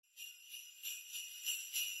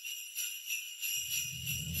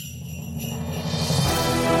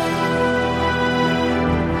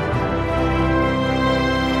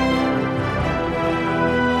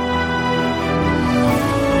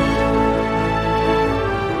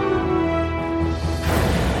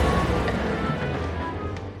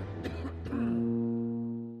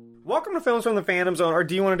welcome to Films from the Phantom Zone. Or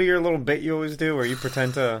do you want to do your little bit you always do, where you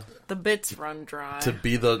pretend to... The bits run dry. To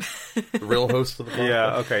be the real host of the podcast?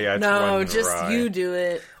 Yeah, okay, yeah. It's no, just you do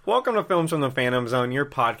it. Welcome to Films from the Phantom Zone, your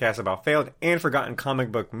podcast about failed and forgotten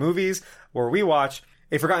comic book movies, where we watch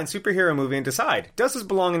a forgotten superhero movie and decide, does this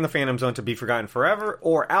belong in the Phantom Zone to be forgotten forever,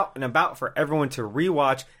 or out and about for everyone to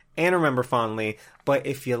rewatch and remember fondly? But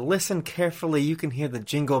if you listen carefully, you can hear the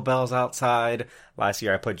jingle bells outside. Last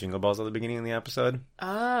year I put jingle bells at the beginning of the episode.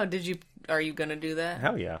 Oh, are you gonna do that?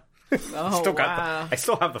 Hell yeah. Oh, I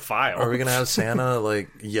still have the file. Are we going to have Santa, like,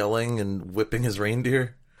 yelling and whipping his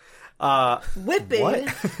reindeer? Whipping? What?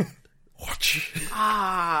 Watch.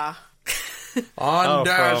 Oh,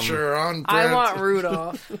 Dasher, on Prancer. I want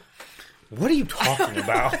Rudolph. What are you talking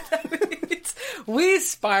about? We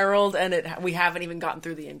spiraled and we haven't even gotten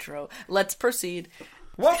through the intro. Let's proceed.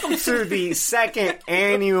 Welcome to the second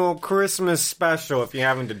annual Christmas special, if you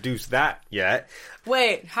haven't deduced that yet.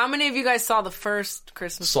 Wait, how many of you guys saw the first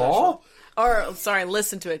Christmas Saw? special? Or, sorry,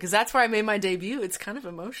 listen to it, because that's where I made my debut. It's kind of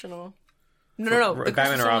emotional. No. The Batman Christmas and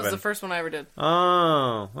one was Robin. the first one I ever did.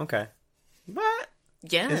 Oh, okay. What?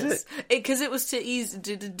 Yes. Is it? Because it was to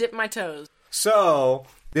dip my toes. So,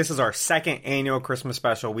 this is our second annual Christmas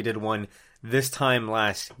special. We did one this time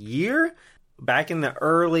last year, back in the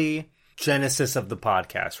early genesis of the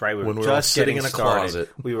podcast, right? When we were all sitting in a closet.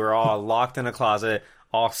 We were all locked in a closet,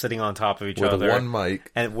 all sitting on top of each With other. one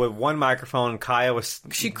mic. And with one microphone. Kaya was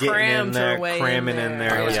getting crammed in there, her way cramming in in there.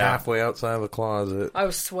 there. I was yeah. halfway outside of the closet. I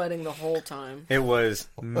was sweating the whole time. It was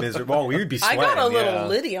miserable. Oh, we would be I sweating. got a little yeah.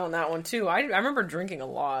 litty on that one, too. I remember drinking a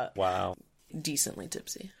lot. Wow. Decently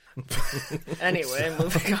tipsy. Anyway,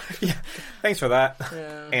 moving on. Yeah, thanks for that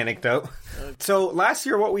Yeah. anecdote. So last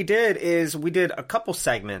year what we did is we did a couple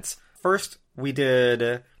segments. First, we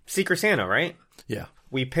did Secret Santa, right? Yeah.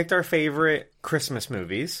 We picked our favorite Christmas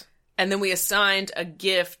movies. And then we assigned a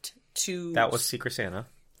gift to... That was Secret Santa.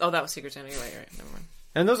 Oh, that was Secret Santa. You're right. Never mind.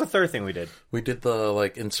 And there was a third thing we did. We did the,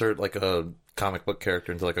 like, insert, like, a comic book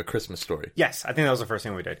character into, like, a Christmas story. Yes, I think that was the first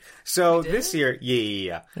thing we did. So this year,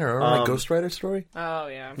 yeah. Yeah, remember my Ghost Rider story? Oh,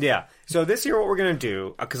 yeah. Yeah. So this year what we're going to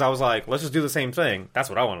do, because I was like, let's just do the same thing. That's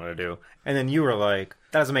what I wanted to do. And then you were like,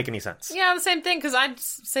 that doesn't make any sense. Yeah, the same thing, because I'd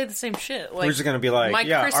say the same shit. Like, We're just going to be like, my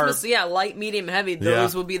yeah, Christmas, light, medium, heavy,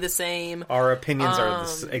 those Yeah. will be the same. our opinions are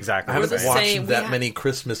exactly I the haven't same. watched same. that many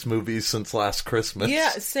Christmas movies since last Christmas. Yeah,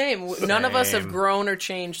 same. None of us have Same. grown or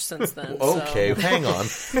changed since then. Okay, So. hang on.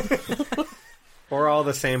 We're all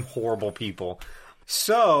the same horrible people.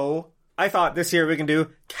 So, I thought this year we can do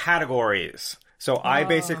categories. So, I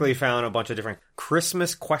basically found a bunch of different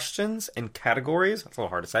Christmas questions and categories. That's a little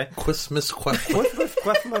hard to say. Christmas question. The way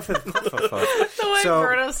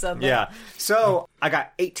Berto said that. Yeah. So, I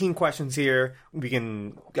got 18 questions here. We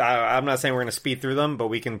can... I'm not saying we're going to speed through them, but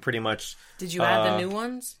we can pretty much... Did you add the new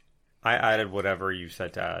ones? I added whatever you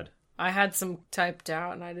said to add. I had some typed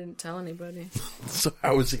out and I didn't tell anybody. So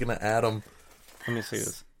how is he going to add them? Let me see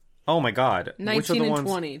this. Oh my god. 19 Which are the and ones...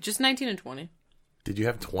 20. Just 19 and 20. Did you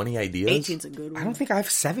have 20 ideas? 18's a good one. I don't think I have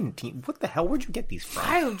 17. What the hell? Where'd you get these from?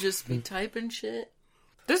 I would just be typing shit.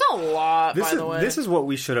 There's a lot, by the way. This is what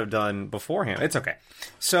we should have done beforehand. It's okay.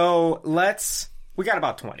 So we got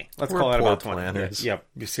about 20. Let's We're call it poor about 20. planners. Yeah,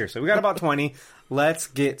 seriously. We got about 20. Let's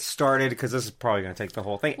get started because this is probably going to take the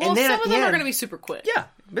whole thing. Well, and then some at of the them are end- going to be super quick. Yeah,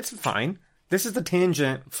 it's fine. This is the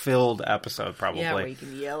tangent-filled episode, probably. Yeah, where you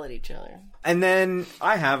can yell at each other. And then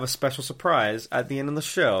I have a special surprise at the end of the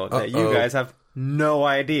show that you Uh-oh. guys have no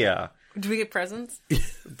idea. Do we get presents?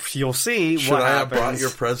 You'll see Should what I have happens. brought your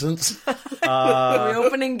presents? Are we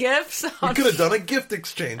opening gifts? We could have done a gift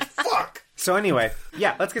exchange. Fuck! So anyway,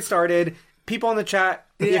 yeah, let's get started. People in the chat,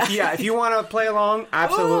 if you want to play along,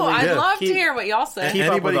 absolutely. Ooh, I'd Yeah. love to hear what y'all say. Keep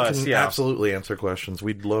up Anybody with us, can yeah. absolutely answer questions.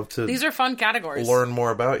 We'd love to These are fun categories. learn more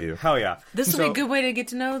about you. Hell yeah. This will be a good way to get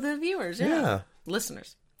to know the viewers. Yeah.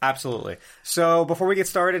 Listeners. Absolutely. So before we get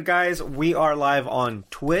started, guys, we are live on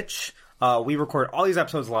Twitch. We record all these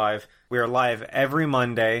episodes live. We are live every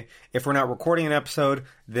Monday. If we're not recording an episode,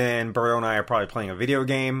 then Burrow and I are probably playing a video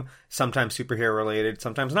game, sometimes superhero related,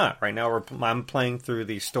 sometimes not. Right now, I'm playing through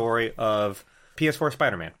the story of PS4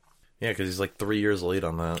 Spider-Man. Yeah, because he's like 3 years late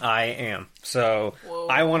on that. I am. So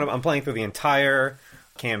I'm playing through the entire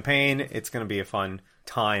campaign. It's going to be a fun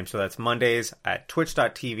time. So that's Mondays at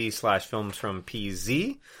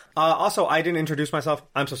twitch.tv/filmsfrompz. Also, I didn't introduce myself.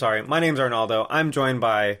 I'm so sorry. My name's Arnaldo. I'm joined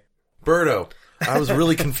by... Berto. I was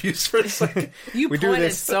really confused for a second. You We do pointed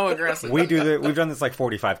this- so aggressive. We've done this like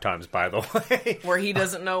 45 times, by the way. Where he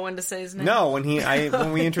doesn't know when to say his name. No, when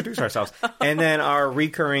we introduce ourselves. And then our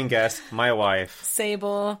recurring guest, my wife.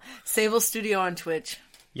 Sable Studio on Twitch.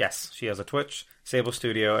 Yes, she has a Twitch, Sable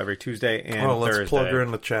Studio, every Tuesday and Oh, let's Thursday. plug her in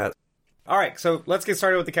the chat. All right, so let's get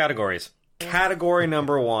started with the categories. Category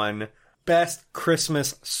number 1, best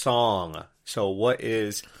Christmas song. So what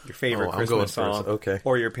is your favorite I'm going Christmas song? first. Okay.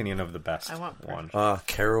 Or your opinion of the best I want one?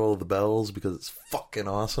 Carol of the Bells, because it's fucking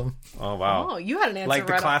awesome. Oh, wow. Oh, you had an answer Like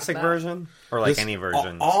the right off classic bat. version? Or like This- any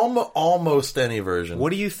version? Almost any version.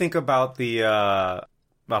 What do you think about the,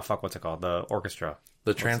 what's it called? The orchestra.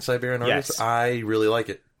 The Trans-Siberian Orchestra? Yes. I really like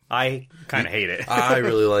it. I kind of hate it. I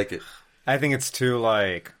really like it. I think it's too,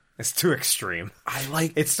 it's too extreme. I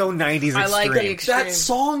like It's so 90s extreme. I like the extreme. that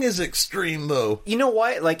song is extreme, though. You know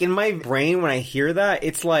what? Like, in my brain, when I hear that,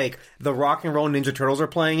 it's like the Rock and Roll Ninja Turtles are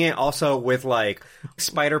playing it, also with, like,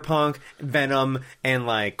 Spider-Punk, Venom, and,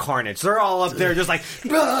 like, Carnage. They're all up there just like...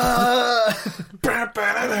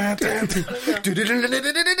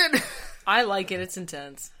 I like it. It's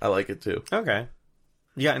intense. I like it, too. Okay.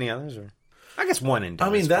 You got any others? Or I guess one and done.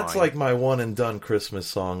 I mean, is that's fine. like my one and done Christmas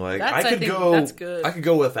song. Like, That's- I I could think go. that's good. I could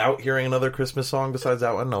go without hearing another Christmas song besides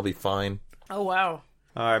that one, and I'll be fine. Oh, wow.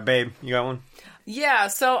 All right, babe, you got one? Yeah,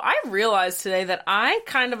 so I realized today that I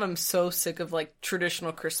kind of am so sick of like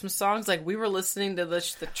traditional Christmas songs. Like we were listening to the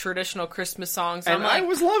traditional Christmas songs, And I'm like, I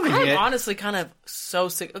was loving I'm it. honestly kind of so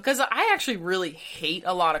sick because I actually really hate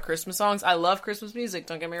a lot of Christmas songs. I love Christmas music,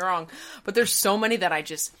 don't get me wrong, but there's so many that I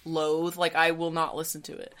just loathe. Like I will not listen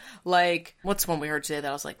to it. Like what's one we heard today that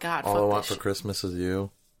I was like, God, All I fuck want this for shit. Christmas is you.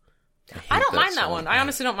 I don't that mind that song. one. I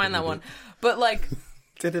honestly don't mind that one, but like.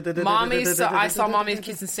 I saw Mommy's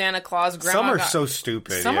Kissing Santa Claus. Grandma Some are got- so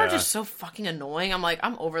stupid. Some yeah. are just so fucking annoying. I'm like,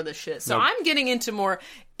 I'm over this shit. So I'm getting into more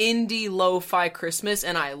indie lo-fi Christmas,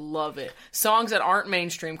 and I love it. Songs that aren't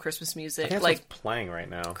mainstream Christmas music, That's like what's playing right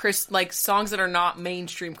now. like songs that are not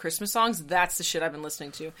mainstream Christmas songs. That's the shit I've been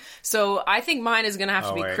listening to. So I think mine is gonna have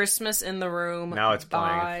to be wait. Christmas in the Room. Now it's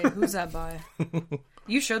by playing. who's that by?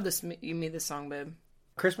 You showed me this song, babe.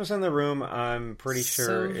 Christmas in the Room, I'm pretty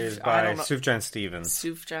sure, Suf- is I by don't know. Sufjan Stevens.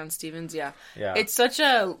 Sufjan Stevens, yeah. Yeah. It's such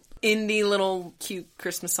a indie little cute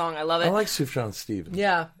Christmas song. I love it. I like Sufjan Stevens.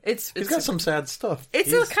 Yeah, it's He's got some sad stuff.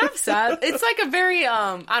 It's a kind of sad. It's like a very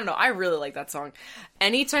I don't know. I really like that song.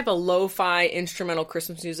 Any type of lo-fi instrumental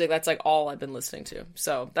Christmas music, that's like all I've been listening to.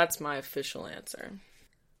 So that's my official answer.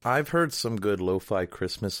 I've heard some good lo-fi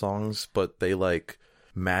Christmas songs, but they like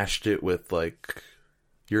mashed it with like,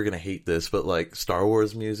 you're gonna hate this, but like Star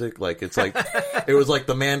Wars music. Like it's like it was like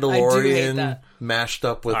the Mandalorian that. mashed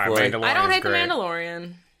up with All right, like. Mandalorian. I don't is hate great. The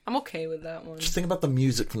Mandalorian. I'm okay with that one. Just think about the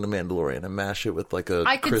music from the Mandalorian and mash it with like a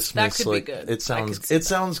I could- Christmas. that could be like good. it I sounds. could see It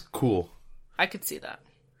sounds cool. I could see that.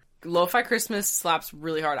 Lo-fi Christmas slaps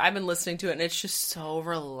really hard. I've been listening to it, and it's just so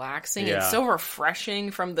relaxing and Yeah. so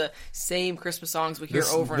refreshing from the same Christmas songs we hear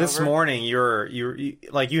This, over and this over. morning, you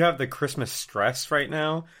like you have the Christmas stress right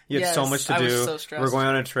now. You had so Yes, much to I do. was so stressed. We're going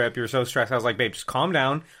on a trip. You're so stressed. I was like, babe, just calm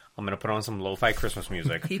down. I'm gonna put on some lo-fi Christmas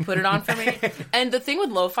music. He put it on for me. And the thing with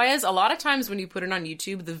lo-fi is a lot of times when you put it on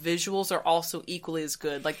YouTube, the visuals are also equally as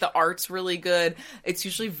good. Like the art's really good. It's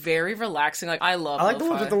usually very relaxing. Like I love I like the lo-fi.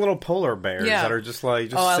 ones with the little polar bears Yeah. that are just like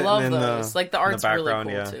just Oh, I sitting love in those. Like the in art's really background,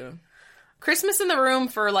 cool yeah. too. Christmas in the Room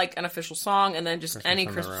for like an official song, and then just any in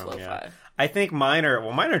the Christmas Room, lo-fi. yeah. I think mine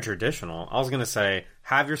are traditional. I was gonna say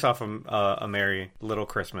 "Have Yourself a Merry Little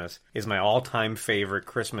Christmas" is my all-time favorite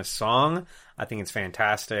Christmas song. I think it's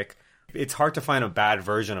fantastic. It's hard to find a bad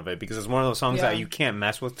version of it because it's one of those songs Yeah. that you can't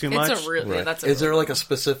mess with too much. It's a really Right. that's a Is there really like a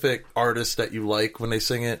specific artist that you like when they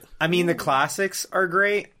sing it? I mean, the classics are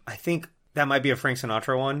great. I think that might be a Frank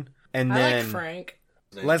Sinatra one, and I then like Frank.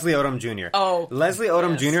 Leslie Odom Jr. Oh, Leslie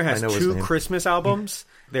Odom yes. Jr. has I know his two name. Christmas albums.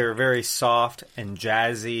 They're very soft and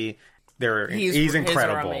jazzy. He's His are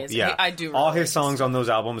incredible. amazing. Yeah, I do All really his like songs his on those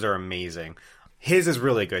albums are amazing. His is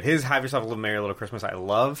really good. His "Have Yourself a Merry Little Christmas" I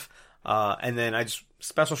love. And then I just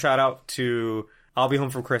special shout out to "I'll Be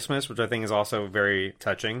Home for Christmas," which I think is also very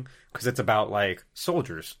touching because it's about like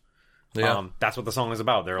soldiers. Yeah. That's what the song is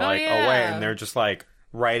about. They're Oh, like yeah. away and they're just like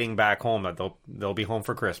writing back home that they'll be home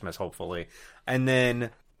for Christmas, hopefully. And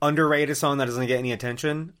then underrated song that doesn't get any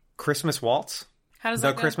attention, "Christmas Waltz." How does The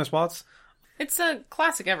that go? Christmas Waltz. It's a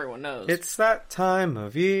classic everyone knows. It's that time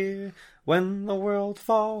of year when the world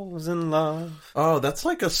falls in love. Oh, that's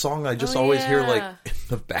like a song I just Oh, always hear like yeah. in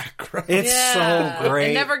the background. It's so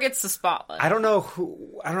great. It never gets the spotlight. I don't know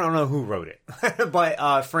who wrote it,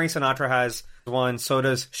 but Frank Sinatra has one. So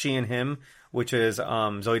does She and Him, which is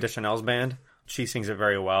Zooey Deschanel's band. She sings it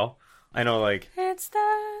very well. I know, like It's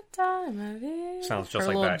that time of year. sounds just Her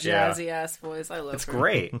like little that. Yeah, jazzy ass voice. I love it's her.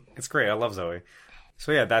 great. It's great. I love Zoe.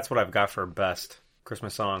 So yeah, that's what I've got for best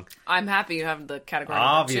Christmas song. I'm happy you have the category.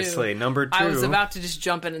 Obviously, number two. I was about to just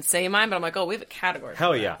jump in and say mine, but I'm like, oh, we have a category.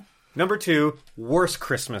 Hell for yeah. that. Number 2, worst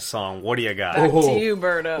Christmas song. What do you got? Back to you,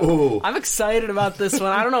 Berto. I'm excited about this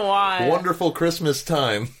one. I don't know why. Wonderful Christmas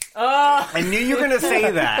Time. I knew you were going to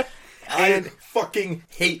say that. I fucking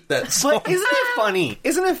hate that song. But isn't it funny?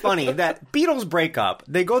 Isn't it funny that Beatles break up?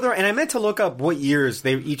 They go there, and I meant to look up what years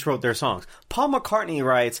they each wrote their songs. Paul McCartney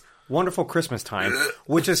writes "Wonderful Christmas Time,"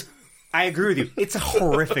 which is, I agree with you, it's a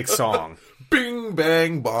horrific song. Bing,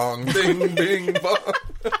 bang, bong. Bing, bing, bong.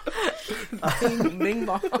 Bing, bing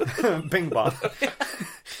bong. Bing bong.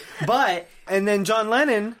 But, and then John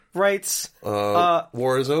Lennon writes...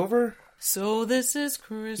 War is Over? So this is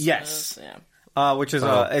Christmas. Yes. Yeah. Which is,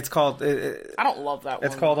 it's called... I don't love that one.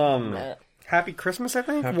 It's called, Happy Christmas, I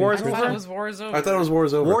think? War is I thought Over? it was War is Over. I thought it was War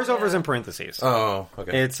is Over. War is Over is in parentheses. Oh,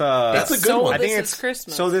 okay. It's, That's a good So one. I think This it's is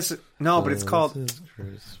Christmas. So this... No, but it's called...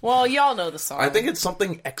 Well, y'all know the song. I think it's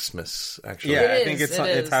something Xmas, actually. Yeah, It I think is, it's it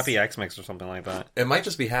it's is. Happy Xmas or something like that. It might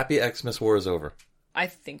just be Happy Xmas, War is Over. I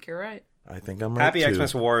think you're right. I think I'm right, Happy too.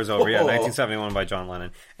 Xmas War is Over, yeah, Oh. 1971 by John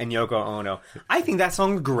Lennon and Yoko Ono. I think that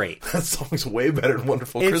song's great. That song's way better than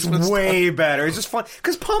Wonderful It's Christmas way better. It's just fun.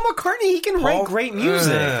 Because Paul McCartney, he can write great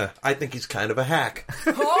music. I think he's kind of a hack.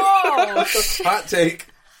 Oh, Hot take.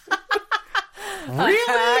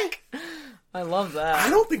 Really? I love that. I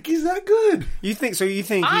don't think he's that good. You think so? You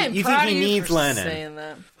think I'm you proud think he of you needs for Lennon? saying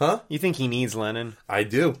that. Huh? You think he needs Lennon? I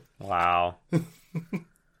do. Wow.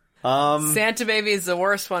 Santa Baby is the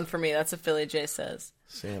worst one for me. That's what Philly J says.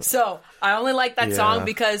 Sam. So I only like that Yeah. song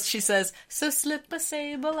because she says, "So slip a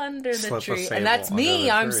sable under the Slip a tree," sable and that's under me.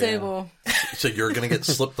 the I'm tree, Sable. So you're going to get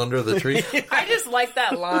slipped under the tree? I just like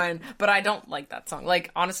that line, but I don't like that song.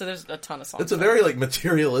 Like honestly, there's a ton of songs. It's a very, like,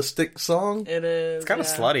 materialistic song. It is. It's Kind of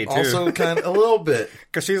slutty too. Also, kind of a little bit.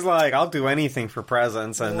 Because she's like, I'll do anything for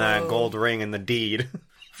presents and that gold ring and the deed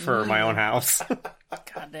for my own house.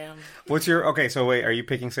 Goddamn. What's your... Okay, so wait, are you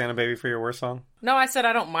picking Santa Baby for your worst song? No, I said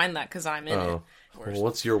I don't mind that because I'm in it. Oh. Well,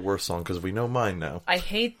 what's your worst song? Because we know mine now. I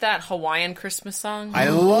hate that Hawaiian Christmas song. I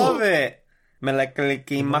love it.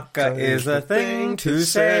 Melekaliki maka is a thing to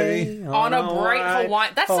say On a bright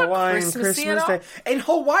Hawaiian... That's not Christmassy at all. In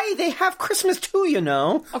Hawaii, they have Christmas too, you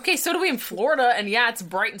know. Okay, so do we in Florida, and yeah, it's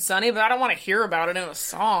bright and sunny, but I don't want to hear about it in a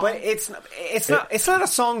song. But it's not a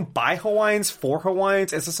song by Hawaiians for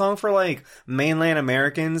Hawaiians. It's a song for like mainland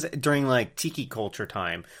Americans during like tiki culture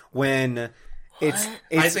time when it's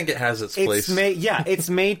I think it has its place. It's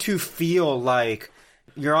made to feel like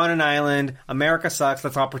you're on an island. America sucks.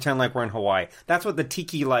 Let's all pretend like we're in Hawaii. That's what the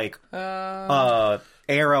tiki era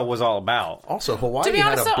was all about. Also, Hawaii to be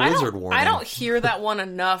honest, had a though, blizzard warning. I don't hear that one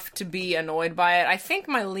enough to be annoyed by it. I think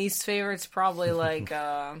my least favorite's probably like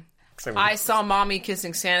I Saw Mommy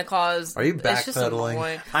Kissing Santa Claus. Are you It's just backpedaling?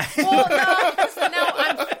 annoying. Well,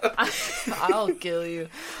 no, I'll kill you.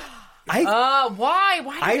 Why?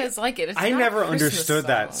 Why do you guys like it? It's I not a never Christmas understood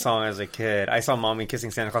that song. song as a kid. I saw Mommy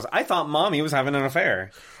Kissing Santa Claus. I thought Mommy was having an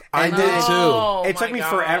affair. I did Oh, too. It took my me God.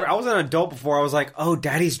 forever. I was an adult before I was like, oh,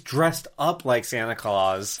 Daddy's dressed up like Santa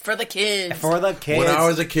Claus. For the kids. For the kids. When I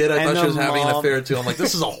was a kid, I and thought she was the having an mom. affair too. I'm like,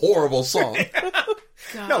 this is a horrible song.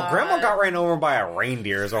 No, Grandma Got Ran Over by a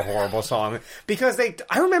Reindeer is a horrible song. Because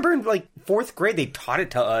I remember in like 4th grade, they taught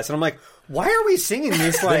it to us. And I'm like, why are we singing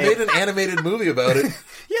this They like... made an animated movie about it.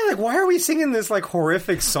 Yeah, like, why are we singing this like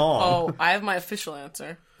horrific song? Oh, I have my official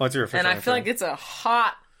answer. What's your official And I answer? feel like it's a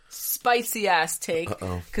hot, spicy ass take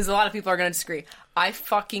because a lot of people are going to disagree. I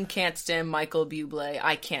fucking can't stand Michael Bublé.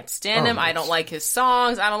 I can't stand him. I don't like his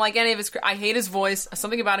songs. I don't like any of his. I hate his voice.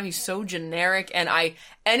 Something about him. He's so generic. And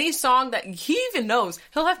any song that he even knows,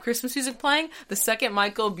 he'll have Christmas music playing. The second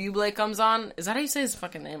Michael Bublé comes on, is that how you say his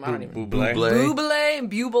fucking name? I don't even. Bublé. Bublé,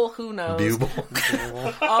 Buble, who knows?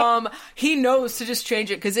 Buble. He knows to just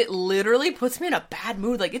change it because it literally puts me in a bad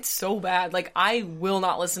mood. Like, it's so bad. Like, I will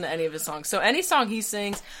not listen to any of his songs. So any song he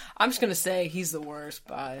sings, I'm just gonna say he's the worst.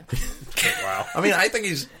 Bye. Wow. I mean, I think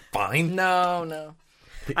he's fine. No.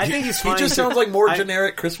 I think he's fine. He just sounds like more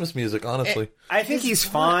generic Christmas music, honestly. I think he's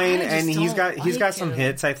fine, I just and he's don't got like some him.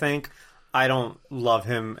 hits. I think I don't love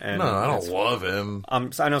him, and No, I don't love him.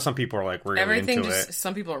 I know some people are like really Everything into just it.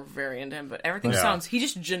 some people are very into him, but everything Yeah. sounds he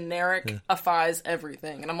just generic-ifies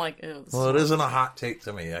everything, and I'm like, ew. This Well, it isn't a hot take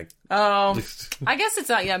to me. I guess it's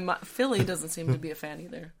not. Yeah, Philly doesn't seem to be a fan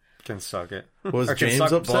either. Can suck it. Was Or can James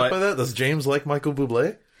suck upset butt. by that? Does James like Michael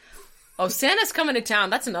Bublé? Oh, Santa's Coming to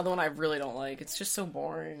Town. That's another one I really don't like. It's just so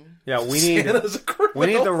boring. Yeah, we need Santa's a criminal. we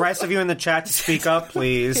need the rest of you in the chat to speak up,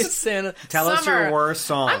 please. Santa. Tell us Summer. your worst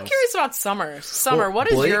songs. I'm curious about Summer. Summer, Well, what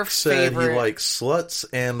is Blake your said favorite? he likes Sluts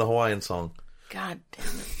and the Hawaiian song. God damn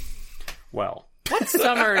it. Well, What's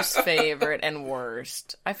Summer's favorite and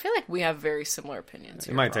worst? I feel like we have very similar opinions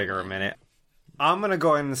here. it might take her a minute. I'm gonna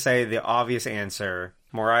go ahead and say the obvious answer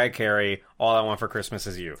Mariah Carey, All I Want for Christmas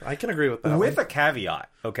Is You. I can agree with that. With a caveat,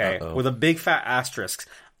 okay? Uh-oh. With a big fat asterisk.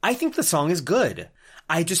 I think the song is good.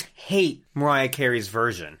 I just hate Mariah Carey's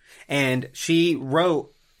version. And she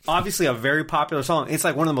wrote, obviously, a very popular song. It's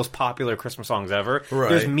like one of the most popular Christmas songs ever. Right.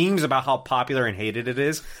 There's memes about how popular and hated it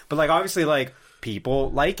is. But, like, obviously, like,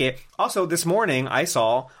 people like it. Also, this morning, I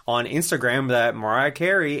saw on Instagram that Mariah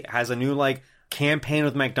Carey has a new, like, campaign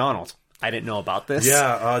with McDonald's. I didn't know about this.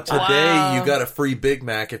 Yeah, today Wow. you got a free Big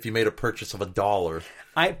Mac if you made a purchase of $1.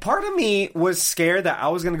 Part of me was scared that I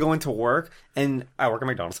was going to go into work, and I work at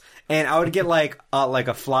McDonald's, and I would get like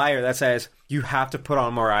a flyer that says you have to put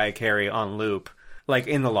on Mariah Carey on loop, like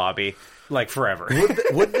in the lobby, like forever.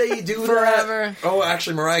 Would they do Forever. that? Oh,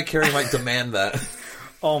 actually, Mariah Carey might demand that.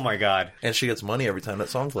 Oh my god! And she gets money every time that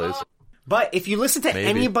song plays. But if you listen to Maybe.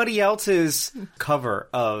 anybody else's cover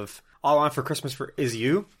of All I Want for Christmas Is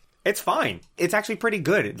You, it's fine. It's actually pretty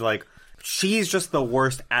good. Like, she's just the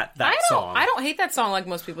worst at that song. I don't hate that song like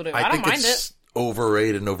most people do. I don't think mind it's it.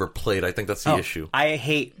 overrated and overplayed. I think that's the issue. I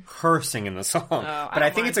hate her singing the song, but I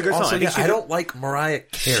don't think mind it's a good song. Also, I think I don't like Mariah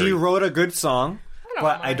Carey. she wrote a good song,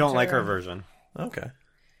 but I mind don't like her. her version. Okay.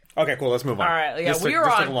 Okay, cool. Let's move on. All right, yeah, this we took, were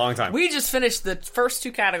this on. took a long time. We just finished the first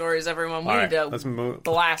two categories, everyone. We All need right, to let's move.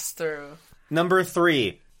 blast through. Number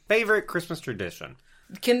 3, favorite Christmas tradition.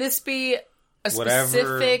 Can this be a Whatever-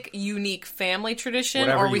 specific, unique family tradition,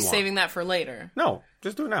 Whatever or are we you want. saving that for later? No,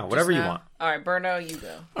 just do it now. Whatever you Now? want. All right, Berno, you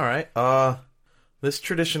go. All right. This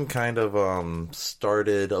tradition kind of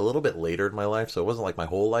started a little bit later in my life, so it wasn't like my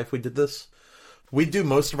whole life we did this. We do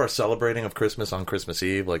most of our celebrating of Christmas on Christmas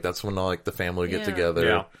Eve. Like, that's when like the family get Yeah. together.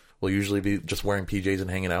 Yeah. We'll usually be just wearing PJs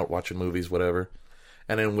and hanging out, watching movies, whatever.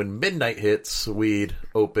 And then when midnight hits, we'd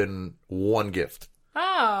open one gift.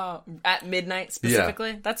 Oh, at midnight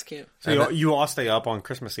specifically? That's cute. So you all stay up on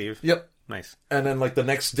Christmas Eve? Yep. Nice. And then like the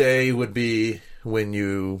next day would be when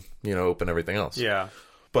you open everything else. Yeah.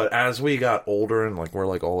 But as we got older and like we're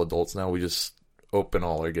like all adults now, we just open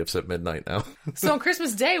all our gifts at midnight now. So on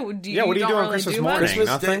Christmas Day, what do you what do you don't do on really Christmas do morning? much? Christmas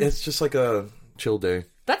nothing? Day, it's just like a chill day.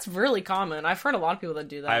 That's really common. I've heard a lot of people that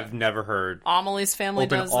do that. I've never heard Amelie's family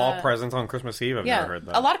open does all that. presents on Christmas Eve. I've Yeah, never heard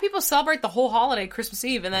that. a lot of people celebrate the whole holiday Christmas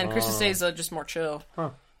Eve, and then Christmas Day is just more chill.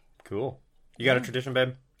 Huh. Cool. You got a tradition,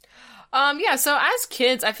 babe? Yeah. So as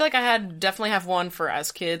kids, I feel like definitely have one for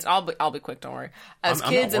as kids. I'll be quick. Don't worry. As I'm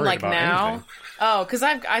kids not and worried like about now. anything. Oh, because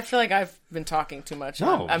I feel like I've been talking too much.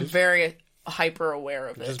 No, I'm just- very hyper aware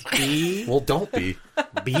of it. Just be Well, don't be.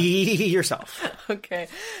 yourself. Okay.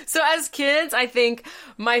 So as kids, I think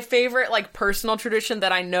my favorite like personal tradition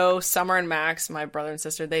that I know Summer and Max, my brother and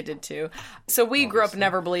sister, they did too. So we grew up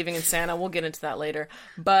never believing in Santa. We'll get into that later.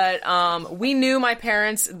 But we knew my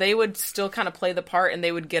parents, they would still kind of play the part and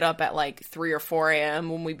they would get up at like 3 or 4 a.m.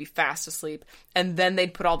 when we'd be fast asleep. And then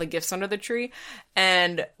they'd put all the gifts under the tree.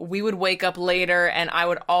 And we would wake up later and I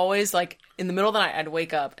would always like in the middle of the night, I'd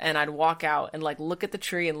wake up and I'd walk out and like look at the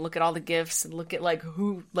tree and look at all the gifts and look at like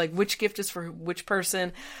which gift is for which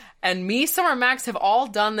person. And me, Summer, and Max have all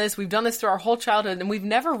done this. We've done this through our whole childhood and we've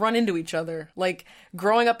never run into each other. Like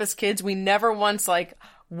growing up as kids, we never once like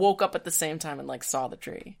woke up at the same time and like saw the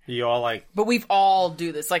tree. You all like, But we've all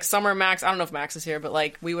do this. Like Summer and Max, I don't know if Max is here, but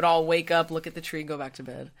like we would all wake up, look at the tree, go back to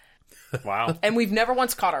bed. wow. And we've never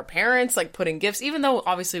once caught our parents like putting gifts, even though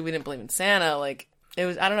obviously we didn't believe in Santa. Like it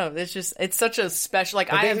was, I don't know. It's such a special.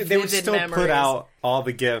 Like I have They vivid would still memories. put out all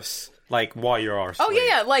the gifts like while you're all asleep. Oh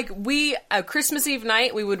yeah. Like we Christmas Eve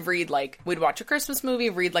night, we would read we'd watch a Christmas movie,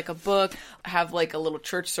 read like a book, have like a little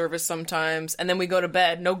church service sometimes, and then we go to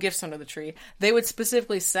bed. No gifts under the tree. They would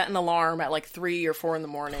specifically set an alarm at like 3 or 4 in the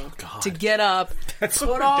morning to get up, so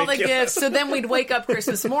put all the ridiculous. gifts. So then we'd wake up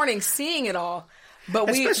Christmas morning seeing it all. But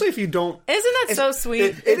Especially if you don't. isn't that so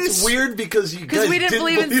sweet? It's weird because you guys we didn't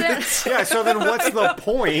believe in Santa. Yeah, so then what's the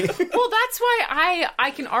point? Well, that's why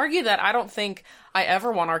I can argue that I don't think I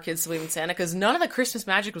ever want our kids to believe in Santa because none of the Christmas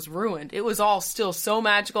magic was ruined. It was all still so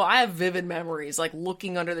magical. I have vivid memories, like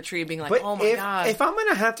looking under the tree, being like, But "Oh my god!" if I'm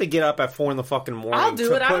gonna have to get up at 4 in the fucking morning I'll do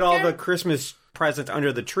to it, I put don't all care. the Christmas presents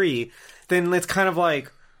under the tree, then it's kind of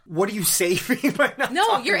like, what are you saving by not no,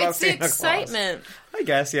 talking about it's the Santa Claus? excitement. I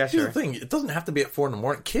guess, yeah, Here's sure. the thing: it doesn't have to be at 4 in the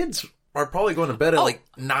morning. Kids are probably going to bed at like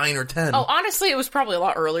 9 or 10. Oh, honestly, it was probably a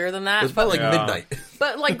lot earlier than that. It's probably like Yeah. midnight.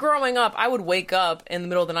 But like growing up, I would wake up in the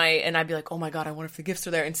middle of the night and I'd be like, "Oh my god, I wonder if the gifts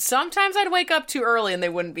are there." And sometimes I'd wake up too early and they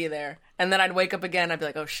wouldn't be there. And then I'd wake up again, and I'd be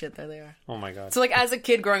like, "Oh shit, there they are." Oh my god. So like as a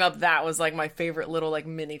kid growing up, that was like my favorite little like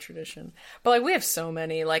mini tradition. But like we have so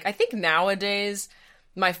many. Like I think nowadays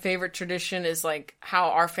my favorite tradition is like how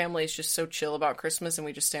our family is just so chill about Christmas and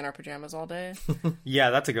we just stay in our pajamas all day. Yeah,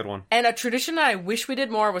 that's a good one. And a tradition that I wish we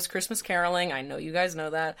did more was Christmas caroling. I know you guys know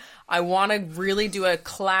that. I want to really do a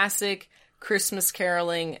classic Christmas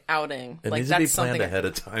caroling outing. It like needs to be that's planned something ahead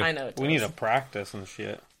of time. I know it We need does. to practice and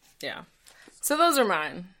shit. Yeah. So those are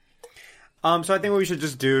mine. So I think what we should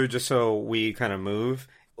just do, just so we kind of move,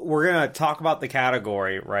 we're gonna talk about the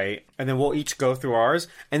category, right? And then we'll each go through ours,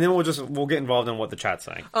 and then we'll get involved in what the chat's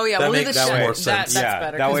saying. Oh yeah, That we'll do the makes chat. more sense. That's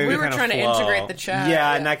better that because way we were kinda trying to flow. integrate the chat.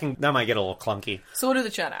 Yeah, and that might get a little clunky. So we'll do the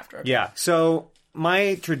chat after. Yeah. So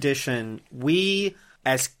my tradition, we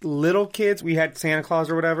as little kids, we had Santa Claus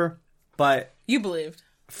or whatever, but You believed.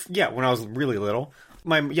 yeah, when I was really little.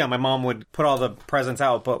 My mom would put all the presents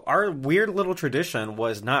out, but our weird little tradition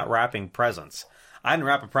was not wrapping presents. I didn't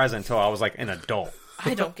wrap a present until I was like an adult.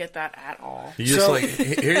 I don't get that at all. You just So- like,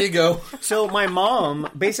 here you go. So my mom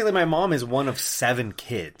is one of 7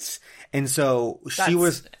 kids. And so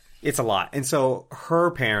it's a lot. And so her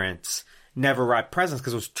parents never wrapped presents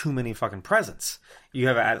because it was too many fucking presents. You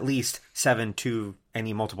have at least 7 to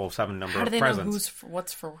any multiple of 7 number How do of they presents. know who's for,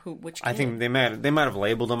 what's for who? Which? I kid? think they might have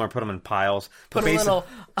labeled them or put them in piles. But put a basi-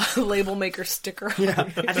 little label maker sticker. Yeah,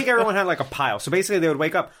 I think everyone had like a pile. So basically, they would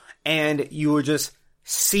wake up and you would just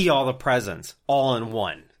see all the presents all in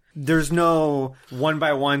one. There's no one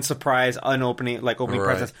by one surprise opening Right.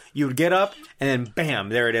 presents. You would get up and then bam,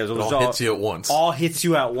 there it is. It was all hits you at once. All hits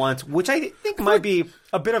you at once, which I think might be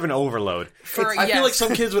a bit of an overload. I feel like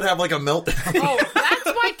some kids would have like a meltdown. Oh, that's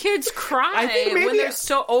why kids cry I think maybe- when there's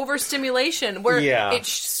so overstimulation. Where Yeah.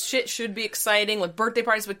 shit should be exciting, like birthday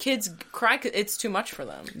parties, but kids cry 'cause it's too much for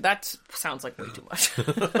them. That sounds like way too much.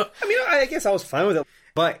 I mean, I guess I was fine with it,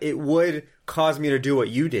 but it would cause me to do what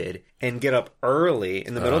you did and get up early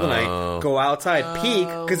in the middle of the night, go outside, peek,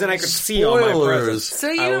 because then I could see all my Spoilers. presents. So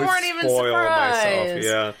you I would weren't even spoil surprised.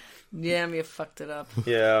 myself. Damn, you fucked it up.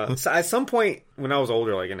 Yeah. So at some point when I was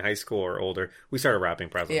older, like in high school or older, we started wrapping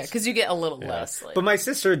presents. Yeah, because you get a little less. Like, But my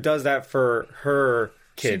sister does that for her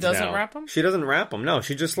kids. doesn't now. wrap 'em? She doesn't wrap them. No,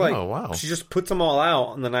 she just like Oh, wow. she just puts them all out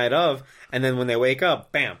on the night of, and then when they wake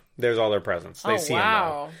up, bam, there's all their presents. They Oh, see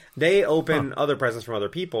wow. them. They open other presents from other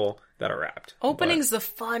people that are wrapped. opening's the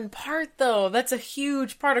fun part, though. That's a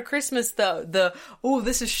huge part of Christmas, though.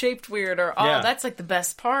 This is shaped weird, or Yeah. that's like the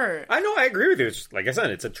best part. I know, I agree with you. It's, like I said,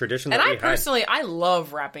 it's a tradition. And that I we had. personally, I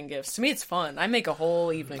love wrapping gifts. To me, it's fun. I make a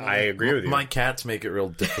whole evening. I of it. agree with you. My cats make it real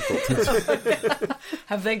difficult.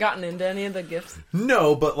 Have they gotten into any of the gifts?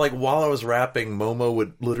 No, but like while I was wrapping, Momo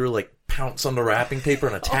would literally like pounce on the wrapping paper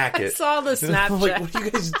and attack I it. saw the I'm like, Snapchat. what do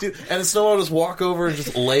you guys do? And so I'll just walk over and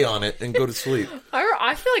just lay on it and go to sleep.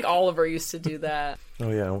 I feel like Oliver used to do that. Oh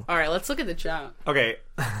yeah. All right, let's look at the chat. Okay,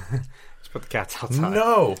 let's put the cats outside.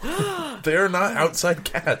 No, they're not outside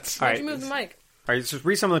cats. All Why'd right, you move the mic? all right, just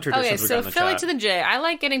read some of the Okay, traditions we got so in the Philly chat. to the J. I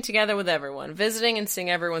like getting together with everyone, visiting and seeing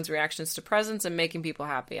everyone's reactions to presents and making people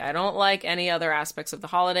happy. I don't like any other aspects of the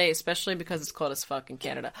holiday, especially because it's cold as fuck in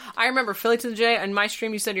Canada. I remember Philly to the J, in my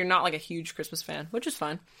stream you said you're not like a huge Christmas fan, which is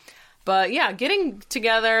fine. But yeah, getting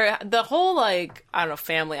together, the whole like, I don't know,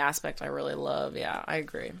 family aspect I really love. Yeah, I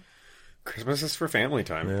agree. Christmas is for family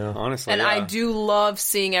time. Honestly, And yeah. I do love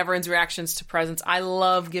seeing everyone's reactions to presents. I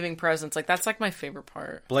love giving presents. Like, that's like my favorite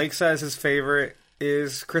part. Blake says his favorite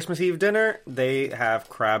is Christmas Eve dinner. They have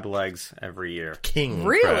crab legs every year. King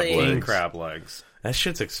Really? crab King legs. crab legs. That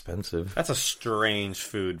shit's expensive. That's a strange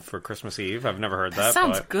food for Christmas Eve. I've never heard that. That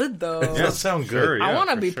sounds but... good, though. It does sound good. Sure, I yeah, want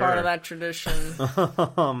to for be part sure. of that tradition.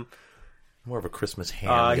 More of a Christmas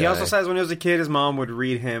ham. He guy. also says when he was a kid, his mom would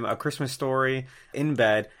read him A Christmas Story in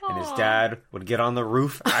bed, and his dad would get on the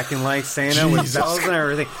roof acting like Santa with Jesus bells and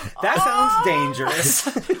everything. That sounds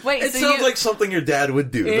dangerous. Wait, It so sounds you, like something your dad would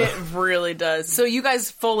do. it really does. So you guys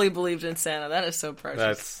fully believed in Santa. That is so precious.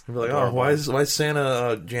 That's You'd be like, oh, adorable. why is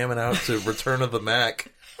Santa jamming out to Return of the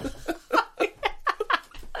Mac?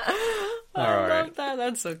 All I right. love that.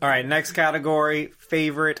 That's so cool. All right, next category,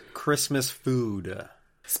 favorite Christmas food.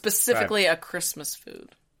 Specifically a Christmas food.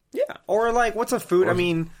 Yeah, or like, what's a food, I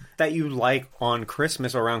mean, that you like on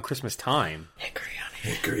Christmas or around Christmas time?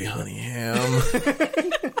 Hickory honey ham.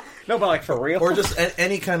 No, but like for real? Or just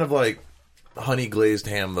any kind of like honey glazed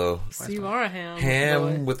ham, though. So you are a ham. Ham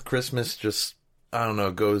boy. with Christmas just, I don't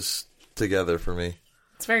know, goes together for me.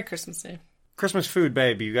 It's very Christmassy. Christmas food,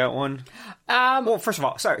 babe, you got one? Well, first of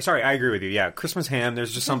all, sorry, I agree with you. Yeah, Christmas ham,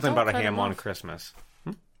 there's just something don't about a cut ham him on off. Christmas.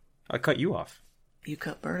 I cut you off. You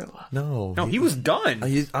cut Berto off. No. No, he was done.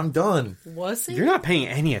 I'm done. Was he? You're not paying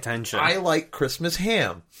any attention. I like Christmas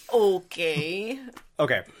ham. Okay.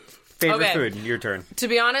 Okay. Favorite Okay. food, your turn. To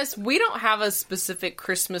be honest, we don't have a specific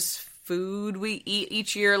Christmas food we eat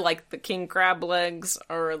each year, like the king crab legs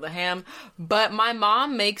or the ham. But my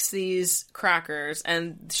mom makes these crackers,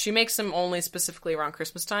 and she makes them only specifically around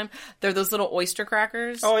Christmas time. They're those little oyster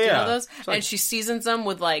crackers. Oh, Do you yeah. know those? Like- and she seasons them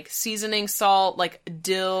with like seasoning, salt, like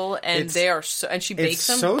dill, and It's- they are so. And she bakes It's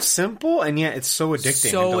them. so simple, and yet it's so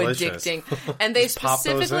addicting. So and delicious. addicting. And they pop those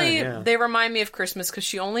in, specifically, yeah. they remind me of Christmas because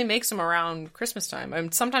she only makes them around Christmas time.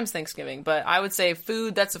 And sometimes Thanksgiving. But I would say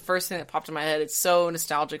food, that's the first thing that popped in my head. It's so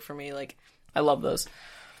nostalgic for me. Like, I love those.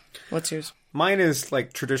 What's yours? Mine is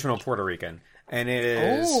like traditional Puerto Rican, and it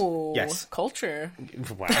is Oh, yes, culture.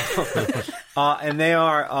 wow. And they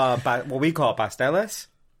are what we call pasteles.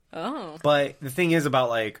 Oh. But the thing is about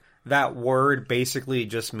like that word basically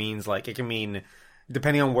just means like it can mean,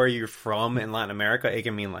 depending on where you're from in Latin America, it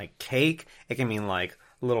can mean like cake. It can mean like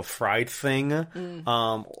little fried thing.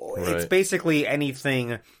 It's basically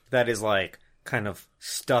anything that is like kind of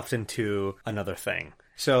stuffed into another thing.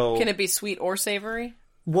 So Can it be sweet or savory?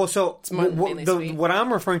 well, so mainly sweet. what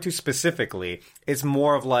I'm referring to specifically is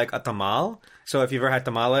more of like a tamal. So if you've ever had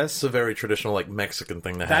tamales, It's a very traditional, like, Mexican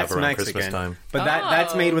thing to have that's around Mexican, Christmas time. but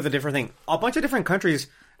that's made with a different thing. A bunch of different countries,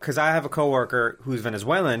 because I have a coworker who's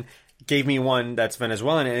Venezuelan, gave me one that's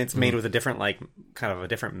Venezuelan, and it's made with a different, like, kind of a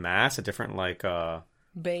different mass, a different, like,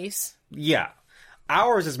 Base. yeah.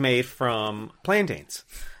 Ours is made from plantains.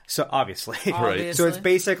 So, obviously. Obviously. So it's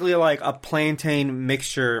basically like a plantain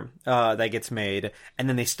mixture that gets made, and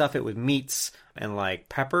then they stuff it with meats and, like,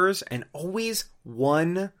 peppers, and always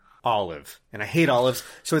one olive. And I hate olives.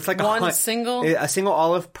 So it's like One single? a single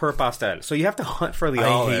olive per pastel. So you have to hunt for the I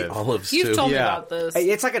olive. hate olives, You've too. told me about this.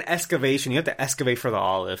 It's like an excavation. You have to excavate for the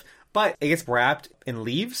olive. But it gets wrapped in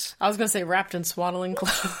leaves. I was going to say wrapped in swaddling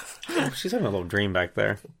clothes. Oh, she's having a little dream back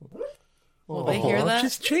there. Will they hear Aw, that?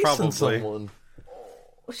 She's chasing Probably. someone.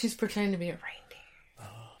 She's pretending to be a reindeer.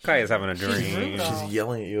 Kaya's having a dream. rude. She's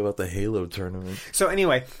yelling at you about the Halo tournament. So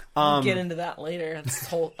anyway, Get into that later. That's a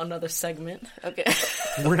whole another segment. Okay.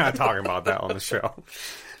 we're not talking about that on the show.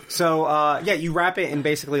 So, yeah, you wrap it in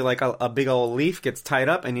basically like a big old leaf, gets tied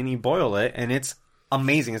up, and then you boil it, and it's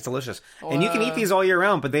amazing. It's delicious. And you can eat these all year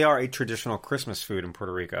round, but they are a traditional Christmas food in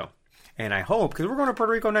Puerto Rico. And I hope, because we're going to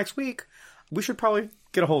Puerto Rico next week, we should probably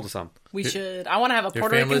get a hold of some. We should. I want to have a Your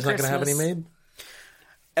Puerto Rican family's not Christmas. going to have any made?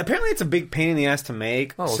 Apparently, it's a big pain in the ass to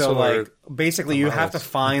make. Oh, so so like, they're basically, you have to tamales.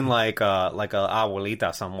 find like a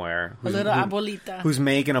abuelita somewhere A little abuelita. who's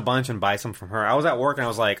making a bunch and buy some from her. I was at work and I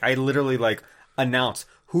was like, I literally like announced,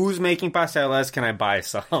 who's making pastelas? Can I buy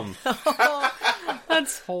some?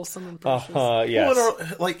 That's wholesome and precious. Yes. Well,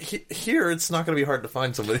 like, here, it's not going to be hard to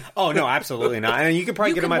find somebody. Oh no, absolutely not. And you could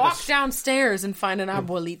probably You get can them at walk the downstairs and find an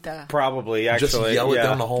abuelita. probably actually Just yell it yeah.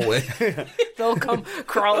 down the hallway. They'll come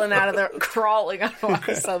crawling out of their crawling out of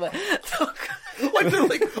the so that Like they're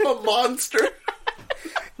like a monster.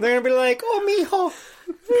 They're gonna be like, "Oh,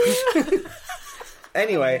 mijo."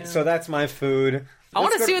 Anyway, so that's my food. I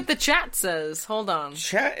want to see what the chat says. Hold on.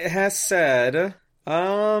 Chat has said.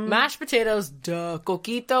 Mashed potatoes, duh.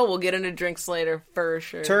 Coquito, we'll get into drinks later for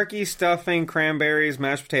sure. Turkey, stuffing, cranberries,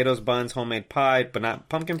 mashed potatoes, buns, homemade pie, but not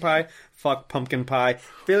pumpkin pie. Fuck pumpkin pie.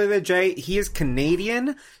 Billy the J, he is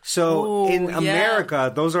Canadian, so Ooh, in yeah.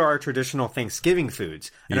 America, those are our traditional Thanksgiving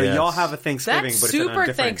foods. I know Yes. y'all have a Thanksgiving, That's but it's on a super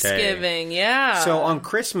different day. Thanksgiving, yeah. So on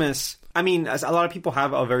Christmas, I mean, as a lot of people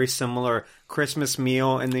have a very similar Christmas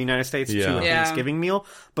meal in the United States to Yeah. a Yeah. Thanksgiving meal,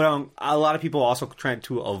 but a lot of people also try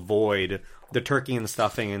to avoid the turkey and the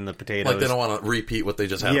stuffing and the potatoes. Like they don't want to repeat what they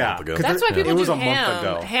just had a Yeah, month ago. 'cause that's why it people was do a month ham.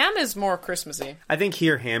 ago. Ham is more Christmassy. I think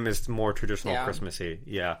here ham is more traditional Yeah. Christmassy.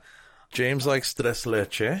 Yeah. James likes tres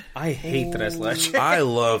leche. I hate tres leche. I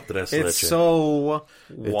love tres leche. It's so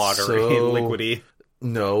watery so- and liquidy.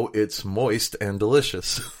 No, it's moist and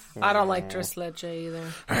delicious. I don't like tres leche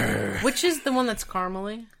either. Which is the one that's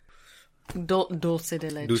caramely? Dulce de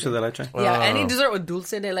leche. Dulce de leche. Yeah, any dessert with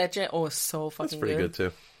dulce de leche, oh, it's so fucking It's pretty good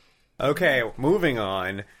too. Okay, moving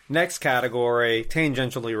on. Next category,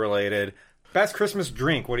 tangentially related. Best Christmas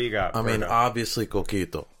drink. What do you got? I mean, Virgo? obviously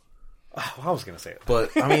coquito, Oh, I was gonna say it. but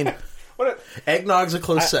I mean, eggnog's a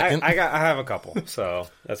close second. I have a couple, so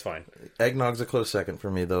that's fine. Eggnog's a close second for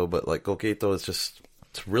me though. But like coquito is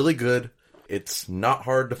it's really good. It's not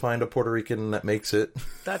hard to find a Puerto Rican that makes it.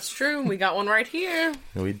 That's true. We got one right here.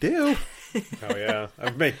 We do. Oh yeah,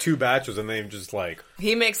 I've made 2 batches and they've just like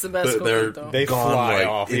He makes the best But they're coquito. They gone fly like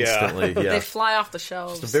off, yeah. instantly. Yeah, They fly off the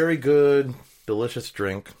shelves. it's a very good, delicious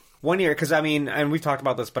drink. one year because I mean, and we've talked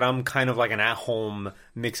about this, but I'm kind of like an at-home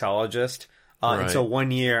mixologist, and Right. so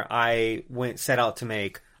one year I set out to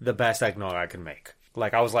make the best eggnog I could make.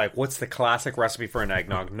 Like I was like, what's the classic recipe for an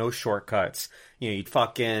eggnog? No shortcuts. You know, you'd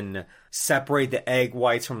fucking separate the egg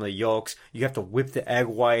whites from the yolks. You have to whip the egg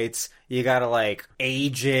whites. You gotta like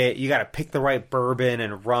age it. You gotta pick the right bourbon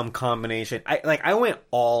and rum combination. I went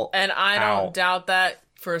all And I out. don't doubt that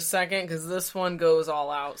for a second, because this one goes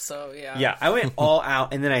all out, so yeah. Yeah, I went all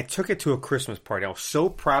out, and then I took it to a Christmas party. I was so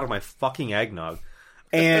proud of my fucking eggnog.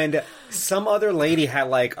 And some other lady had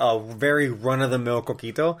like a very run-of-the-mill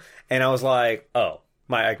coquito, and I was like, oh,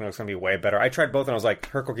 my eggnog's gonna be way better. I tried both, and I was like,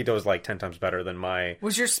 her coquito is like 10 times better than my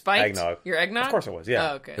Was your spiked? eggnog. Your eggnog? Of course it was,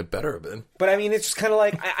 yeah. Oh, okay. It better have been. But I mean, it's just kind of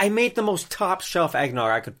like, I made the most top-shelf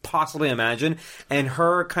eggnog I could possibly imagine, and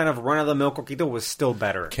her kind of run-of-the-mill coquito was still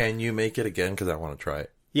better. Can you make it again? Because I want to try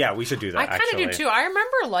it. Yeah, we should do that, I kind of actually. do too. I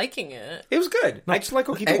remember liking it. It was good. I just like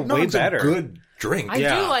coquito way Eggnog's better. a good drink. I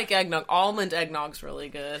Yeah. do like eggnog. Almond eggnog's really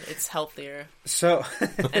good. It's healthier, So,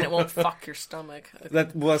 and it won't fuck your stomach.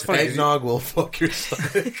 that's funny. 'cause Eggnog will fuck your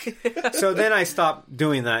stomach. So then I stopped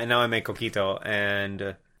doing that, and now I make coquito,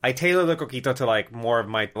 and I tailor the coquito to like more of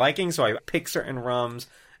my liking. So I pick certain rums,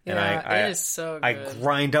 and Yeah, it is so I good.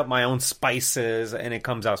 grind up my own spices, and it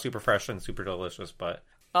comes out super fresh and super delicious. But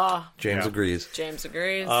Oh, James Yeah. agrees. James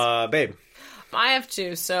agrees. babe, I have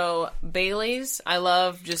two. So Bailey's, I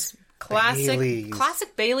love just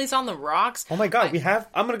classic Bailey's on the rocks. oh my god,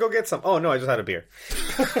 I'm gonna go get some. Oh no, I just had a beer.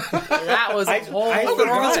 That was a whole I'm gonna go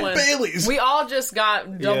get some whirlwind. Baileys. We all just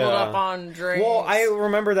got doubled Yeah. up on drinks. Well, I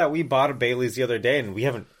remember that we bought a Bailey's the other day, and we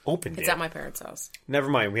haven't opened It's it. at my parents' house. Never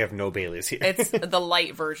mind, we have no Bailey's here. It's the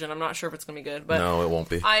light version. I'm not sure if it's gonna be good, but No, it won't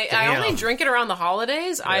be. I Damn. only drink it around the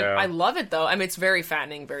holidays. Yeah. I love it though. I mean, it's very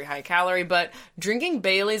fattening, very high calorie. But drinking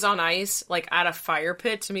Bailey's on ice, like at a fire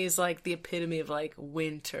pit, to me is like the epitome of like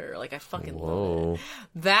winter. Like I fucking love Whoa. it.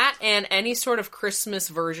 That and any sort of Christmas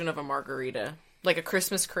version of a margarita. Like a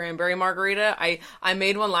Christmas cranberry margarita. I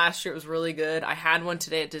made one last year. It was really good. I had one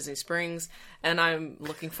today at Disney Springs, and I'm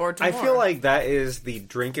looking forward to I more. feel like that is the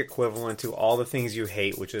drink equivalent to all the things you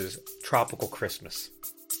hate, which is tropical Christmas.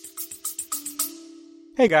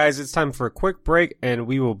 Hey guys, it's time for a quick break, and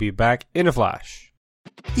we will be back in a flash.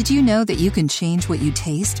 Did you know that you can change what you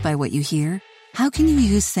taste by what you hear? How can you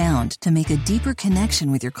use sound to make a deeper connection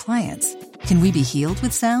with your clients? Can we be healed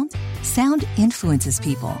with sound? Sound influences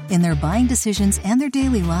people in their buying decisions and their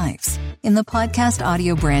daily lives. In the podcast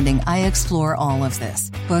Audio Branding, I explore all of this,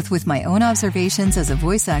 both with my own observations as a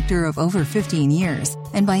voice actor of over 15 years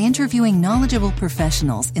and by interviewing knowledgeable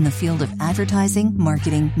professionals in the field of advertising,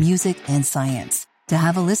 marketing, music, and science. To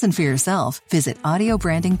have a listen for yourself, visit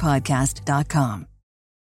audiobrandingpodcast.com.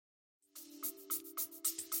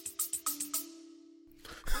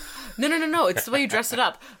 No. It's the way you dress it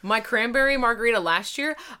up. My cranberry margarita last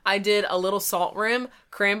year, I did a little salt rim,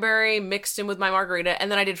 cranberry mixed in with my margarita, and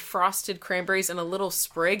then I did frosted cranberries and a little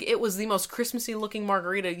sprig. It was the most Christmassy looking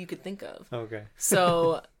margarita you could think of. Okay.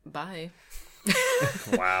 So, bye.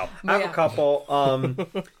 Wow. I have yeah. a couple.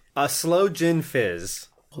 A slow gin fizz,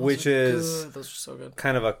 which is Good. Those are so good.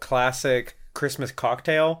 kind of a classic Christmas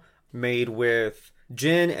cocktail made with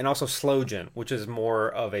gin and also slow gin, which is more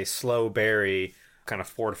of a slow berry kind of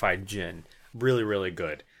fortified gin. Really, really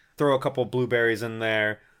good. Throw a couple blueberries in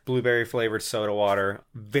there, blueberry flavored soda water.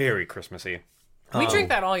 Very Christmassy. We drink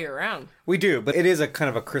that all year round. We do, but it is a kind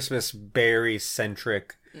of a Christmas berry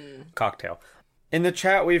centric cocktail. In the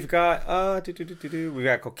chat, we've got we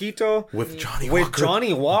got Coquito With Johnny with Walker.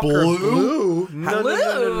 Johnny Walker Blue?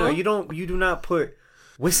 No. You do not put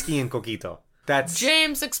whiskey in Coquito. That's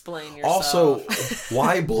James, explain yourself. Also,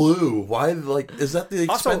 why blue? Why, like, is that the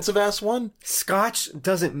Also- expensive ass one? Scotch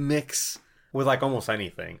doesn't mix with like almost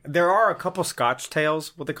anything. There are a couple Scotch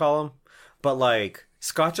tails, what they call them, but like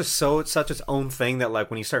Scotch is such its own thing that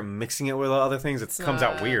like when you start mixing it with other things, it comes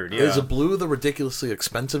out weird. Yeah, Is a blue the ridiculously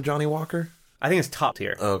expensive Johnny Walker? I think it's top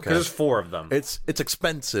tier. Okay. Because there's 4 of them. It's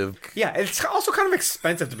expensive. Yeah, it's also kind of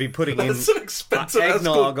expensive to be putting in That's an expensive ass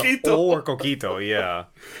eggnog Coquito. or Coquito, yeah.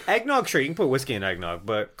 Eggnog, sure, you can put whiskey in eggnog,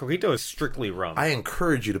 but Coquito is strictly rum. I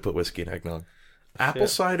encourage you to put whiskey in eggnog. Apple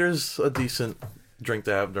cider's a decent drink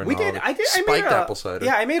to have during we the did. holiday. I made Spiked apple cider.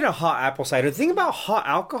 Yeah, I made a hot apple cider. The thing about hot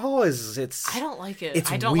alcohol is I don't like it.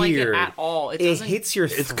 It's I don't weird. like it at all. It It doesn't. hits your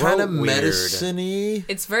throat. It's kind of weird. medicine-y.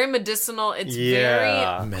 It's very medicinal. It's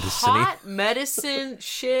Yeah. very Medicine-y. hot medicine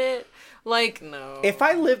shit. Like, no. If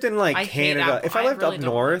I lived in like I hate Canada, apple- if I I lived really up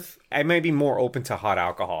don't north, I might be more open to hot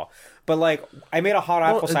alcohol. But like, I made a hot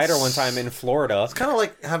apple cider it's- one time in Florida. It's kind of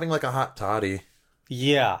like having like a hot toddy.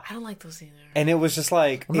 Yeah. I don't like those either. And it was just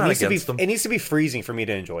like I'm not needs to be against them. it needs to be freezing for me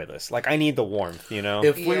to enjoy this. Like I need the warmth, you know.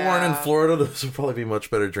 If we weren't in Yeah. Florida, those would probably be much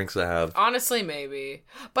better drinks to have. Honestly, maybe.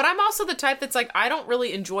 But I'm also the type that's like, I don't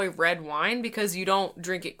really enjoy red wine because you don't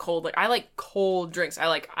drink it cold. Like, I like cold drinks. I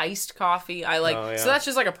like iced coffee. I like, Oh, yeah. so that's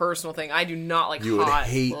just like a personal thing. I do not like You would hot.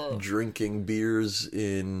 hate Ugh. drinking beers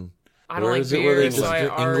in... I don't where like is it where they beers, so just I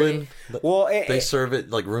drink? already- England? Well, They serve it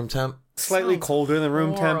like room temp? slightly Sounds colder than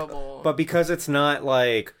room horrible. temp, but because it's not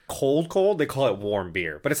like cold, they call it warm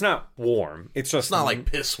beer. But it's not warm. It's just It's not like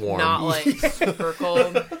piss warm. Not like super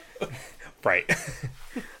cold. right.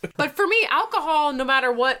 But for me, alcohol, no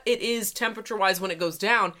matter what it is temperature-wise when it goes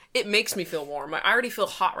down, it makes me feel warm. I already feel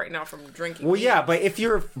hot right now from drinking. Well, beer. yeah, but if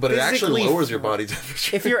you're But it actually physically- lowers your body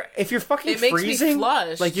temperature. if you're fucking It makes me freezing,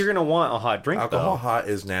 flushed. like you're gonna want a hot drink Alcohol though. hot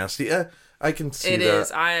is nasty. I can see It that.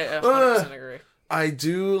 is. I 100% agree. I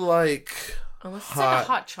do like Unless it's like a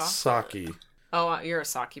hot chocolate. sake. Oh, you're a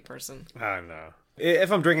sake person. I don't know.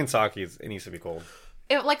 If I'm drinking sake, it needs to be cold.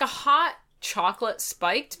 Like a hot chocolate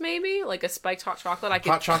spiked, maybe like a spiked hot chocolate. I could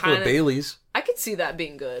Hot chocolate with Baileys. I could see that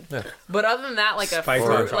being good. But other than that, like a Spiked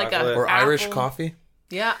fruit, hot like a chocolate. Or Irish apple- coffee.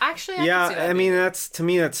 Yeah, actually, I could see Yeah, that I being mean that's to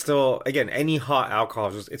me that's still again any hot alcohol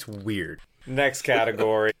is just it's weird. Next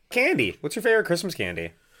category, candy. What's your favorite Christmas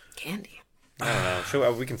candy? candy. I don't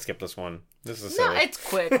know. We can skip this one. This is No, silly. it's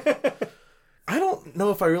quick. I don't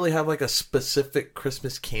know if I really have like a specific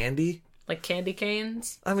Christmas candy. Like candy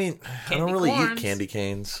canes, I mean, I Candy don't really corns. eat candy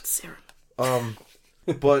canes. syrup.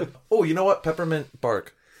 But you know what? Peppermint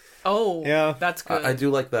bark. Oh, Yeah. that's good. I do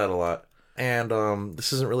like that a lot. And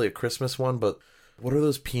this isn't really a Christmas one, but what are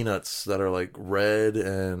those peanuts that are like red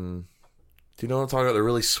and do you know what I'm talking about? They're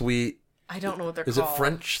really sweet. I don't know what they're Is it called.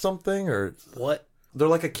 French something or what? they're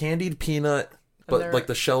like a candied peanut, but they're- like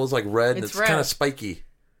the shell is like red and It's it's red. kind of spiky.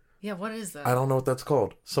 Yeah, what is that? I don't know what that's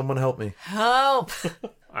called. Someone help me. Help!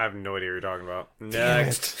 I have no idea what you're talking about.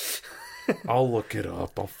 Next. I'll look it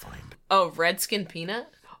up. I'll find it. Oh, Redskin Peanut?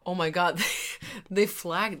 Oh my god, they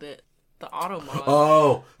flagged it. The Automod.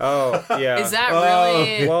 Oh, Oh, yeah. Is that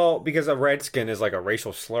really? Well, because a redskin is like a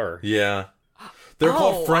racial slur. yeah. They're Oh.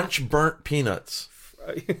 called French burnt peanuts.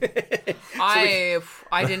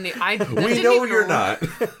 I didn't. that We didn't know even- you're not.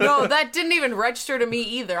 No, that didn't even register to me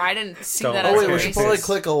either. I didn't see Don't- that Oh, as Oh wait, we racist. should probably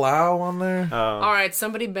click allow on there. All right,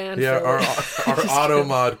 somebody ban. Yeah, Philly. our auto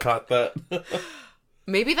mod caught that.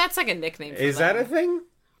 Maybe that's like a nickname. For Is that a them. thing?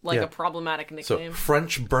 like yeah. a problematic So nickname?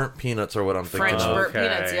 French burnt peanuts are what I'm thinking French of, burnt Okay.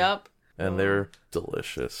 peanuts. Yep. and they're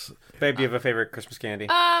delicious. Babe, do you have a favorite Christmas candy?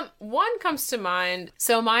 One comes to mind.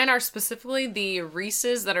 So mine are specifically the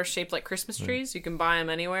Reese's that are shaped like Christmas trees. You can buy them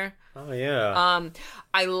anywhere. Oh, yeah.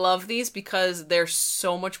 I love these because there's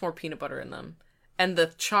so much more peanut butter in them, and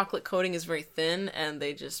the chocolate coating is very thin, and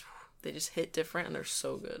they just hit different, and they're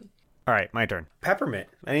so good. All right, my turn. Peppermint.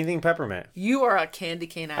 Anything peppermint. You are a candy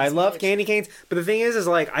cane ass. I love bitch. candy canes, but the thing is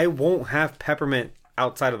like I won't have peppermint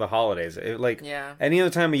outside of the holidays. Yeah. Any other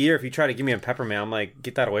time of year, if you try to give me a peppermint, I'm like,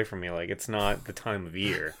 get that away from me. Like it's not the time of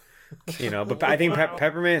year, you know. But I think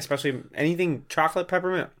peppermint, especially anything chocolate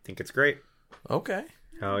peppermint, I think it's great. Okay.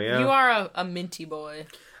 Oh yeah, You are a minty boy.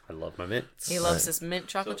 I love my mints. He loves his mint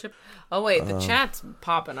chocolate chip. Oh wait, the chat's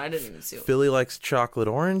popping. I didn't even see it. Philly likes chocolate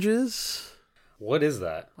oranges. What is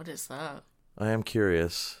that? What is that? I am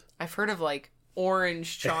curious. I've heard of like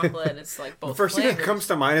orange chocolate. It's like both. The first thing that flavors. comes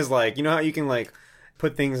to mind is like, you know how you can like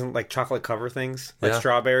put things in like chocolate cover things, like Yeah.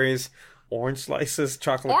 strawberries, orange slices,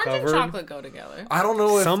 chocolate Orange covered. and chocolate go together. I don't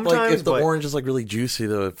know if Sometimes, if the but- orange is like really juicy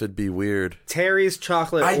though. If it'd be weird. Terry's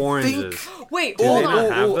chocolate I oranges. Wait, Do hold they on.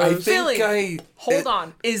 not have I those? think Philly, hold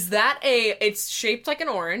on. Is that it's shaped like an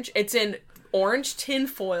orange? It's in orange tin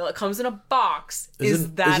foil. It comes in a box.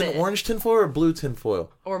 Is that it orange tinfoil or blue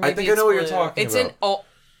tinfoil? Or maybe I think I it's know what you're blue. talking it's about. in all,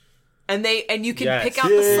 and you can Yes. pick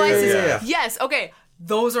out Yeah, the yeah, slices. yeah, yeah. Yes, okay.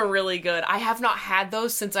 Those are really good. I have not had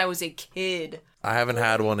those since I was a kid. I haven't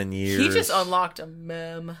had one in years. He just unlocked a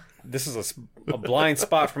mem. This is a blind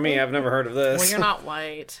spot for me. I've never heard of this. Well, you're not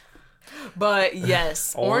white. But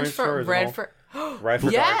yes, orange Orange for for red all- for Right for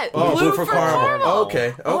yeah, Oh, blue for caramel. Okay,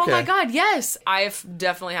 okay. Oh my god, yes, I've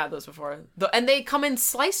definitely had those before. And they come in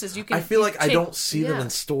slices. You can. I feel you like I take- don't see them yeah. in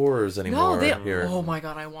stores anymore No, they. here. Oh my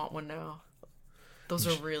god, I want one now. Those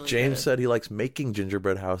are really. James good. said he likes making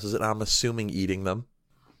gingerbread houses, and I'm assuming eating them.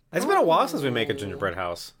 It's been a while since we make a gingerbread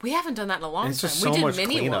house. We haven't done that in a long It's time. just We so did much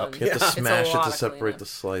mini cleanup. ones. You have to It's a smash it lot to of separate cleanup. the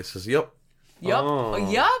slices. Yep. Yup. Oh.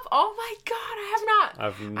 Yup. Oh my god, I have not. I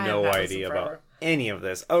have haven't no had this in idea forever. about any of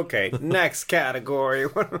this. Okay, next category.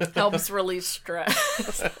 Helps release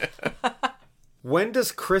stress. When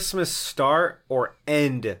does Christmas start or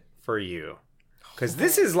end for you? because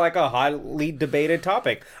this is like a hotly debated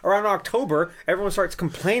topic. Around October, everyone starts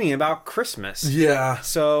complaining about Christmas. Yeah.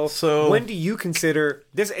 So when do you consider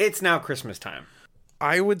this? It's now Christmas time.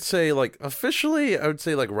 I would say, like, officially, I would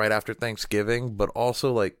say, like, right after Thanksgiving, but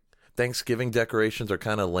also, like, Thanksgiving decorations are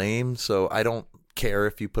kind of lame, so I don't care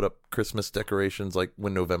if you put up Christmas decorations, like,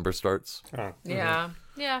 when November starts. Oh. Yeah.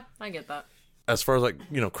 Yeah, I get that. As far as, like,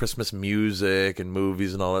 you know, Christmas music and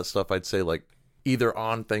movies and all that stuff, I'd say, like, either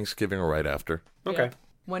on Thanksgiving or right after. Okay. Yeah.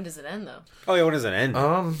 When does it end, though? Oh, yeah, when does it end?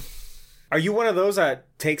 Are you one of those that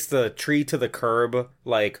takes the tree to the curb,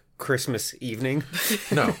 like, Christmas evening?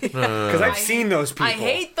 No. Because I've seen those people. I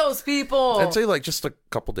hate those people. I'd say, like, just a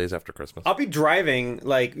couple days after Christmas. I'll be driving,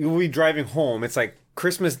 like, we'll be driving home. It's like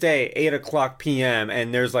Christmas Day, 8 o'clock p.m.,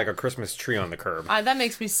 and there's, like, a Christmas tree on the curb. That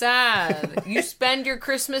makes me sad. You spend your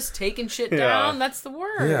Christmas taking shit down? That's the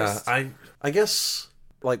worst. Yeah, I guess,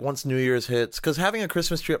 like, once New Year's hits, because having a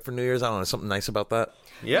Christmas tree up for New Year's, I don't know, something nice about that.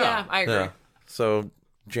 Yeah, I agree. Yeah. So,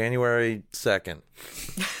 January 2nd.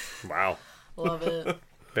 Wow. Love it.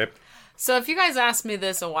 Pip. So if you guys asked me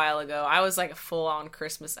this a while ago, I was like a full-on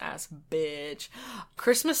Christmas ass bitch.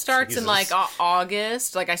 Christmas starts in like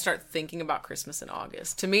August. Like I start thinking about Christmas in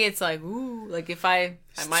August. To me, it's like, ooh, like if I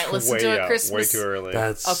might listen to a Christmas. Way too early.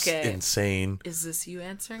 That's Okay. insane. Is this you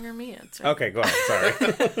answering or me answering? Okay, go ahead.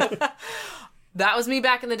 Sorry. That was me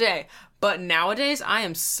back in the day. But nowadays, I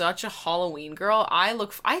am such a Halloween girl. I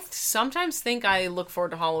sometimes think I look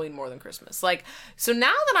forward to Halloween more than Christmas. Like, so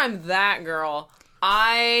now that I'm that girl,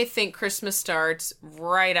 I think Christmas starts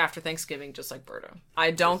right after Thanksgiving, just like Berto.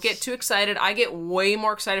 I don't get too excited. I get way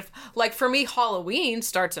more excited. Like, for me, Halloween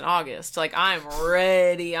starts in August. Like, I'm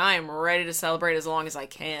ready. I am ready to celebrate as long as I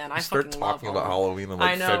can. I Start fucking love talking about Halloween in,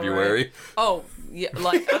 I like, know, February. right? Oh, yeah,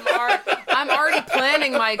 like, I'm already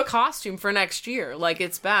planning my costume for next year. Like,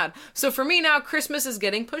 it's bad. So for me now, Christmas is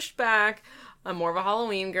getting pushed back. I'm more of a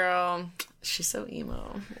Halloween girl. She's so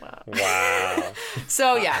emo. Wow.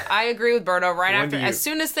 So yeah, I agree with Berto. Right When after, do you- as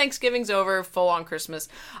soon as Thanksgiving's over, full on Christmas.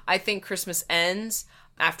 I think Christmas ends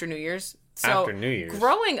after New Year's. So After New Year's.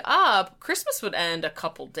 growing up, Christmas would end a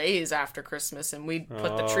couple days after Christmas, and we'd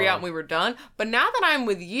put the tree out and we were done. But now that I'm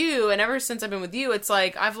with you, and ever since I've been with you, it's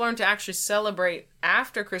like I've learned to actually celebrate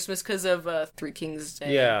after Christmas because of Three Kings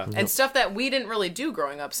Day, Yeah. and stuff that we didn't really do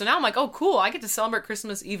growing up. So now I'm like, oh, cool, I get to celebrate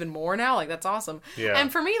Christmas even more now. Like that's awesome. Yeah.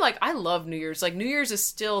 And for me, like I love New Year's. Like New Year's is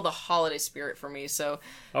still the holiday spirit for me. So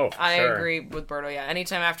Oh, for I sure. agree with Berto. Yeah,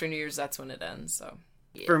 anytime after New Year's, that's when it ends. So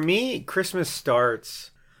For me, Christmas starts.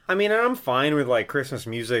 I mean, I'm fine with like Christmas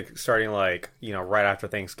music starting like, you know, right after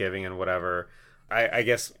Thanksgiving and whatever. I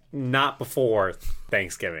guess not before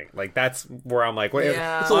Thanksgiving. Like that's where I'm like, what?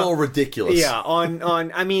 Yeah. It's a little ridiculous. Yeah, on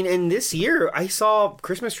I mean, in this year I saw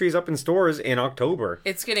Christmas trees up in stores in October.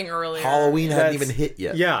 it's getting earlier. Halloween hadn't That's- even hit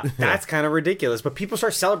yet. Yeah, that's kind of ridiculous. But people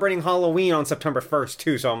start celebrating Halloween on September 1st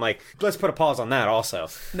too, so I'm like, let's put a pause on that also.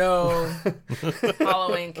 No,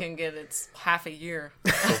 Halloween can get its half a year.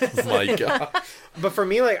 Oh my God. But for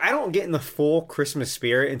me, like, I don't get in the full Christmas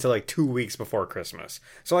spirit until like 2 weeks before Christmas.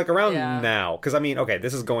 So like around Yeah. now, because I mean, okay,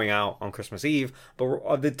 this is going out on Christmas Eve,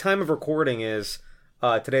 but the time of recording is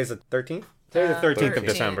today's the 13th. Today's the 13th of 13th,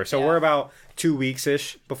 December, so yeah. we're about 2 weeks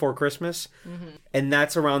ish before Christmas, and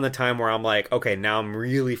that's around the time where I'm like, okay, now I'm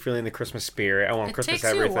really feeling the Christmas spirit. I want It Christmas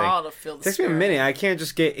takes you everything. a while to feel the It takes me a spirit. minute. I can't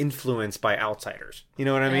just get influenced by outsiders. You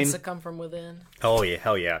know what I It mean? has to come from within. Oh yeah,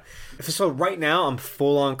 hell yeah. So right now I'm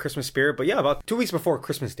full on Christmas spirit, but yeah, about 2 weeks before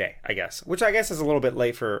Christmas Day, I guess. Which I guess is a little bit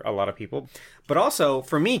late for a lot of people. But also,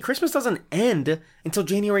 for me, Christmas doesn't end until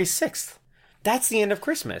January 6th. That's the end of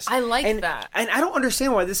Christmas. I like and, that. And I don't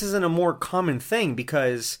understand why this isn't a more common thing,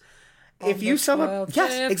 because if you celebrate...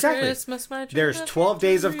 Yes, exactly. There's 12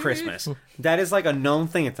 days of Christmas. That is like a known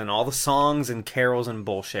thing. It's in all the songs and carols and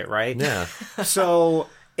bullshit, right? Yeah. So,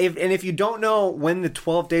 if you don't know when the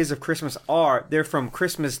 12 days of Christmas are, they're from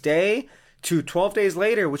Christmas Day to 12 days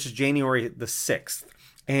later, which is January the 6th.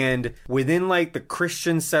 And within like the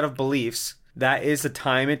Christian set of beliefs, that is the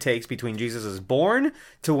time it takes between Jesus is born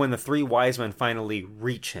to when the three wise men finally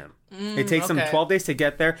reach him. It takes them okay. 12 days to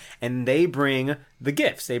get there, and they bring the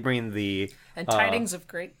gifts. They bring the... And tidings of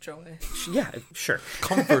great joy. Yeah, sure.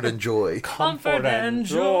 Comfort and joy. Comfort and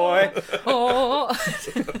joy. Oh.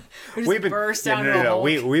 We've been burst out into a whole-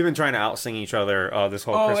 we've been trying to outsing each other this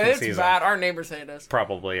whole Oh, Christmas it's season. bad. Our neighbors hate us.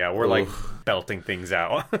 Probably, yeah. We're like belting things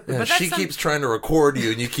out. Yeah, that's she keeps trying to record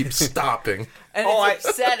you and you keep stopping. And Oh, it's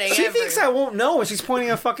upsetting. She thinks I won't know when she's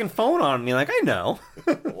pointing a fucking phone on me. Like, I know.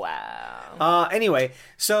 Wow. Anyway,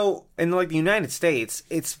 so in like the United States,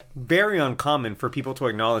 it's very uncommon for people to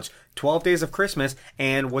acknowledge 12 days of Christmas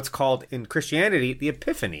and what's called in Christianity the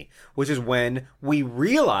Epiphany, which is when we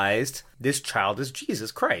realized this child is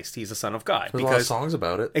Jesus Christ. He's the Son of God. There's a lot of songs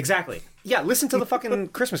about it. Exactly. Yeah, listen to the fucking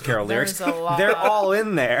Christmas Carol lyrics. There's a lot. They're all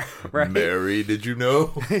in there, right? Mary, did you know?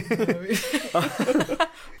 That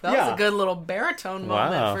was a good little baritone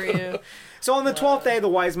moment Wow. for you. So on the 12th day, the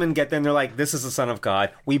wise men get there and they're like, this is the Son of God.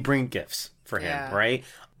 We bring gifts for him, Yeah. right?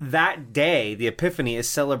 That day, the Epiphany is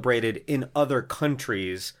celebrated in other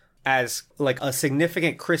countries as like a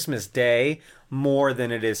significant Christmas day more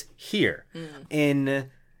than it is here. In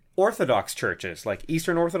Orthodox churches, like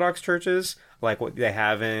Eastern Orthodox churches, like what they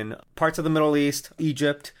have in parts of the Middle East,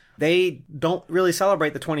 Egypt, they don't really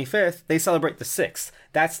celebrate the 25th. They celebrate the 6th.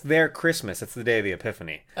 That's their Christmas. It's the day of the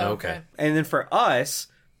Epiphany. Okay. And then for us,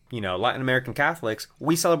 you know, Latin American Catholics,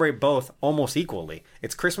 we celebrate both almost equally.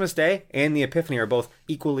 It's Christmas Day and the Epiphany are both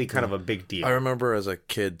equally kind of a big deal. I remember as a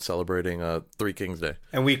kid celebrating Three Kings Day.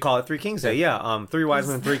 And we call it Three Kings Day. Yeah, Three Wise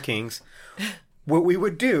Men, Three Kings. What we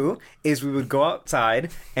would do is we would go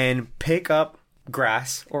outside and pick up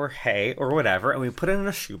grass or hay or whatever, and we put it in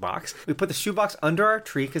a shoebox. We put the shoebox under our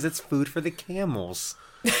tree because it's food for the camels.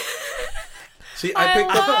 See, I picked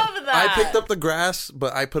love up, that. I picked up the grass,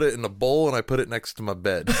 but I put it in a bowl and I put it next to my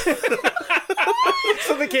bed.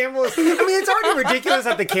 So the camels... I mean, it's already ridiculous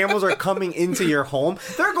that the camels are coming into your home.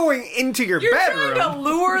 They're going into your You're bedroom. trying to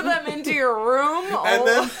lure them into your room? And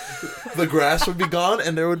then the grass would be gone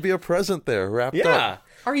and there would be a present there wrapped Yeah. up.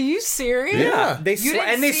 Are you serious? Yeah. They You didn't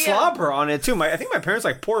and they see slobber on it too. I think my parents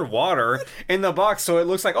like poured water in the box, so it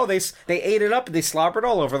looks like they ate it up. They slobbered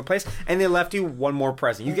all over the place, and they left you one more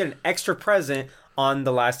present. You get an extra present on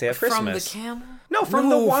the last day of From Christmas. the camel? No, from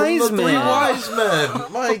the wise from the men. Three Wise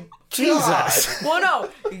Men. My Jesus. Well,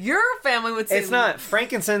 no. Your family would say... It's not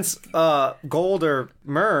frankincense, gold, or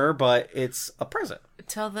myrrh, but it's a present.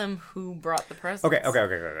 Tell them who brought the presents.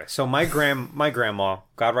 Okay. So my grandma,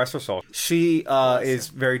 God rest her soul, she is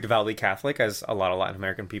very devoutly Catholic, as a lot of Latin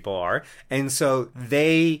American people are, and so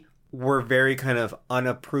they were very kind of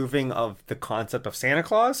unapproving of the concept of Santa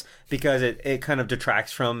Claus because it kind of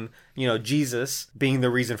detracts from, you know, Jesus being the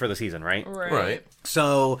reason for the season, right? Right.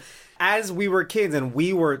 So as we were kids and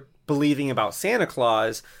we were believing about Santa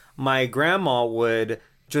Claus, my grandma would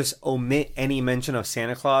just omit any mention of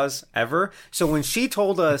Santa Claus ever. So when she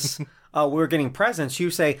told us we were getting presents, she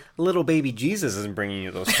would say, little baby Jesus isn't bringing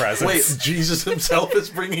you those presents. Wait, Jesus himself is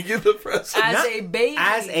bringing you the present? As a baby.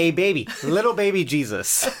 As a baby. Little baby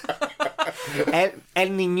Jesus. El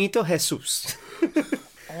Niñito Jesus.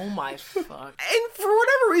 Oh my fuck. And for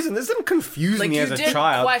whatever reason, this didn't confuse Like, me you as a didn't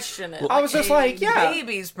child. question it. I was just like, yeah.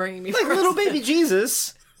 Baby's bringing me Like presents. little baby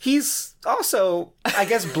Jesus. He's also, I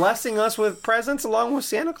guess, blessing us with presents along with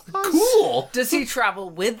Santa Claus. Cool. Does he travel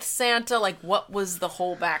with Santa? Like, what was the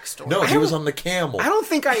whole backstory? No, he was on the camel. I don't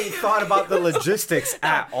think I thought about the logistics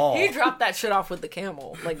at all. He dropped that shit off with the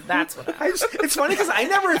camel. Like, that's what happened. It's funny because I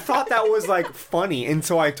never thought that was like funny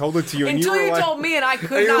until I told it to you. And Until you, were you like, told me, and I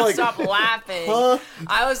could And you're not like, stop laughing. huh?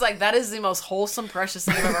 I was like, that is the most wholesome, precious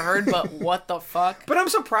thing I've ever heard, but what the fuck? But I'm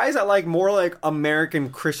surprised that like more like American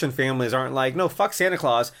Christian families aren't like, no, fuck Santa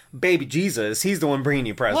Claus, baby Jesus. He's the one bringing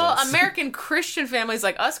you presents. Well, American Christian families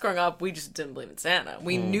like us growing up, we just didn't believe in Santa.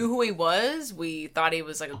 We knew who he was. We thought he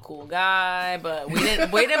was like a cool guy, but we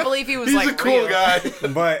didn't believe he was He's like a cool real. guy.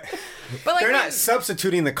 but But like they're we- not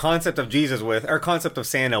substituting the concept of Jesus with, or concept of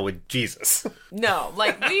Santa with Jesus. No,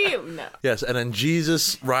 like no. Yes, and then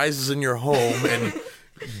Jesus rises in your home and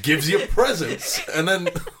gives you presents. And then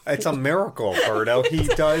It's a miracle, Birdo. He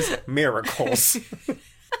does miracles.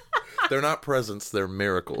 they're not presents, they're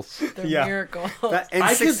miracles. They're Yeah. miracles. That in,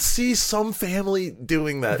 I six- could see some family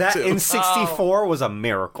doing that, that too. in 64 was a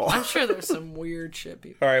miracle. I'm sure there's some weird shit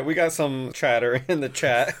people. All right, we got some chatter in the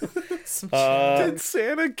chat. Some Did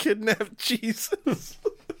Santa kidnap Jesus?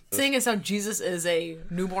 Seeing as how Jesus is a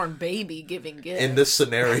newborn baby giving gifts In this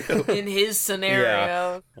scenario. in his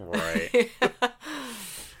scenario. Right.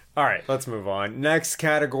 All right, let's move on. Next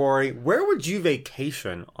category. Where would you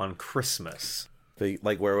vacation on Christmas?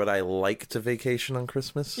 Like, where would I like to vacation on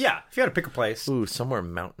Christmas? Yeah, if you had to pick a place. Ooh, somewhere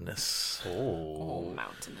mountainous. Oh,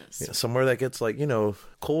 mountainous. Yeah, somewhere that gets, like,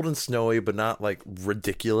 cold and snowy, but not, like,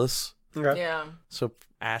 ridiculous. Okay. Yeah. So,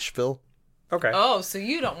 Asheville. Okay. Oh, so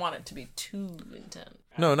you don't want it to be too intense.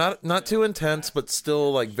 No, not too intense, but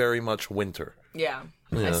still, like, very much winter. Yeah,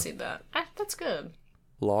 I Yeah. see that. That's good.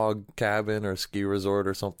 Log cabin or ski resort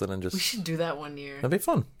or something and We just... should do that one year. That'd be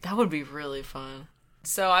fun. That would be really fun.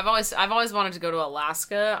 So I've always wanted to go to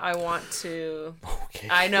Alaska. I want to. Okay.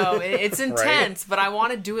 I know it's intense, but I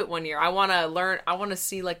want to do it one year. I want to learn. I want to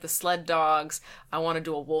see like the sled dogs. I want to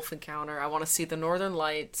do a wolf encounter. I want to see the Northern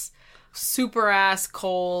Lights. super ass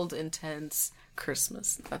cold, intense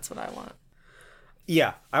Christmas. That's what I want.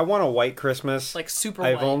 Yeah, I want a white Christmas. Like super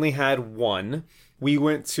I've white. only had one. We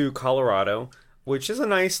went to Colorado, which is a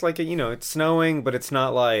nice, like, it's snowing, but it's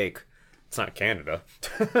not like, it's not Canada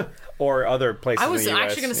or other places I was in the US,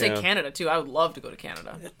 actually going to say Canada too. I would love to go to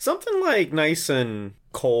Canada. Something like nice and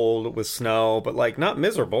cold with snow, but like not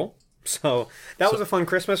miserable. So that was a fun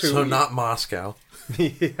Christmas. So not Moscow.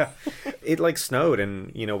 Yeah, it like snowed,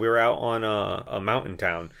 and we were out on a mountain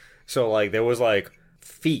town, so like there was like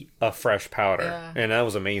feet of fresh powder, Yeah. and that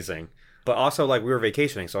was amazing. But also like we were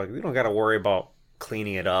vacationing, so like we don't got to worry about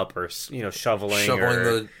cleaning it up or shoveling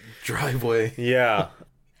The driveway. Yeah.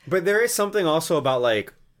 But there is something also about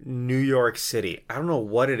like New York City. I don't know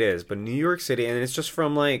what it is, but New York City, and it's just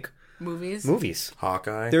from like movies.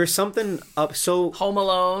 Hawkeye. There's something up so Home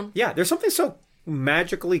Alone. yeah, there's something so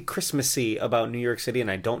magically Christmassy about New York City, and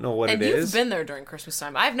I don't know what And it you've is. been there during Christmas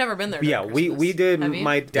time. I've never been there during Yeah, Christmas. we did. Have you?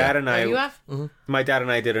 My dad and I. Have you have? My dad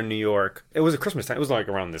and I did in New York. It was a Christmas time. It was like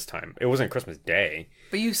around this time. It wasn't Christmas Day.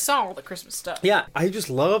 But you saw all the Christmas stuff. Yeah, I just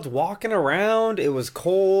loved walking around. It was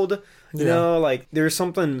cold. You know, like there's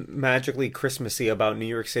something magically Christmassy about New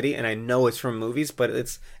York City, and I know it's from movies, but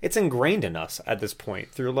it's ingrained in us at this point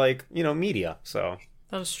through like media. So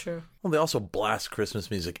That was true. Well, they also blast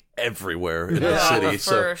Christmas music everywhere in the city. For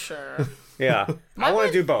So sure. yeah, I want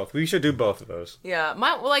to do both. We should do both of those. Yeah,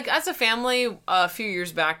 as a family, a few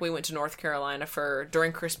years back, we went to North Carolina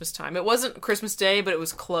during Christmas time. It wasn't Christmas Day, but it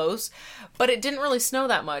was close. But it didn't really snow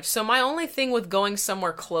that much. So my only thing with going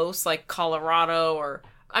somewhere close, like Colorado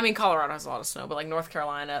Colorado has a lot of snow, but like North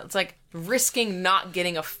Carolina, it's like risking not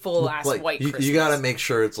getting a full ass like white Christmas. you got to make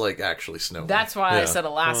sure it's like actually snowing. That's why I Yeah. said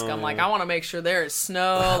Alaska. I'm like, I want to make sure there is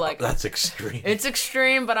snow. Like That's extreme. it's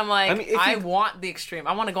extreme, but I'm like, I mean, if I you- want the extreme.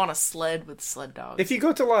 I want to go on a sled with sled dogs. If you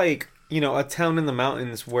go to like a town in the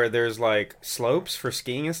mountains where there's like slopes for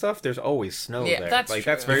skiing and stuff, there's always snow Yeah, there. that's like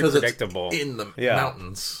true. that's very Because it's predictable. in the Yeah.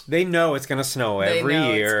 mountains. They know it's gonna snow They every know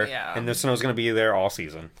it's- year, yeah. and the snow's gonna be there all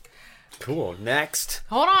season. Cool. Next.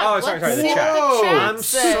 Hold on. Oh, sorry. let's The see what chat. the chat I'm so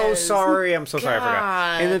says. sorry. I'm so sorry. I forgot.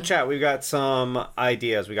 God. In the chat, we've got some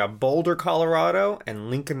ideas. We got Boulder, Colorado,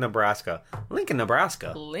 and Lincoln, Nebraska. Lincoln,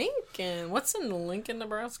 Nebraska. Lincoln. What's in Lincoln,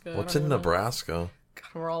 Nebraska? I What's don't in know. Nebraska? God,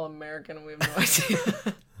 we're all American and we have no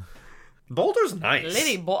idea. Boulder's nice.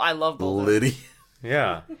 I love Boulder. Liddy.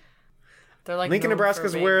 Yeah. They're like Lincoln, known Nebraska for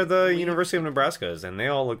is being where the weak. University of Nebraska is, and they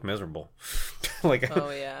all look miserable. Like, Oh,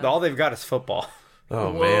 yeah. all they've got is football.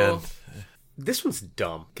 Oh Whoa. man. This one's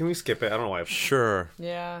dumb. Can we skip it? I don't know why. Sure.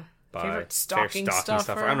 Yeah. By Favorite stocking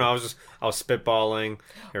stuffer. I don't know. I was spitballing.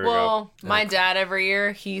 Here we Well, go. my dad every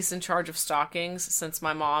year, he's in charge of stockings since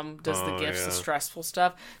my mom does the Oh, gifts, the yeah. stressful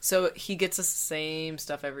stuff. So he gets us the same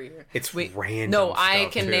stuff every year. It's random No, I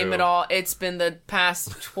stuff, can name too. it all. It's been the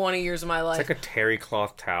past 20 years of my life. It's like a terry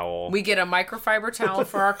cloth towel. We get a microfiber towel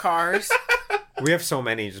for our cars, We have so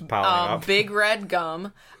many just piling up. big red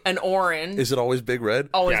gum, an orange. Is it always Big Red?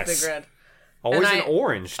 Always Yes. big red. Always and an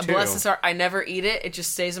orange, too. Bless his heart, I never eat it. It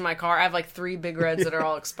just stays in my car. I have like 3 big reds that are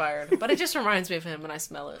all expired. But it just reminds me of him when I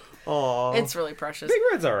smell it. Aw. It's really precious. Big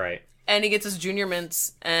Red's all right. And he gets us Junior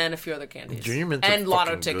Mints and a few other candies. Junior Mints are and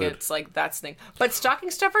lotto fucking tickets. Like, that's the thing. But stocking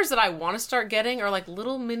stuffers that I want to start getting are like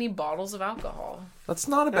little mini bottles of alcohol. That's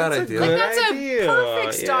not a bad That's a idea. good Like, that's idea, a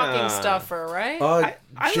perfect stocking yeah. stuffer, right? I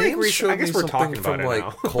like James research- showed I guess me we're something talking about from it like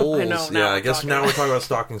now. Kohl's. I know, now Yeah, we're I guess talking now about we're talking about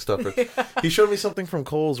stocking stuffers. He showed me something from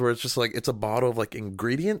Kohl's where it's just like it's a bottle of like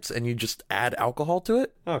ingredients and you just add alcohol to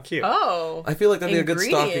it. Oh, cute. Oh. I feel like that'd be a good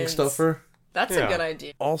stocking Ingredients. stuffer. That's Yeah. a good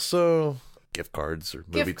idea. Also, gift cards or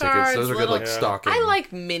movie Gift tickets. cards, Those are good like little- stocking. I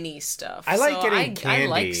like mini stuff. I like so getting I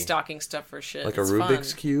like candy. stocking stuffer shit. like a It's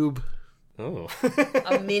Rubik's fun. cube, Oh.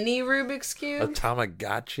 A mini Rubik's a Cube?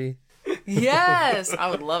 Tamagotchi. Yes! I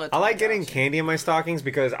would love it. I like getting candy in my stockings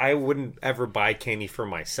because I wouldn't ever buy candy for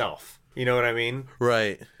myself. You know what I mean?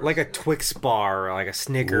 Right. Like a Twix bar or like a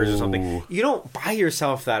Snickers or something. You don't buy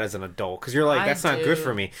yourself that as an adult because you're like, I that's not do. good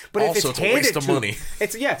for me. But Also, if it's it's a handed waste of to, money.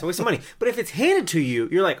 it's a waste of money. But if it's handed to you,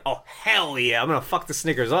 you're like, oh hell yeah, I'm gonna fuck the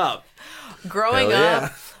Snickers up. Growing Hell yeah.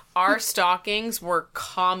 up, our stockings were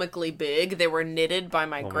comically big. They were knitted by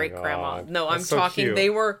my great grandma. God. No, I'm That's so talking. cute. They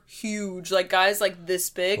were huge, like guys like this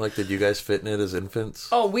big. Like, did you guys fit in it as infants?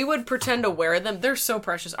 Oh, we would pretend to wear them. They're so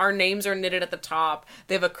precious. Our names are knitted at the top.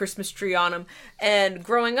 They have a Christmas tree on them. And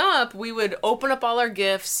growing up, we would open up all our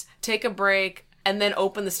gifts, take a break, and then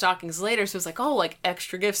open the stockings later. So it's like, oh, like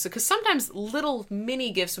extra gifts. Because sometimes little mini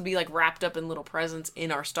gifts would be like wrapped up in little presents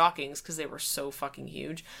in our stockings because they were so fucking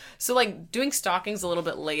huge. So like doing stockings a little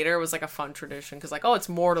bit later was like a fun tradition because like, oh, it's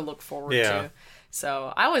more to look forward Yeah. to.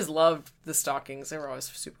 So I always loved the stockings. They were always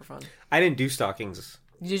super fun. I didn't do stockings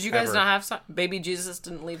Did you guys Ever. not have baby Jesus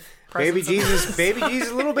didn't leave Baby presents?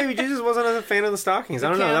 Jesus, little baby Jesus wasn't a fan of the stockings. I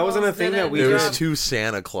don't know. That wasn't a Campbells thing that didn't. we It did. was too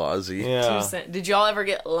Santa Clausy. Yeah. Did y'all ever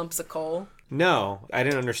get lumps of coal? No, I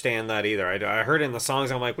didn't understand that either. I heard it in the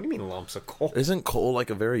songs. I'm like, what do you mean lumps of coal? Isn't coal like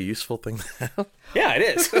a very useful thing to have? Yeah, it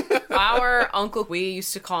is. Our uncle, we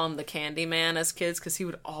used to call him the Candy Man as kids because he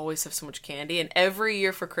would always have so much candy. And every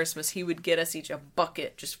year for Christmas, he would get us each a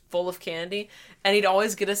bucket just full of candy. And he'd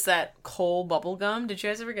always get us that coal bubble gum. Did you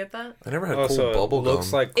guys ever get that? I never had Oh, coal so bubble it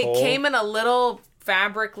looks gum. like coal. It came in a little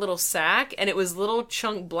fabric little sack, and it was little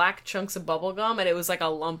black chunks of bubble gum, and it was like a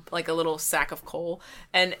lump, like a little sack of coal,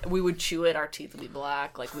 and we would chew it. Our teeth would be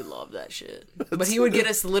black. Like, we loved that shit. But he would get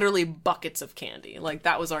us literally buckets of candy. Like,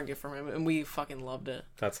 that was our gift from him, and we fucking loved it.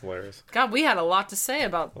 That's hilarious. God, we had a lot to say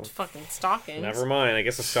about fucking stockings. Never mind. I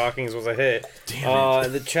guess the stockings was a hit.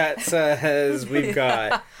 The chat says we've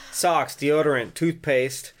got socks, deodorant,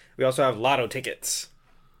 toothpaste. We also have lotto tickets.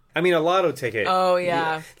 I mean, a lotto ticket. Oh,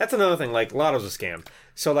 yeah. That's another thing. Like, lotto's a scam.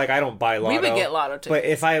 So, like, I don't buy lotto. We would get lotto But tickets.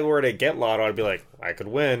 if I were to get lotto, I'd be like, I could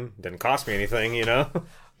win. Didn't cost me anything, you know?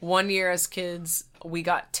 One year as kids, we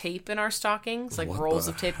got tape in our stockings, like What rolls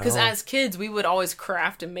the of tape. Because hell? as kids, we would always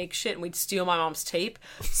craft and make shit, and we'd steal my mom's tape.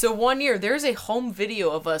 So one year, there's a home video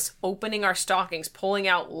of us opening our stockings, pulling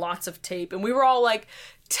out lots of tape, and we were all like,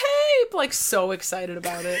 tape! Like, so excited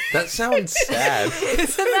about it. That sounds sad.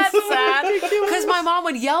 Isn't that sad? Because my mom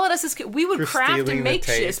would yell at us as kids. We would For craft stealing and the make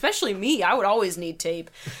tape. shit, especially me. I would always need tape.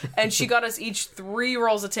 And she got us each 3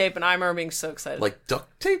 rolls of tape, and I remember being so excited. Like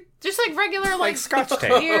duct tape? Just like regular, like Scotch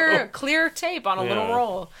tape. clear tape on a little Yeah.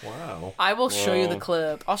 roll. Wow. I will show you the Whoa.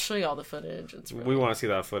 clip. I'll show you all the footage. It's We want to see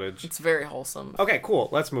that footage. it's very wholesome. Okay, cool.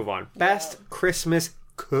 Let's move on. Best Christmas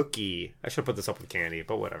cookie. I should put this up with candy,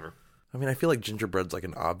 but whatever. I mean, I feel like gingerbread's like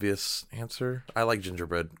an obvious answer. I like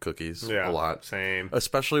gingerbread cookies Yeah, a lot. Same.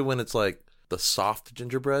 Especially when it's like the soft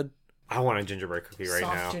gingerbread. I want a gingerbread cookie right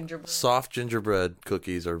Soft now. gingerbread Soft gingerbread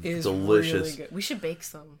cookies are is delicious. really good. We should bake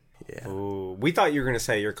some. Yeah. Ooh, we thought you were gonna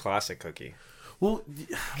say your classic cookie. Well, I'm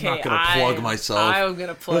not Okay, going to plug myself. I'm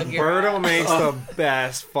gonna plug your. Berto makes the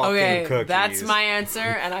best fucking Okay, cookies. that's my answer,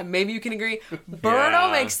 and maybe you can agree. Berto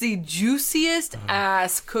Yeah. makes the juiciest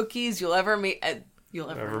ass cookies you'll ever meet. You'll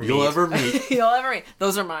ever meet. You'll ever meet. You'll ever meet.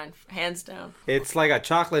 Those are mine, hands down. It's like a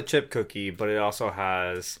chocolate chip cookie, but it also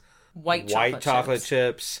has White chocolate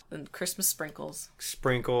chips, and Christmas sprinkles.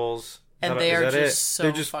 sprinkles. And Is they are is that just it? so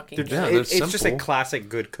They're just, fucking they're good. just- Yeah, it's they're just a simple. classic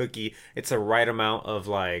good cookie. It's the right amount of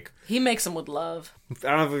like, He makes them with love. I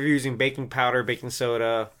don't know if you're using baking powder, baking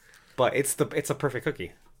soda, but it's a perfect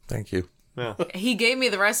cookie. Thank you. Yeah. He gave me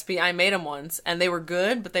the recipe. I made them once, and they were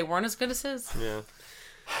good, but they weren't as good as his. Yeah.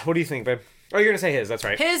 What do you think, babe? Oh, you're gonna say his. That's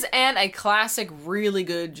right. His and a classic, really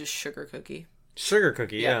good, just sugar cookie. Sugar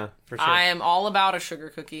cookie. Yeah, for sure. I am all about a sugar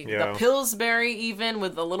cookie. Yeah. The Pillsbury, even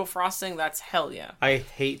with the little frosting, that's hell yeah. I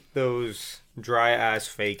hate those dry ass,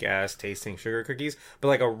 fake ass tasting sugar cookies, but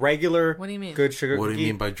like a regular, What do you mean? good sugar What cookie. do you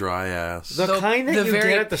mean by dry ass? The kind that you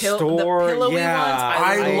very get at the the store. pillowy yeah,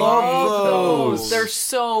 ones. I love those. They're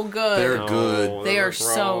so good. They're good. They are they're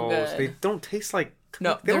so gross. good. They don't taste like.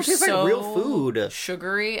 No, they don't they're taste so like real food.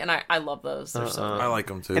 sugary, and I love those. They're so good. I like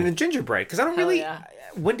them too. And the gingerbread, because I don't Hell really. yeah.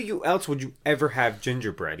 When else would you ever have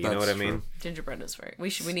gingerbread? You know That's what I mean? true. Gingerbread is very. We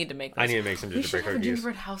need to make. Those. I need to make some We should gingerbread have a cookies.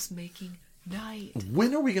 gingerbread house making night.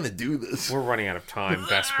 when are we going to do this? We're running out of time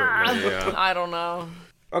desperately. Yeah. I don't know.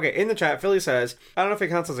 Okay, in the chat, Philly says, I don't know if it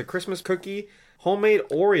counts as a Christmas cookie. Homemade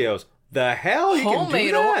Oreos. The hell? You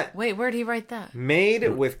Homemade can do that? Wait, where'd he write that? Made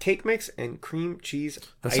with cake mix and cream cheese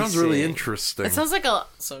That sounds really icing. interesting. It sounds like a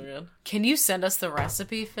so good. Can you send us the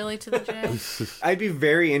recipe, Philly, to the J? I'd be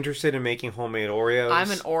very interested in making homemade Oreos.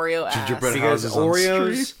 I'm an Oreo ass. Gingerbread because houses on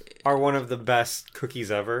Oreos street. are one of the best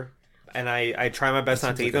cookies ever. And I try my best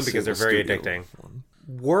not to eat them because they're very addicting.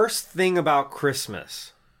 Worst thing about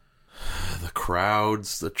Christmas. The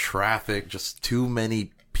crowds, the traffic, just too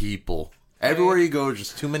many people. Everywhere you go,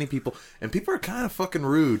 just too many people. And people are kind of fucking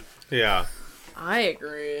rude. Yeah. I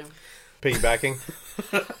agree. Piggybacking.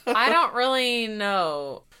 I don't really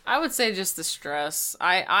know. I would say just the stress.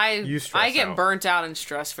 You stress I get out. burnt out and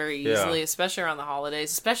stressed very easily, Yeah. especially around the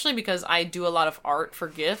holidays, especially because I do a lot of art for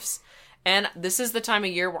gifts. And this is the time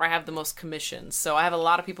of year where I have the most commissions. So I have a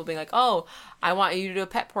lot of people being like, "Oh, I want you to do a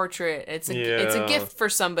pet portrait. It's a Yeah. gift for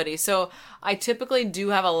somebody." So I typically do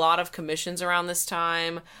have a lot of commissions around this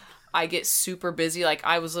time. I get super busy. Like,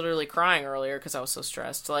 I was literally crying earlier because I was so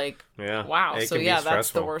stressed. Like, Yeah. wow. It So can be yeah, that's the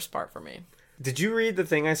stressful. worst part for me. Did you read the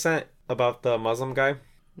thing I sent about the Muslim guy?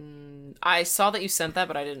 I saw that you sent that,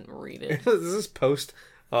 but I didn't read it. This is post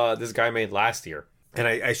this guy made last year. And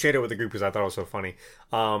I shared it with the group because I thought it was so funny.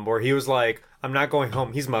 Where he was like, I'm not going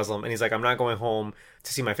home. He's Muslim, and he's like, I'm not going home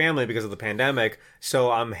to see my family because of the pandemic,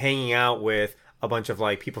 so I'm hanging out with a bunch of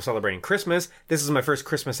like people celebrating Christmas. This is my first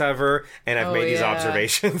Christmas ever, and I've made these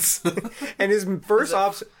observations. And his first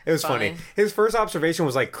it was funny. His first observation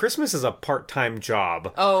was like, Christmas is a part-time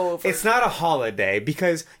job. Oh, it's not a holiday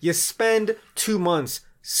because you spend 2 months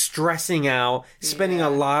stressing out, spending a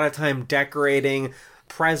lot of time decorating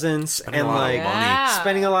presents and like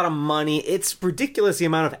spending a lot of money. It's ridiculous the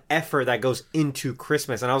amount of effort that goes into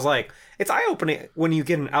Christmas. And I was like, it's eye-opening when you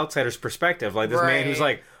get an outsider's perspective. Like this man who's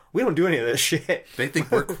like, we don't do any of this shit. They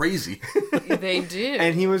think we're crazy. They do.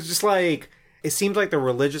 And he was just like, it seems like the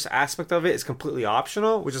religious aspect of it is completely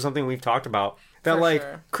optional, which is something we've talked about.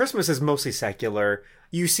 That Christmas is mostly secular.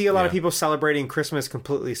 You see a lot of people celebrating Christmas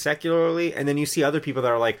completely secularly, and then you see other people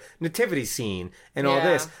that are like nativity scene and all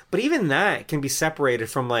this. But even that can be separated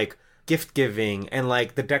from like gift giving and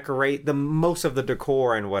like the most of the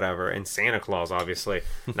decor and whatever, and Santa Claus, obviously.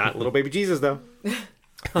 Not little baby Jesus though.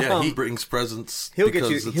 Yeah, he brings presents. He'll get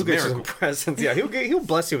you some presents. Yeah, he'll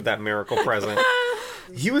bless you with that miracle present.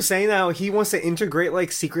 He was saying that he wants to integrate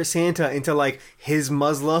like Secret Santa into like his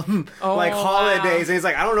Muslim holidays, and he's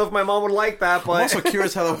like, I don't know if my mom would like that, but I'm also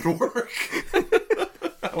curious how that would work.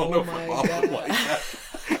 I don't know if my mom would like that.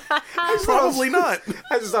 Probably not.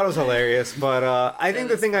 I just thought it was hilarious. But I think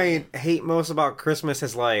the thing I hate most about Christmas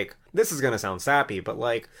is like, this is going to sound sappy, but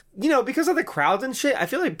like, you know, because of the crowds and shit, I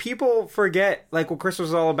feel like people forget like what Christmas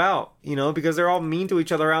is all about, you know, because they're all mean to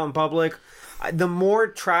each other out in public. The more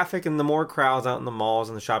traffic and the more crowds out in the malls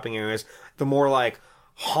and the shopping areas, the more like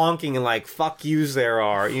honking and like fuck yous there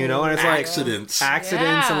are, you know, and it's like accidents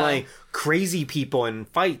and like crazy people and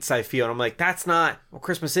fights, I feel. And I'm like, that's not what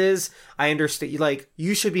Christmas is. I understand. Like,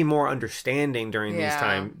 you should be more understanding during this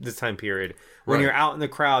time period. When you're out in the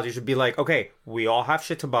crowd, you should be like, okay, we all have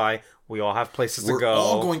shit to buy. We all have places to go. We're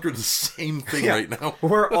all going through the same thing right now.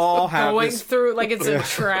 We're all going through, like, it's a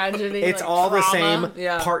tragedy. It's like all trauma. The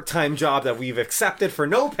same part-time job that we've accepted for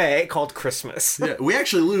no pay called Christmas. Yeah, we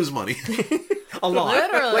actually lose money. A lot.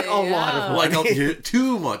 Literally, like, a lot of money. Like,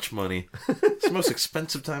 too much money. It's the most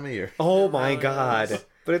expensive time of year. Oh, my God.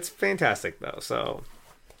 But it's fantastic, though, so...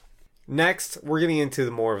 Next, we're getting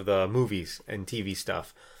into more of the movies and TV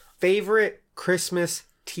stuff. Favorite Christmas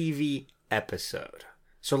TV episode?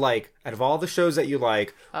 So, like, out of all the shows that you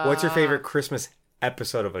like, what's your favorite Christmas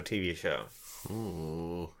episode of a TV show?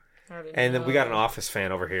 Ooh. And then we got an Office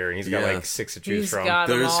fan over here, and he's got, like, 6 to choose from.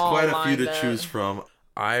 There's quite a few to choose from.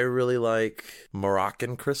 I really like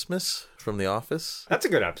Moroccan Christmas from The Office. That's a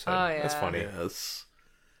good episode. Oh, yeah. That's funny. Yes.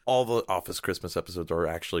 All the Office Christmas episodes are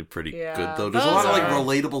actually pretty good, though. There's Those a lot of like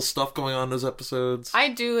relatable stuff going on in those episodes. I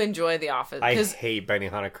do enjoy The Office. I hate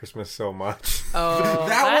Benihana Christmas so much. Oh,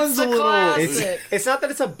 that one's a little... It's not that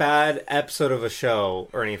it's a bad episode of a show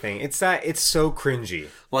or anything. It's that it's so cringy.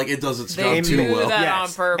 Like, it does its job too well. That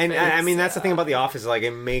on purpose. And I mean, that's the thing about The Office. Like,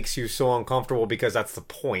 it makes you so uncomfortable because that's the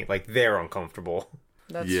point. Like, they're uncomfortable.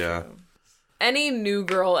 That's true. Any New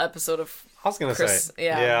Girl episode of... I was gonna say,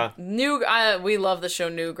 we love the show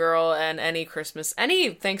New Girl, and any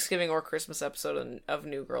Thanksgiving or Christmas episode of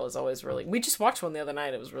New Girl is always really. We just watched one the other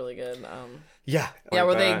night; it was really good.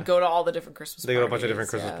 Where they go to all the different Christmas. They go to a bunch of different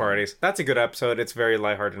Christmas parties. That's a good episode. It's very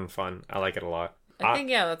lighthearted and fun. I like it a lot. I think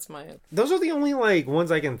that's my. Those are the only like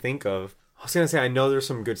ones I can think of. I was gonna say I know there's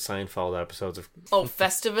some good Seinfeld episodes of. Oh,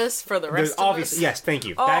 Festivus for the rest of us. Yes, thank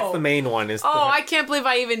you. That's the main one. I can't believe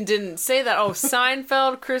I even didn't say that. Oh,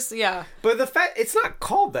 Seinfeld, Chris. Yeah. But it's not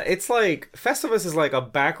called that. It's like Festivus is like a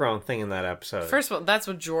background thing in that episode. First of all, that's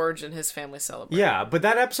what George and his family celebrate. Yeah, but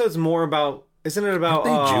that episode's more about. Isn't it about?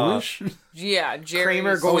 Are they Jewish? Yeah,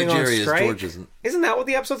 Kramer going on strike. George isn't. Isn't that what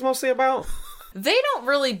the episode's mostly about? They don't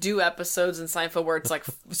really do episodes in Seinfeld where it's like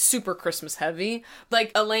super Christmas heavy.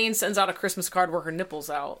 Like Elaine sends out a Christmas card where her nipples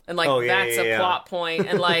out, and like that's a plot point.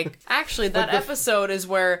 And like actually, that episode is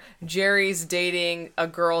where Jerry's dating a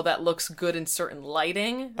girl that looks good in certain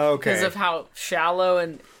lighting because of how shallow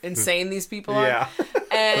and insane these people are. Yeah,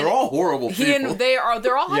 and they're all horrible people. They're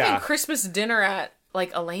all having Christmas dinner at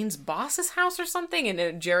like Elaine's boss's house or something,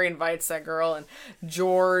 and Jerry invites that girl, and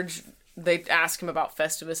George. They ask him about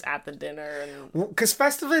Festivus at the dinner, because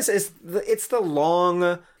Festivus is the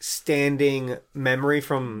long-standing memory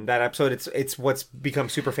from that episode. It's what's become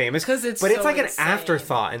super famous, it's like an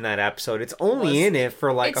afterthought in that episode. It's only in it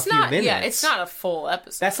for like a few minutes. Yeah, it's not a full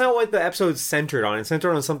episode. That's not what the episode's centered on. It's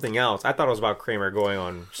centered on something else. I thought it was about Kramer going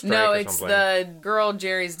on strike. No, it's the girl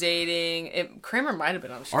Jerry's dating. Kramer might have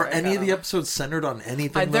been on strike. Are any of the episodes centered on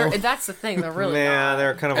anything? Though? That's the thing. They're really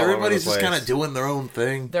they're kind of. Everybody's just kind of doing their own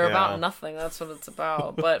thing. They're about nothing. nothing. That's what it's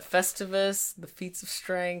about. But Festivus, the feats of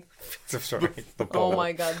strength. The bowl. Oh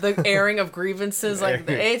my god, the airing of grievances, like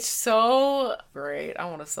it's so great. I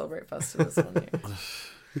want to celebrate Festivus one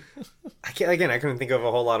year. I couldn't think of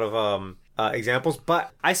a whole lot of examples,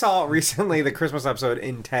 but I saw recently the Christmas episode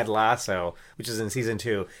in Ted Lasso, which is in season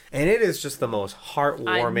 2, and it is just the most heartwarming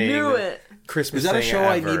I knew it. Christmas Is that a thing show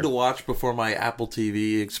I ever. need to watch before my Apple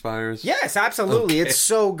TV expires? Yes, absolutely. Okay. It's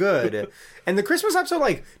so good. And the Christmas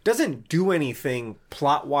episode doesn't do anything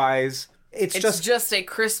plot wise. It's just a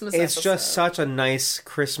Christmas It's episode. just such a nice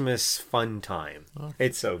Christmas fun time.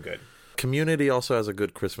 It's so good. Community also has a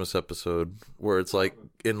good Christmas episode where it's like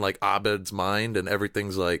in like Abed's mind and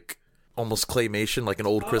everything's like almost claymation, like an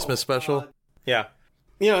old Christmas special. Yeah.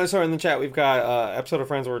 So in the chat we've got episode of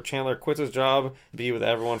Friends where Chandler quits his job to be with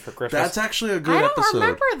everyone for Christmas. That's actually a good I don't episode.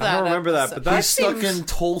 remember that. I don't remember that, episode. but He's stuck seems- in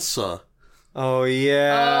Tulsa. Oh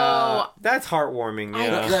yeah. Oh. That's heartwarming.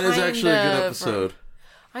 Yeah. That is actually a good Kind of. episode.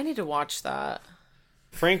 I need to watch that.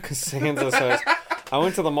 Frank Costanza says, I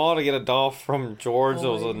went to the mall to get a doll from George. There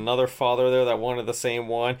was another father there that wanted the same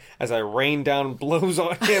one. As I rained down blows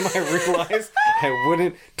on him, I realized I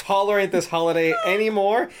wouldn't tolerate this holiday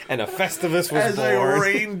anymore, and a Festivus was As I born.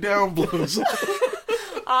 rain down blows.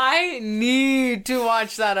 I need to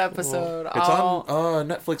watch that episode. It's on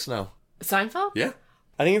Netflix now. Seinfeld? Yeah.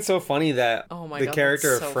 I think it's so funny that Oh my the god,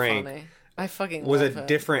 character that's of so Frank funny. I fucking was a love it.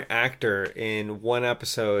 different actor in one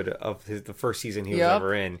episode of the first season he was Yep.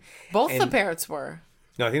 ever in. Both the and- parents were.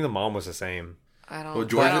 No, I think the mom was the same. I don't.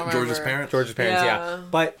 Oh, I don't George's remember. parents? George's parents, yeah. Yeah.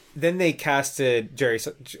 But then they casted Jerry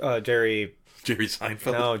Jerry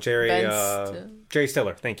Seinfeld. No, Jerry. Ben Jerry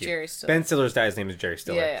Stiller. Thank you. Jerry Stiller. Ben Stiller's dad's name is Jerry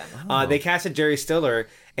Stiller. Yeah, They casted Jerry Stiller,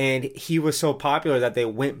 and he was so popular that they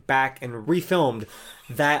went back and refilmed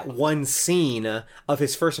that one scene of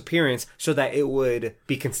his first appearance so that it would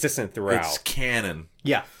be consistent throughout. It's canon.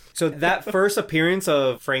 Yeah. So that first appearance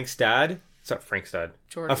of Frank's dad. Sorry, Frank's dad.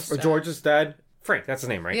 George's dad. Frank. That's his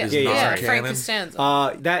name, right? Yeah, not Frank canon.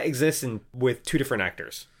 Costanza. That exists with 2 different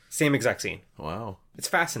actors. Same exact scene. Wow. It's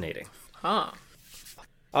fascinating. Huh.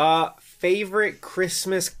 Favorite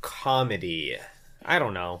Christmas comedy? I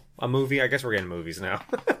don't know. A movie? I guess we're getting movies now.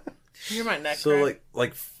 You're my neck. So crack.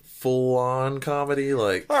 like full on comedy,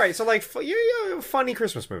 like All right, so funny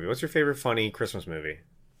Christmas movie. What's your favorite funny Christmas movie?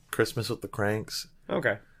 Christmas with the Cranks.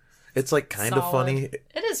 Okay. It's like kind of Solid. funny.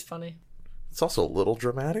 It is funny. It's also a little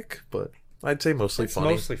dramatic, but I'd say mostly It's funny.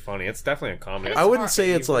 mostly funny. It's definitely a comedy. I wouldn't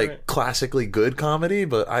say it's favorite. like classically good comedy,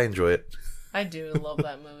 but I enjoy it. I do love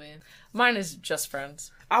that movie. Mine is Just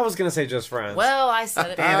Friends. I was gonna say Just Friends. Well, I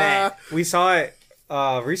said it. Damn it. We saw it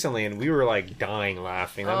recently, and we were like dying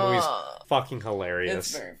laughing. That movie's fucking hilarious.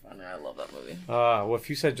 It's very funny. I love that movie. Well, if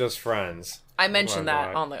you said Just Friends, I mentioned Right, that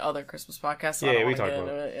right. on the other Christmas podcast. So Yeah, I don't we wanna talked get about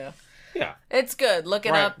into it. Yeah. yeah. It's good. Look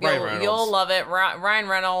it Ryan- up. Ryan You'll, Reynolds. you'll love it. Ryan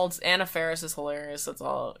Reynolds, Anna Faris is hilarious. That's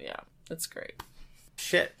all. Yeah, it's great.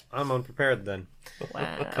 Shit, I'm unprepared then.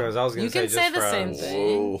 Wow. Because I was gonna You say can Just say the same Friends.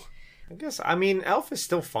 thing. Whoa. I guess. I mean, Elf is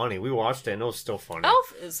still funny. We watched it, and it was still funny.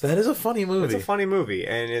 Elf is. That is a funny movie. It's a funny movie,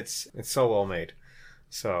 and it's so well made.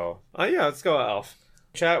 So, yeah, let's go Elf.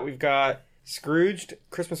 Chat, we've got Scrooged,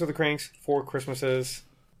 Christmas with the Cranks, 4 Christmases.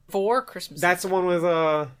 4 Christmas. That's the one with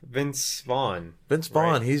Vince Vaughn. Vince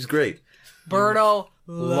Vaughn, Right. he's great. Berto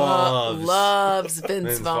Loves loves Vince,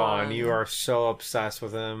 Vince Vaughn. Vaughn. You are so obsessed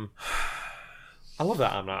with him. I love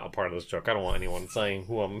that I'm not a part of this joke. I don't want anyone saying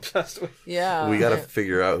who I'm obsessed with. Yeah. We gotta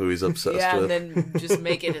figure out who he's obsessed Yeah, with. and then just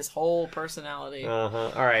make it his whole personality.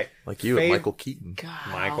 Uh-huh. All right. Like you and Michael Keaton. God,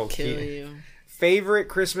 Michael I'll kill Keaton. you. Favorite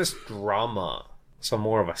Christmas drama? So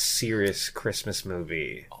more of a serious Christmas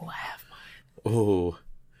movie. Oh, I have mine. Oh.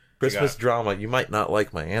 Christmas got? drama. You might not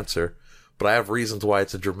like my answer, but I have reasons why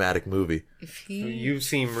it's a dramatic movie. If he You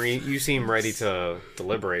seem ready to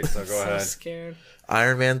deliberate, so go so ahead. scared.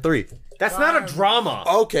 Iron Man 3. That's not a drama.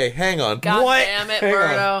 Okay, hang on. God What? damn it, Hang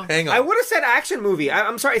on. Berto. Hang on. I would have said action movie.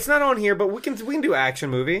 I'm sorry, it's not on here, but we can do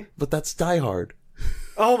action movie. But that's Die Hard.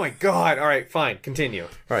 Oh my god! All right, fine. Continue.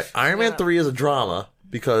 All right, Iron Man 3 is a drama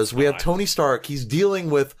because we have Tony Stark. He's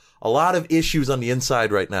dealing with a lot of issues on the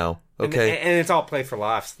inside right now. Okay, and it's all played for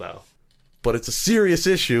laughs, though. but it's a serious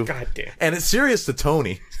issue. God damn. And it's serious to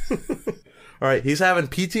Tony. All right, he's having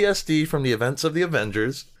PTSD from the events of the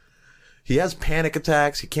Avengers. He has panic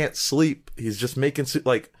attacks. He can't sleep. He's just making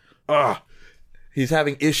he's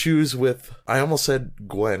having issues with. I almost said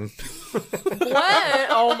Gwen. What?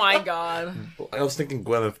 Oh my god. I was thinking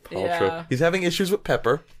Gwyneth Paltrow. Yeah. He's having issues with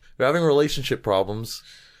Pepper. They're having relationship problems.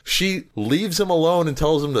 She leaves him alone and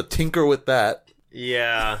tells him to tinker with that.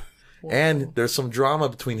 Yeah. And there's some drama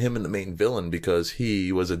between him and the main villain because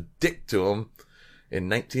he was a dick to him. in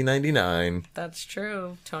 1999. That's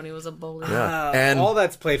true. Tony was a bully. Yeah. And all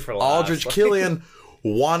that's played for laughs. Aldrich Killian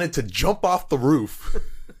wanted to jump off the roof.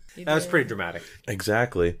 That was pretty dramatic.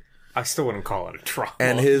 Exactly. I still wouldn't call it a trauma.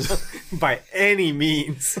 And his by any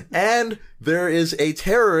means. and there is a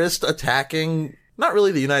terrorist attacking not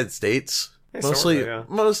really the United States. Mostly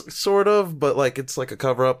most sort of, but like it's like a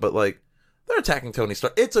cover up, but like they're attacking Tony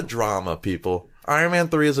Stark. It's a drama, people. Iron Man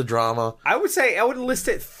 3 is a drama. I would say I would list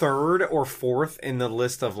it third or fourth in the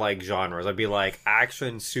list of like genres. I'd be like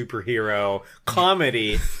action, superhero,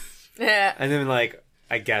 comedy, Yeah. and then like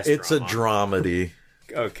I guess It's drama. a dramedy.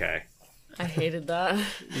 Okay. I hated that.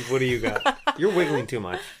 What do you got? You're wiggling too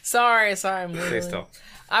much. Sorry, I'm Stay wiggling. still.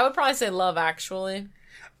 I would probably say Love Actually.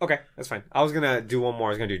 Okay, that's fine. I was gonna do one more.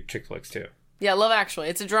 I was gonna do chick flicks too. Yeah, Love Actually.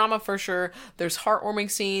 It's a drama for sure. There's heartwarming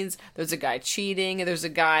scenes. There's a guy cheating. There's a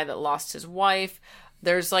guy that lost his wife.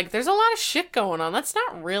 There's a lot of shit going on. That's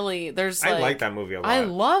not really. I like that movie a lot. I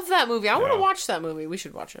love that movie. I want to Yeah. watch that movie. We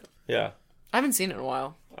should watch it. Yeah. I haven't seen it in a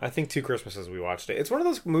while. I think 2 Christmases we watched it. It's one of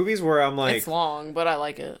those movies where I'm like, It's long, but I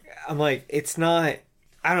like it. it's not.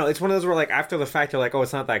 I don't know. It's one of those where like after the fact you're like, oh,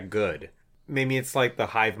 it's not that good. Maybe it's like the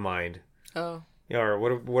hive mind, Oh. or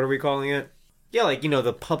what are we calling it? Yeah, like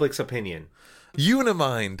the public's opinion.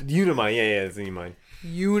 Unimind. Unimind. Yeah, it's Unimind.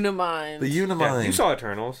 Unimind. The Yeah, Unimind. you saw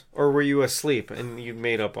Eternals, or were you asleep and you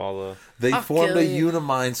made up all the? They I'll formed kill a you.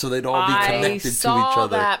 Unimind so they'd all be I connected to each saw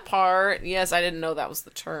other. that part. Yes, I didn't know that was the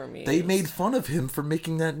term. They used. made fun of him for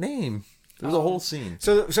making that name. There's a whole scene.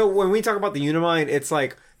 So when we talk about the Unimind, it's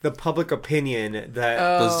like the public opinion that The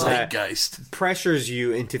Oh. zeitgeist. pressures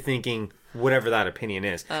you into thinking whatever that opinion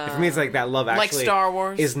is. For me, it's like that Love Actually Like Star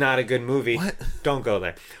Wars. is not a good movie. What? Don't go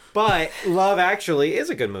there. But Love Actually is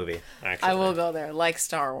a good movie. Actually, I will go there. Like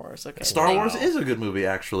Star Wars. Okay. Star Wars is a good movie,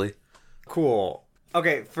 actually. Cool.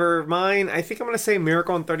 Okay, for mine, I think I'm going to say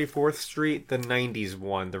Miracle on 34th Street, the 90s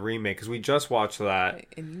one, the remake, because we just watched that.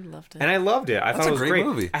 And you loved it. And I loved it. I That's thought a it was great great.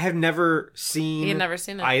 movie. I have never seen, You'd never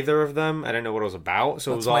seen it? either of them. I didn't know what it was about.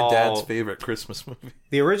 So That's it was my all dad's favorite Christmas movie.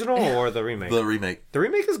 the original or the remake? The remake. The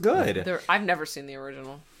remake is good. I've never seen the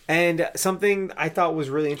original. And something I thought was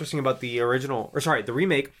really interesting about the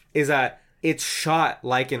remake, is that it's shot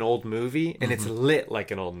like an old movie and it's lit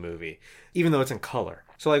like an old movie, even though it's in color.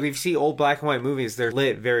 So like we see old black and white movies, they're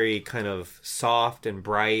lit very kind of soft and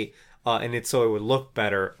bright, and it's so it would look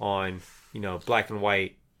better on black and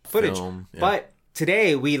white footage. Film, yeah. But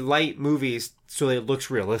today we light movies so it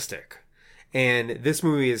looks realistic, and this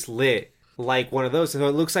movie is lit like one of those, so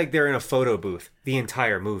it looks like they're in a photo booth the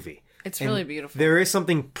entire movie. It's And really beautiful. There is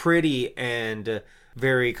something pretty and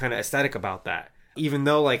very kind of aesthetic about that. Even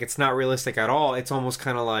though like it's not realistic at all, it's almost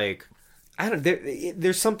kind of like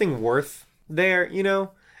there's something worth there,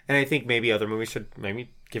 And I think maybe other movies should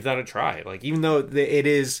maybe give that a try. Like even though it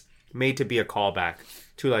is made to be a callback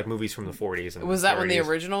to like movies from the 40s and Was that when the 30s.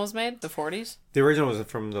 original was made? The 40s? The original was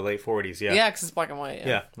from the late 40s, yeah. Yeah, because it's black and white.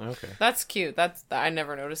 Yeah. Okay. That's cute. I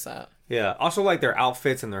never noticed that. Yeah. Also like their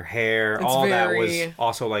outfits and their hair, It's all that was very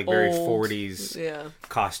also like very old. 40s Yeah.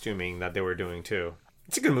 costuming that they were doing too.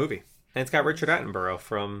 It's a good movie. And it's got Richard Attenborough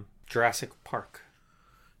from Jurassic Park.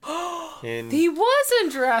 And He was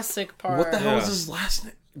in Jurassic Park. What the hell is Yeah. his last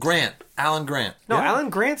name? Grant. Alan Grant. no, Yeah. Alan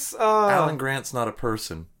Grant's Alan Grant's not a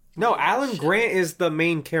person. No, Alan Grant is the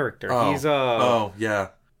main character. Oh. He's Oh, yeah.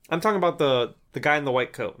 I'm talking about the guy in the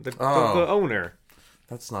white coat, the owner,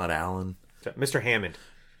 That's not Alan. Mr. Hammond,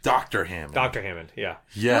 Dr. Hammond. Dr. Hammond. Yeah.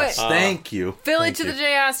 Yes, Wait. thank you. Philly Thank to you. the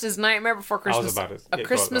J asked, is Nightmare Before Christmas about to- a yeah, go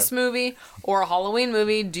Christmas ahead. movie or a Halloween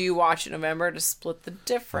movie? Do you watch it in November to split the I'm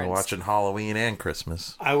difference? watching Halloween and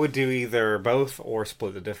Christmas. I would do either both or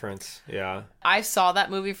split the difference. Yeah. I saw that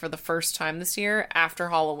movie for the first time this year after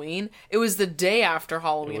Halloween. It was the day after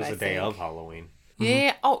Halloween, It was I the day think. of Halloween.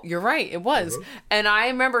 Yeah. Oh, you're right. It was. And I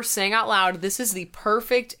remember saying out loud, this is the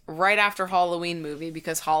perfect right after Halloween movie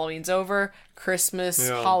because Halloween's over, Christmas,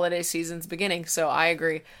 Yeah. holiday season's beginning. So I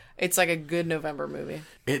agree. It's like a good November movie.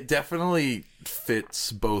 It definitely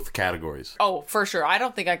fits both categories. Oh, for sure. I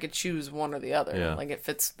don't think I could choose one or the other. Yeah. Like it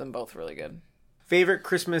fits them both really good. Favorite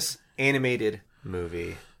Christmas animated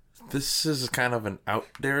movie? This is kind of an out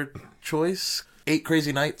there choice. 8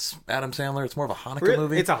 Crazy Nights, Adam Sandler. It's more of a Hanukkah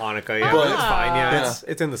movie. It's a Hanukkah. Yeah, But- it's fine. Yeah, Yeah.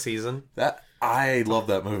 It's in the season. I love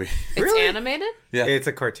that movie. It's Really? animated? Yeah. It's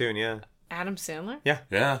a cartoon. Yeah. Adam Sandler?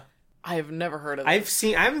 Yeah. I have never heard of it. I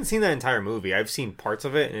haven't seen that entire movie. I've seen parts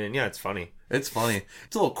of it, and yeah, it's funny. It's funny.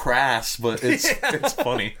 It's a little crass, but it's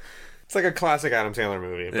funny. It's like a classic Adam Sandler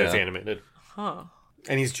movie, but it's Yeah. animated. Huh.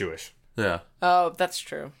 And he's Jewish. Yeah. Oh, that's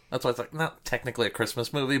true. That's why it's like not technically a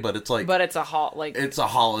Christmas movie, but it's like But it's a it's a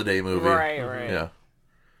holiday movie. Right, right. Yeah.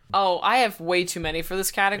 Oh, I have way too many for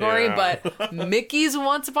this category, Yeah. but Mickey's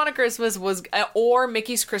Once Upon a Christmas was, or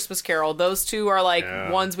Mickey's Christmas Carol. Those two are like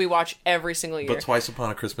ones we watch every single year. But Twice Upon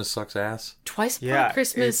a Christmas sucks ass. Twice Upon Yeah, a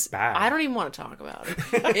Christmas, it's bad. I don't even want to talk about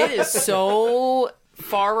it. It is so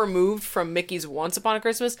far removed from Mickey's Once Upon a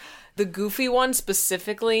Christmas. The Goofy one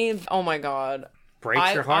specifically, oh my god.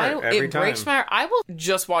 Breaks your heart every it time. breaks my heart. I will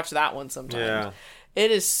just watch that one sometimes. Yeah. It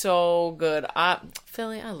is so good.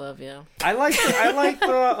 Philly, I love you. I like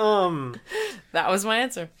That was my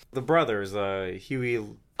answer. the brothers, Huey.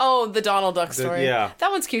 Oh, the Donald Duck story. yeah. That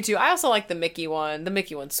one's cute too. I also like the Mickey one. The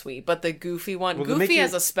Mickey one's sweet, but the Goofy one, Well, the Goofy Mickey-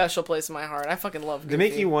 has a special place in my heart. I fucking love Goofy. The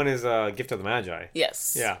Mickey one is Gift of the Magi.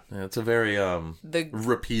 Yes. Yeah. Yeah, it's a very The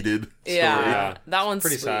repeated story. Yeah, that one's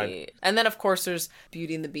pretty sweet. sad. And then, of course, there's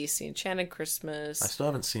Beauty and the Beast, The Enchanted Christmas, I still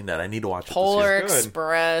haven't seen that. I need to watch it Polar It's good.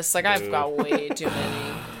 Express. Like, I've Boo. got way too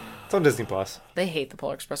many. It's on Disney Plus. They hate the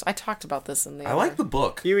Polar Express. I talked about this in the. I like the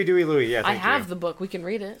book. Huey, Dewey, Louie. Yeah, I thank have you. the book. We can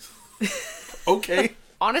read it. Okay.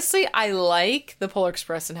 Honestly, I like the Polar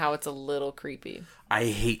Express and how it's a little creepy. I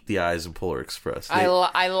hate the eyes of Polar Express. I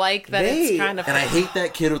like that They- it's kind of. and I hate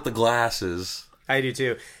that kid with the glasses. I do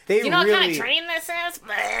too. They You know really, what kind of train this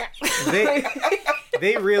is?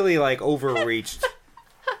 they really like overreached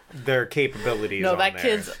their capabilities. No, on that there.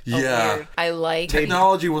 kid's Yeah. weird. I like.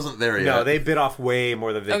 Technology wasn't there yet. No, they bit off way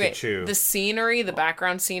more than they Okay, could chew. the scenery, the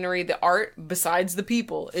background scenery, the art besides the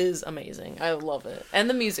people is amazing. I love it, and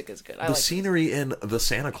the music is good. I the like. scenery in the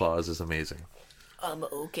Santa Claus is amazing.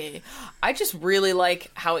 Okay. I just really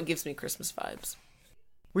like how it gives me Christmas vibes,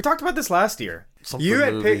 We talked about this last year. Something You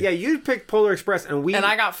had movie. picked, you picked Polar Express, and we and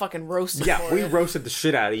I got fucking roasted. yeah, for we it. roasted the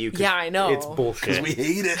shit out of you. 'cause Yeah, I know. It's bullshit. Because we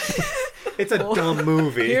hate it. It's a dumb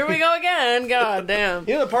movie. Here we go again. God damn.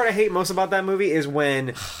 You know the part I hate most about that movie is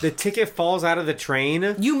when the ticket falls out of the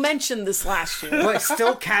train, You mentioned this last year. but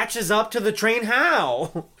still catches up to the train.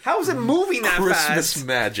 How? How is it moving that Christmas fast?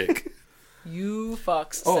 magic. You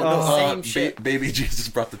fucks Oh, said no. the same shit. Baby Jesus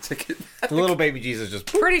brought the ticket. The little baby Jesus just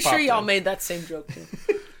Pretty sure popped y'all in. made that same joke too.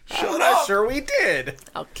 Shut up. Sure we did.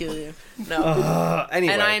 I'll kill you. No.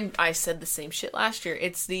 Anyway, And I said the same shit last year.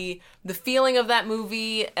 It's the feeling of that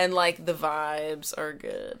movie and like the vibes are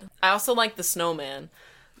good. I also like The Snowman.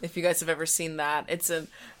 If you guys have ever seen that, it's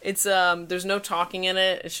there's no talking in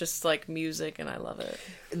it. It's just like music, and I love it.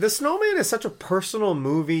 The Snowman is such a personal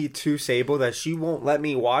movie to Sable that she won't let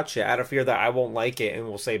me watch it out of fear that I won't like it and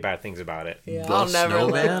will say bad things about it. Yeah, The I'll never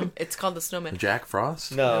let. Snowman? It's called The Snowman. Jack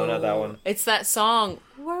Frost? No, not that one. It's that song.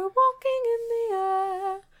 We're walking in the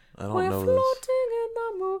air. I don't We're know floating this. in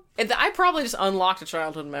the moon. I probably just unlocked a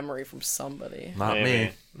childhood memory from somebody. Not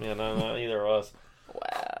me. Yeah, no, not either of us.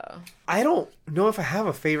 Wow. I don't know if I have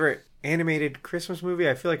a favorite animated Christmas movie.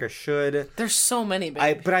 I feel like I should. There's so many,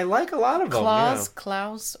 baby. But I like a lot of them.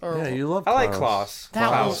 Klaus, or Yeah, you love I like Klaus. Klaus. that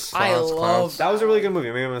Klaus. one. I Klaus, love Klaus. That was a really good movie.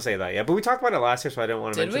 Maybe I'm gonna say that. Yeah, but we talked about it last year, so I didn't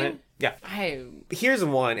want to Did mention we? it. Yeah. I Here's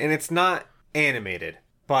one, and it's not animated,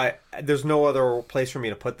 but there's no other place for me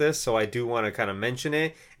to put this, so I do want to kind of mention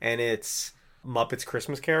it. And it's Muppets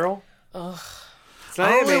Christmas Carol. Ugh. It's not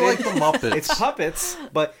I don't really like animated. the Muppets. It's puppets,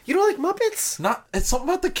 but you don't like Muppets? Not. It's something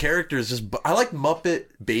about the characters. I like Muppet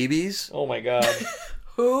Babies, Oh my god!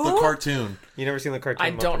 Who? the cartoon. You never seen the cartoon?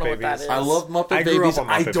 I don't Muppet know what that Babies? is. I love Muppet I grew up Babies. on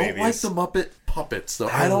I Muppet don't like Babies. the Muppet puppets though.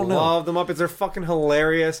 I I don't know. love the Muppets. They're fucking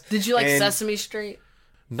hilarious. Did you like And Sesame Street?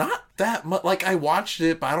 Not that much. Like I watched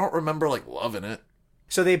it, but I don't remember like loving it.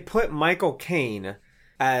 So they put Michael Caine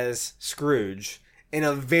as Scrooge in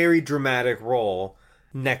a very dramatic role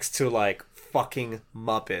next to like fucking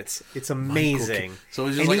Muppets. It's amazing. So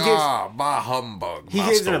he's And just he like, gives- bah humbug, He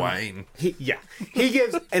gives Master an, Wayne. he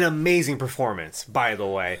gives an amazing performance, by the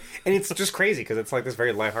way, and it's just crazy because it's like this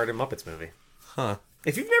very lighthearted Muppets movie. Huh.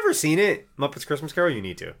 If you've never seen it, Muppets Christmas Carol, you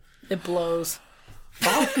need to. It blows.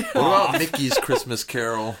 What about Mickey's Christmas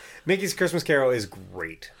Carol? Mickey's Christmas Carol is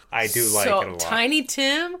great. I do like so it a lot. Tiny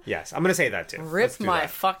Tim Yes, I'm gonna say that too. Let's ripped do my that.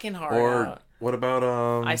 fucking heart Or out. what about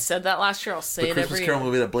I said that last year. I'll say the it Christmas every Carol year.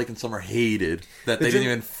 movie that Blake and Summer hated that they Jim- didn't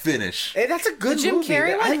even finish? Hey, that's a good The Jim movie.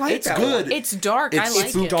 Carrey I one? like It's that good. one. It's dark. I It's like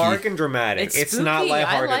spooky. it. Dark and dramatic. It's It's not spooky. I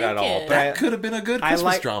lighthearted like at all. it. But That could have been a good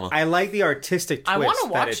Christmas drama. I like the artistic I wanna twist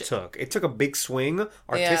that watch it it. took. It took a big swing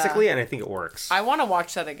artistically, and I think it works. I want to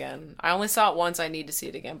watch that again. I only saw it once. I need to see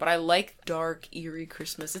it again. But I like dark, eerie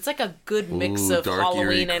Christmas. It's like a good mix Ooh, of dark,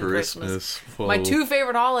 Halloween eerie and Christmas. Whoa. My two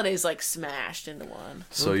favorite holidays like smashed into one.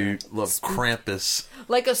 So you love Krampus.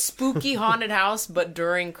 Like a spooky haunted house, but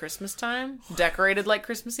during Christmas time, decorated like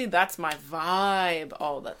Christmassy. That's my vibe.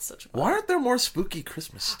 Oh, that's such a vibe. Why aren't there more spooky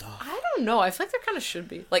Christmas stuff? I don't know. I feel like there kind of should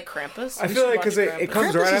be. Like Krampus. I We feel should like watch 'cause it Krampus.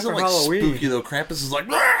 comes Krampus right isn't after like Halloween. spooky though. Krampus is like,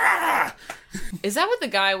 "Rah!" Is that what the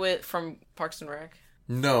guy with from Parks and Rec?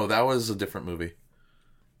 No, that was a different movie.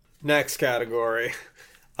 Next category.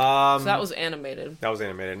 So that was animated. That was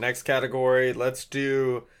animated. Next category, let's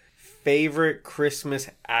do favorite Christmas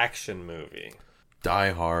action movie.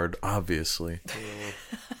 Die Hard, obviously.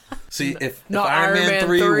 See, if Not Iron Man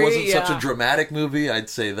 3 wasn't such yeah. a dramatic movie, I'd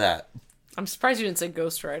say that. I'm surprised you didn't say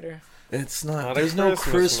Ghost Rider. It's Not not. a There's no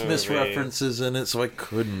Christmas Christmas movie. references in it, so I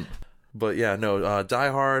couldn't. But yeah, no. Die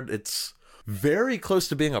Hard. It's very close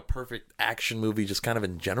to being a perfect action movie, just kind of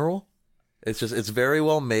in general. It's very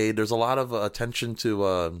well made. There's a lot of attention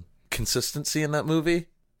to consistency in that movie,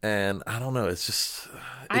 and I don't know. It's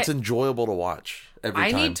enjoyable to watch every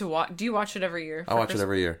time. I need to watch. Do you watch it every year? I watch it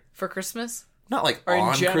every year. For Christmas? Not like Or in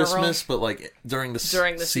on general? Christmas, but like during the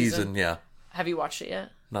season? season. Yeah, Have you watched it yet?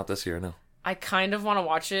 not this year. No. I kind of want to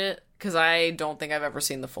watch it because I don't think I've ever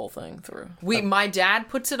seen the full thing through. My dad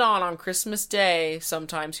puts it on Christmas Day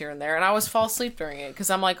sometimes here and there, and I always fall asleep during it because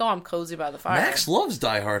I'm like, oh, I'm cozy by the fire. Max loves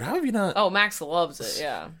Die Hard. How have you not? Oh, Max loves it.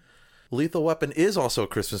 Yeah. Lethal Weapon is also a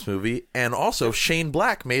Christmas movie, and also Shane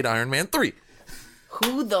Black made Iron Man 3.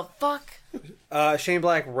 Who the fuck? Shane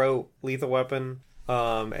Black wrote Lethal Weapon,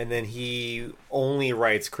 and then he only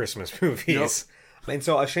writes Christmas movies. And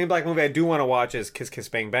so a Shane Black movie I do want to watch is Kiss Kiss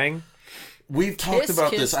Bang Bang. We've talked Kiss,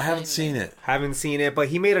 about Kiss, this. I haven't Bang, seen it. Haven't seen it, but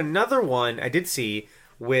he made another one I did see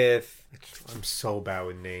with... I'm so bad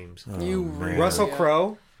with names. You really Russell are.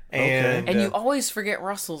 Crowe. And, And you always forget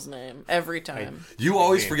Russell's name every time. You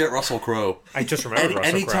always forget Russell Crowe. I just remembered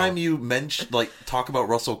Russell Anytime Crowe. you mention, talk about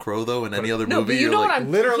Russell Crowe, though, in any other No, movie, but you you're know like, what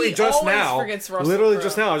I'm... Literally he just always now. forgets Russell Literally Crowe.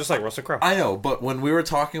 just now, I was just like, Russell Crowe. I know, but when we were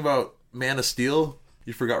talking about Man of Steel,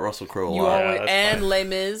 you forgot Russell Crowe a You lot. always, that's and fine. Les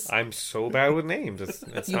Mis. I'm so bad with names.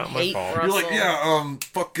 It's You not my hate fault. Russell. You're like, yeah,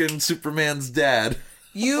 fucking Superman's dad.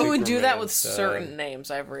 You would do that with Superman's certain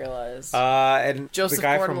names, I've realized. And Joseph the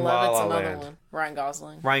guy from Gordon-Levitt's La La another Land. one. Ryan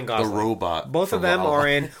Gosling. Ryan The Gosling. robot. Both of from them La La are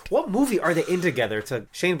Land. in... What movie are they in together? It's a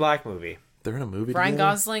Shane Black movie. They're in a movie Ryan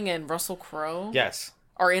together? Gosling and Russell Crowe Yes.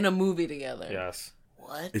 are in a movie together. Yes.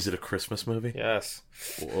 What? Is it a Christmas movie? Yes.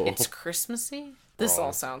 Whoa. It's Christmassy? This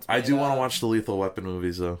all sounds I do made want up. to watch the Lethal Weapon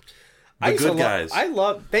movies, though. The I used to Good Guys. I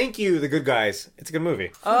love... Thank you, The Good Guys. It's a good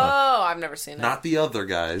movie. Oh, I've never seen it. Not the other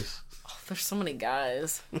guys. There's so many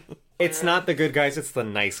guys. It's not The Good Guys, it's The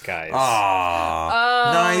Nice Guys.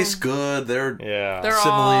 Ah, nice, good. They're Yeah.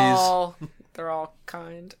 They're all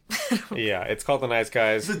kind. Yeah, it's called The Nice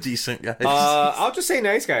Guys. the decent guys. I'll just say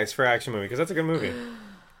Nice Guys for action movie, because that's a good movie.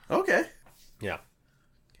 Okay. Yeah.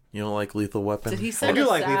 You don't like Lethal Weapon? Did he say I do a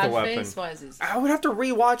like sad Lethal Weapon. face? Why is he sad? I would have to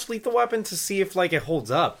rewatch Lethal Weapon to see if it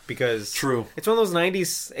holds up, because True. it's one of those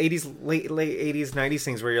 90s, 80s, late 80s, 90s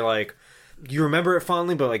things where you're like, you remember it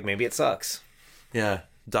fondly, but maybe it sucks. Yeah.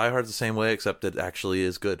 Die Hard's the same way, except it actually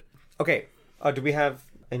is good. Okay, do we have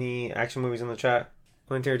any action movies in the chat?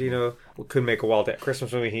 Quentin Tarantino could make a wild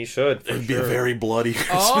Christmas movie. He should. For It'd be sure. a very bloody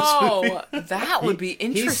Christmas movie. Oh, that would be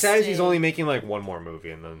interesting. He says he's only making one more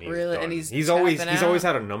movie, and then he's Really? done. And he's always tapping always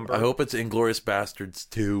out? had a number. I hope it's Inglourious Bastards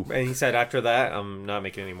 2. And he said after that, I'm not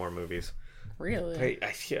making any more movies. Really?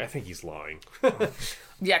 I think he's lying.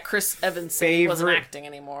 Yeah, Chris Evans said he wasn't Favorite- acting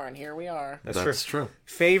anymore, and here we are. That's true.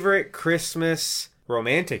 Favorite Christmas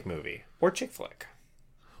romantic movie or chick flick?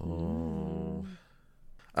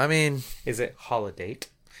 I mean, Is it Holiday?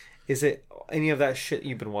 Is it any of that shit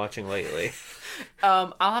you've been watching lately?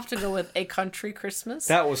 I'll have to go with A Country Christmas.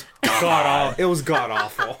 That was god awful. It was god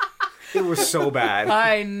awful. It was so bad.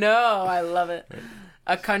 I know. I love it.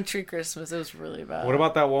 A Country Christmas. It was really bad. What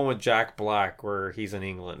about that one with Jack Black where he's in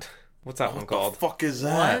England? What's that one what called? the fuck is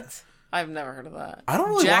that? What? I've never heard of that. I don't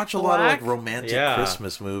really Jack watch a lot of Black? romantic Yeah.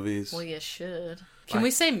 Christmas movies. Well, you should. Can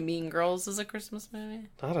we say Mean Girls is a Christmas movie?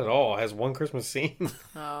 Not at all. It has one Christmas scene.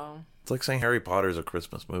 Oh, It's like saying Harry Potter's a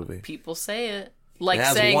Christmas movie. people say it. Like It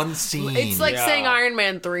has saying one scene. It's like Yeah. saying Iron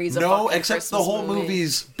Man 3 is a No, fucking except Christmas the whole movie.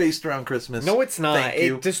 movie's based around Christmas. No, it's not. Thank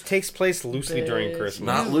you. It just takes place loosely during Bitch. Christmas.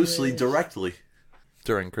 Not loosely, directly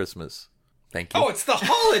during Christmas. Thank you. Oh, it's the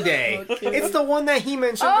holiday. It's the one that he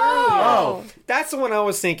mentioned Oh. earlier. That's the one I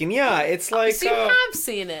was thinking. Yeah, it's like So you have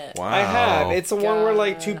seen it. wow. I have. It's the one where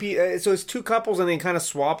God. so it's two couples and they kind of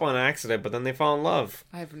swap on accident, but then they fall in love.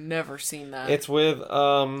 I've never seen that. It's with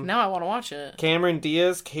Now I want to watch it. Cameron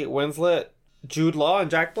Diaz, Kate Winslet, Jude Law,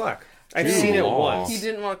 and Jack Black. I've Jude seen it Law. once. He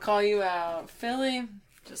didn't want to call you out. Philly,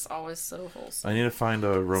 just always so wholesome. I need to find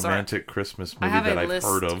a romantic Christmas I movie have that a I've list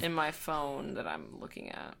heard of. in my phone that I'm looking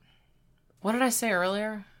at. What did I say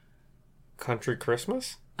earlier? Country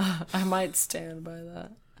Christmas? I might stand by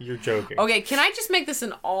that. You're joking. Okay, can I just make this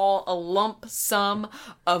a lump sum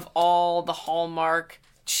of all the Hallmark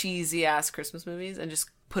cheesy ass Christmas movies and just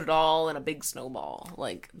put it all in a big snowball.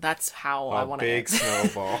 Like, that's how I want to big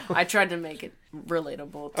snowball. I tried to make it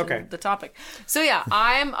relatable to Okay. the topic. So yeah,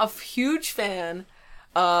 I'm a huge fan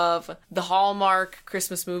of the Hallmark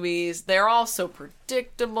Christmas movies. They're all so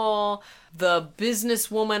predictable. The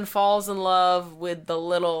businesswoman falls in love with the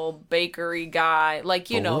little bakery guy. Like,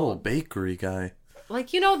 you The little know, bakery guy.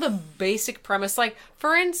 like, you know, the basic premise. Like,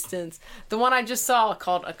 for instance, the one I just saw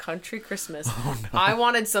called A Country Christmas. Oh, no. I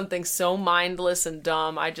wanted something so mindless and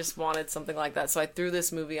dumb. I just wanted something like that. So I threw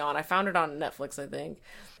this movie on. I found it on Netflix, I think.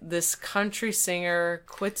 This country singer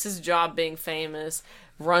quits his job being famous,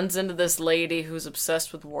 runs into this lady who's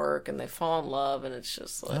obsessed with work, and they fall in love, and it's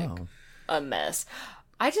just like a mess.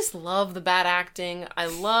 I just love the bad acting. I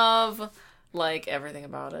love, like, everything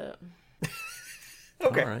about it.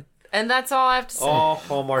 Okay. All right. And that's all I have to say. All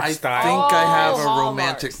Hallmark I style. think I have a Hallmarks.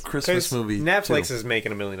 romantic Christmas Because movie. Netflix too. is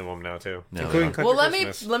making a million of them now too, Yeah, including they are. Country Well,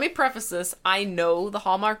 Christmas. let me preface this. I know the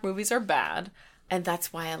Hallmark movies are bad, and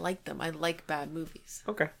that's why I like them. I like bad movies.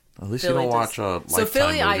 Okay. At least Philly you don't watch does- So Lifetime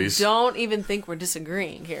Philly, movies. I don't even think we're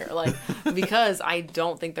disagreeing here, like, because I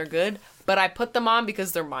don't think they're good. But I put them on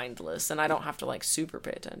because they're mindless, and I don't have to like super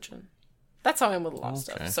pay attention. That's how I am with a lot of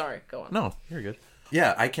stuff. Sorry, go on. No, you're good.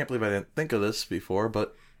 Yeah, I can't believe I didn't think of this before,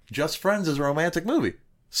 but Just Friends is a romantic movie.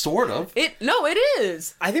 Sort of. It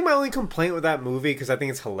is. I think my only complaint with that movie, because I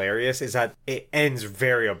think it's hilarious, is that it ends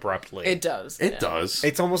very abruptly. It does. It yeah. does.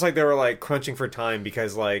 It's almost like they were like crunching for time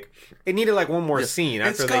because like it needed like one more scene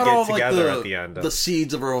after It's they got get all, like, together at the end. The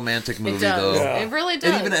seeds of a romantic movie, It does. though. It really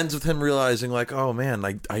does. It even ends with him realizing, like, oh man,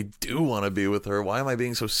 I do want to be with her. Why am I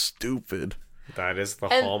being so stupid? That is the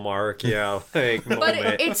And- Hallmark, like moment.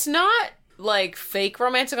 But it's not like fake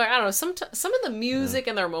romantic. Like, I don't know. Some of the music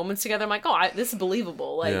and their moments together, I'm like, oh, this is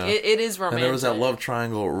believable. Like, Yeah. it is romantic. And there was that love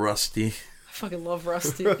triangle, Rusty. I fucking love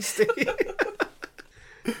Rusty.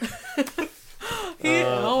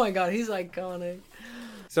 Oh my god, he's iconic.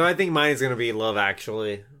 So I think mine is gonna be Love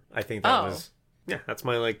Actually. I think that Oh. was that's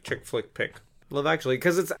my like chick flick pick. Love Actually,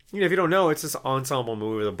 because it's if you don't know, it's this ensemble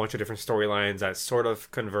movie with a bunch of different storylines that sort of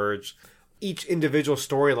converge. Each individual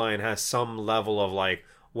storyline has some level of like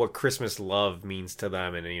what Christmas love means to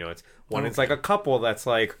them, and it's one. It's like a couple that's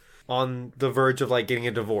like on the verge of like getting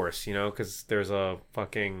a divorce, because there's a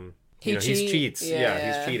fucking he cheats.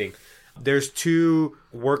 Yeah. He's cheating. There's two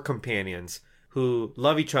work companions who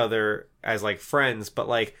love each other as like friends, but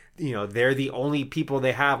like they're the only people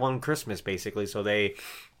they have on Christmas basically, so they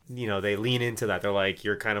they lean into that. They're like,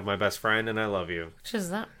 you're kind of my best friend and I love you. Which is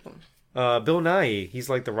that one? Bill Nye, he's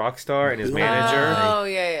like the rock star and his manager. Oh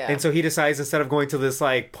yeah. And so he decides, instead of going to this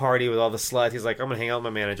like party with all the sluts, he's like, I'm gonna hang out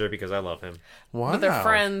with my manager because I love him. Wow. But they're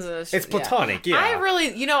friends. It's platonic, yeah. I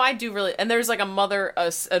really, I do really, and there's like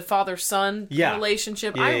a father-son Yeah.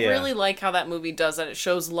 relationship. Yeah, I yeah. really like how that movie does that. It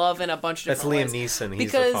shows love in a bunch of That's different Liam ways. Neeson.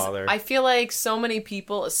 He's Because the father. I feel like so many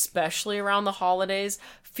people, especially around the holidays,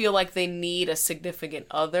 feel like they need a significant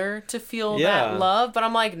other to feel Yeah. that love. But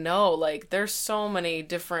I'm like, no, like there's so many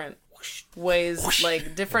different ways,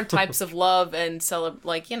 like different types of love and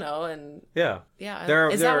and yeah. yeah. There-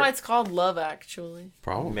 Is there- that why it's called Love Actually?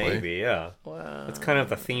 Probably. Maybe, yeah. Wow. That's kind of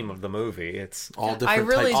the theme of the movie. It's All I different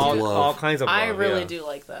really types do. of love. all kinds of love. I really yeah. do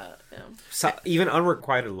like that. Yeah. So, even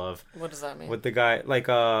unrequited love What does that mean? with the guy, like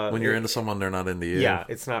When you're into someone, they're not into you. yeah,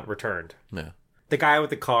 it's not returned. Yeah. The guy with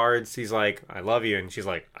the cards, he's like, I love you, and she's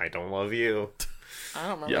like, I don't love you. I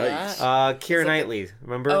don't remember Yikes. that. Keira Knightley,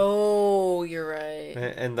 remember? Oh, you're right.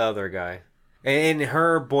 And the other guy. And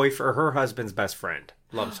her boyfriend, her husband's best friend,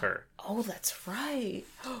 loves her. Oh, that's right.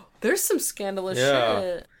 There's some scandalous Yeah.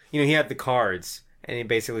 shit. He had the cards, and he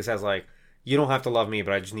basically says, like, you don't have to love me,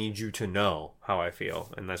 but I just need you to know how I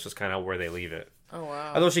feel. And that's just kind of where they leave it. Oh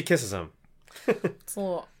wow. Although she kisses him. It's a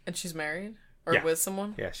little. And she's married or Yeah. with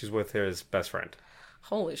someone. Yeah, she's with his best friend.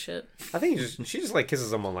 Holy shit. I think she just like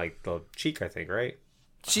kisses him on like the cheek, I think, right?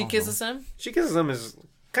 She kisses him. She kisses him as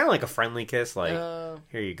kind of like a friendly kiss, like, Oh.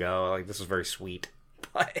 here you go. Like, this is very sweet.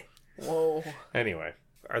 But Whoa. anyway,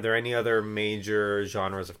 are there any other major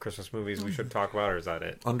genres of Christmas movies we should talk about, or is that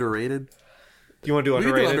it? Underrated? Do you want to do We can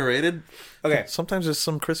underrated? do underrated. Okay. Sometimes there's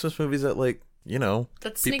some Christmas movies that, like,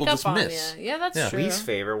 That sneak people up just on miss. you. Yeah, that's Yeah. true. Least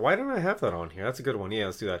favorite. Why don't I have that on here? That's a good one. Yeah,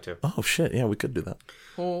 let's do that too. Oh, shit. Yeah, we could do that.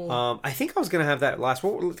 I think I was gonna have that last.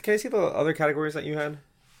 Can I see the other categories that you had?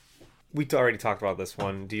 We already talked about this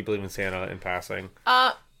one. Do you believe in Santa in passing?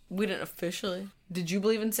 We didn't officially. Did you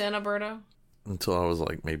believe in Santa, Berto? Until I was,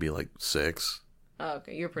 like, maybe, like, 6. Oh,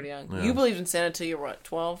 okay, you're pretty young. Yeah. You believed in Santa till you were what,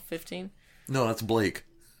 12, 15? No, that's Blake.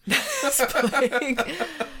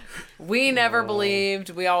 We never believed.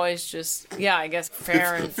 We always just, I guess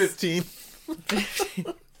fair and 15.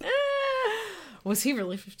 Was he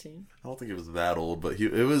really 15? I don't think he was that old, but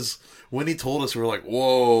it was when he told us, we were like,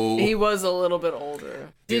 "Whoa!" He was a little bit older.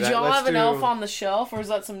 Did y'all have an elf on the shelf, or is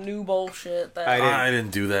that some new bullshit? I didn't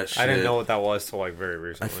do that shit. I didn't know what that was till like very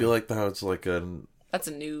recently. I feel like that was like that's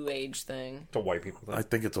a new age thing. it's a white people thing. I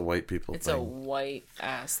think it's a white people It's thing. a white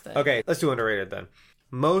ass thing. Okay, let's do underrated then.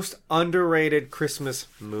 Most underrated Christmas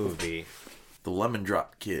movie. The Lemon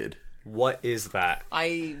Drop Kid. What is that?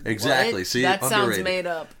 Exactly. What? See, that sounds underrated. made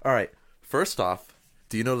up. All right. First off,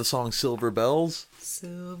 do you know the song Silver Bells?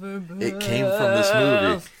 Silver bells. It came from this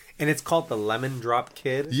movie. And it's called The Lemon Drop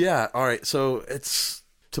Kid. Yeah. All right. So it's,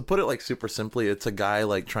 to put it like super simply, it's a guy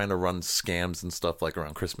like trying to run scams and stuff like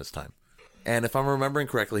around Christmas time. And if I'm remembering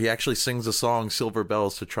correctly, he actually sings a song Silver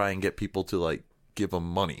Bells to try and get people to like give him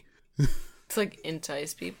money. It's like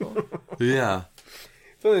entice people. Yeah.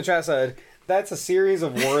 Phil in the chat said, that's a series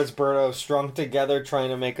of words, Berto, strung together trying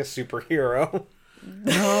to make a superhero.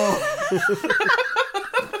 No.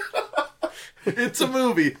 It's a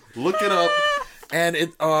movie. Look it up. And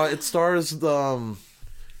it stars the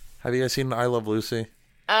have you guys seen I Love Lucy?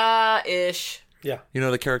 Ish. Yeah. You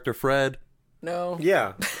know the character Fred? No.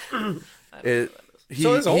 Yeah. So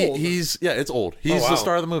it's old. It's old. He's wow. the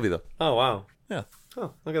star of the movie though. Oh, wow. Yeah.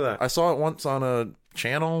 Oh, look at that. I saw it once on a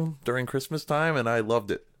channel during Christmas time and I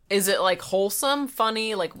loved it. Is it like wholesome,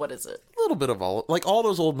 funny? Like what is it? A little bit of all. Like all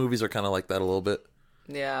those old movies are kind of like that a little bit.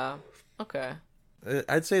 Yeah. Okay.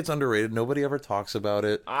 I'd say it's underrated. Nobody ever talks about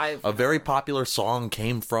it. A very popular song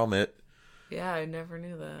came from it. Yeah, I never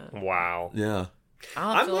knew that. Wow. Yeah.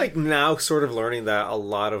 I'm like now sort of learning that a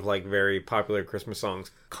lot of like very popular Christmas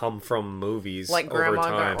songs come from movies. Like over Grandma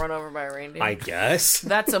time. got run over by a reindeer. I guess.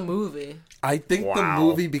 That's a movie. I think the Wow.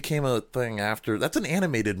 movie became a thing after. That's an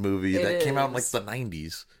animated movie that came out in like is. the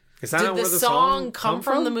 90s. Is that Did not the where the song come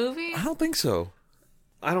from the movie? I don't think so.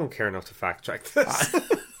 I don't care enough to fact check this.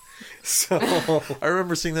 So I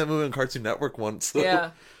remember seeing that movie on Cartoon Network once.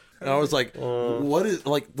 Yeah. And I was like, what is,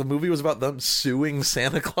 like, the movie was about them suing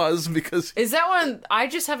Santa Claus because... Is that one? I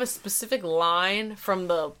just have a specific line from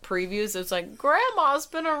the previews. It's like, Grandma's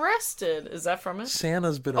been arrested. Is that from it?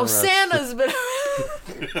 Santa's been Oh, arrested. Santa's been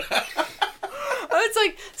Oh, it's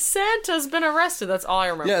like, Santa's been arrested. That's all I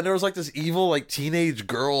remember. Yeah, and there was like this evil, like, teenage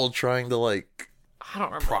girl trying to, like, I don't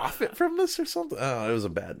remember. profit from this or something. Oh, it was a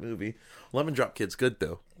bad movie. Lemon Drop Kid's good,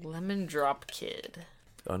 though. Lemon Drop Kid.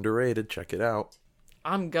 Underrated. Check it out.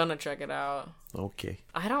 I'm gonna check it out. Okay.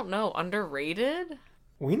 I don't know. Underrated?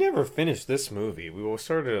 we never finished this movie. We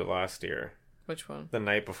started it last year, Which one? the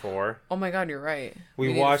night before. Oh my god, you're right. We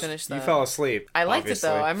need to watched. finish You that. fell asleep. I liked obviously.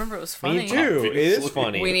 it though. I remember it was funny. Me too. It is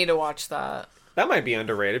funny. We need to watch that That might be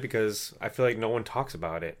underrated because I feel like no one talks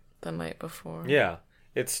about it. the night before. Yeah.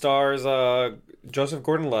 It stars Joseph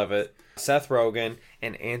Gordon-Levitt, Seth Rogen,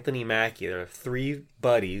 and Anthony Mackie. They're three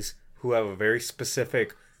buddies who have a very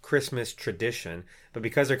specific Christmas tradition. But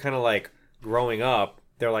because they're kind of like growing up,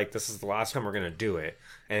 they're like, this is the last time we're going to do it.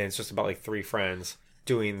 And it's just about like three friends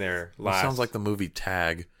doing their last... Sounds like the movie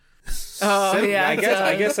Tag. Oh yeah, I it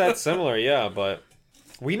guess does. that's similar, yeah, but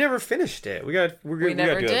we never finished it. We We gotta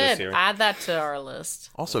never do it this did. year. Add that to our list.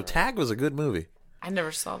 Also, Tag was a good movie. I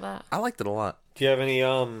never saw that. I liked it a lot. Do you have any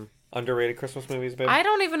underrated Christmas movies, babe? I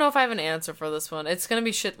don't even know if I have an answer for this one. It's gonna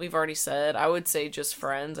be shit we've already said. I would say just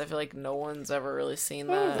Friends. I feel like no one's ever really seen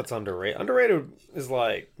that. That's underrated. Underrated is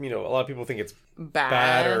like, a lot of people think it's Bad.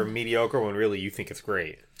 bad or mediocre when really you think it's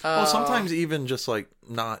great. Well, sometimes even just like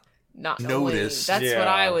not Not noticed. That's Yeah. what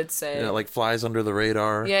I would say. like flies under the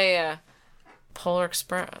radar. Yeah. Polar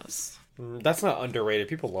Express. That's not underrated.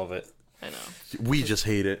 People love it. I know. We just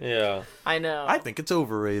hate it. Yeah. I know. I think it's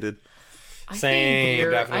overrated. I Same, think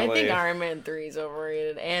I definitely. think Iron Man 3 is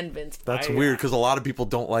overrated, and Vince. That's Vaughn. weird because a lot of people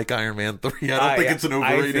don't like Iron Man 3. I don't think it's an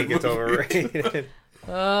overrated I think it's movie. overrated.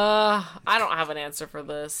 I don't have an answer for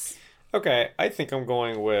this. Okay, I think I'm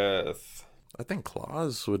going with... I think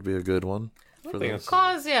Claus would be a good one. For think this.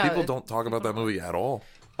 Cause yeah, People don't talk about that movie at all.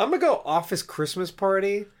 I'm going to go Office Christmas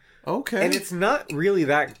Party. Okay. And it's not really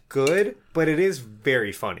that good, but it is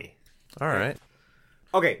very funny. all right.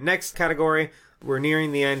 Okay, next category. We're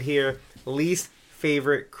nearing the end here. Least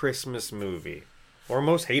favorite Christmas movie. Or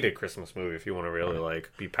most hated Christmas movie if you want to really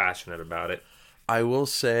like be passionate about it. I will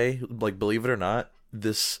say, like, believe it or not,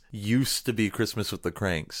 this used to be Christmas with the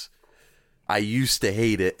Cranks. I used to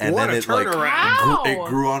hate it, and What then a it like turnaround. Wow. it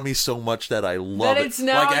grew on me so much that I love That it. it's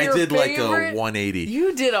now like I your did like favorite? a 180.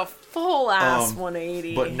 you did a full ass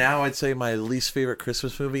 180. But now I'd say my least favorite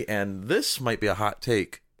Christmas movie, and this might be a hot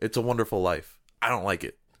take. It's A Wonderful Life. I don't like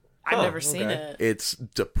it. I've Oh, never seen okay. it. It's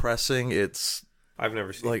depressing. It's I've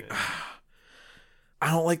never seen like it. I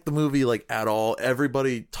don't like the movie like at all.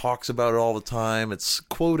 Everybody talks about it all the time. It's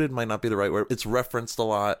quoted, might not be the right word. It's referenced a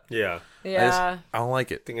lot. Yeah. Yeah. I don't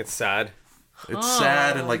like it. I think it's sad. It's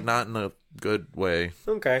sad and like not in a good way.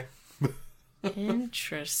 Okay.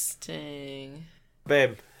 Interesting.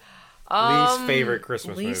 Babe. Least favorite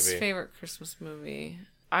Christmas movie. Least favorite Christmas movie.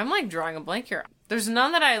 I'm like drawing a blank here. There's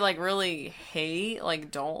none that I like really hate,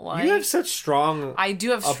 like don't like. You have such strong I do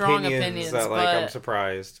have strong opinions, that like but I'm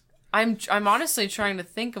surprised. I'm honestly trying to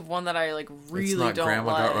think of one that I like really It's not don't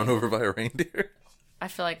Grandma like. got run over by a reindeer. I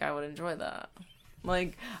feel like I would enjoy that.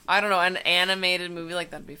 Like, I don't know, an animated movie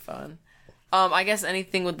like that'd be fun. I guess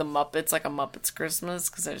anything with the Muppets, like a Muppets Christmas,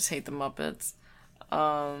 because I just hate the Muppets.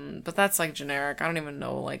 But that's like generic. I don't even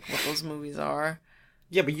know like what those movies are.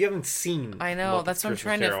 Yeah, but you haven't seen. I know, Muppets that's what I'm Christmas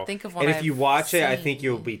trying to Carol. think of one And if I've you watch it, I seen. think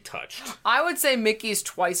you'll be touched. I would say Mickey's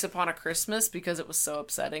Twice Upon a Christmas because it was so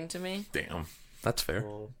upsetting to me. Damn. That's fair.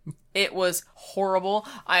 It was horrible.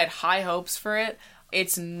 I had high hopes for it.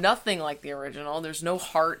 It's nothing like the original. There's no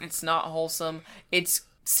heart. It's not wholesome. It's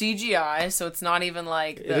CGI, so it's not even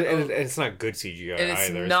like And it's not good CGI and it's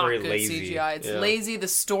either. not It's very good lazy. CGI. It's Yeah. lazy. The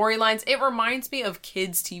storylines. It reminds me of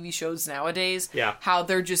kids' TV shows nowadays. Yeah. How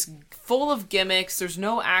they're just full of gimmicks. There's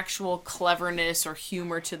no actual cleverness or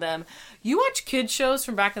humor to them. You watch kids shows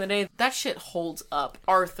from back in the day. That shit holds up.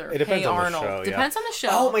 Arthur. It depends Hey on the Arnold. show, yeah. Depends on the show.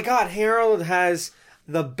 Oh my God, Harold has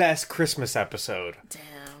the best Christmas episode. Damn.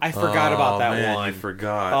 I forgot about that man, one. You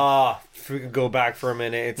forgot. Oh, if we could go back for a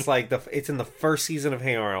minute, it's like it's in the first season of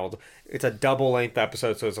Hey Arnold. It's a double length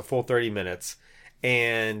episode, so it's a full 30 minutes,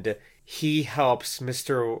 and he helps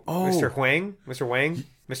Mr. Wang,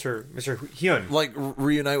 Mr. Hyun Like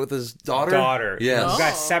reunite with his daughter. Who Yes.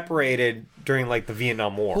 got separated during like the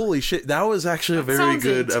Vietnam War. Holy shit, that was actually a very sounds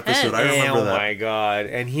good intense. episode. I remember oh that. my God!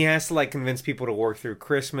 And he has to like convince people to work through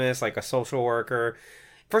Christmas, like a social worker.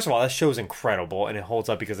 First of all, that show's incredible, and it holds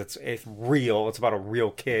up because it's real. It's about a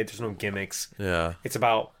real kid. There's no gimmicks. Yeah. It's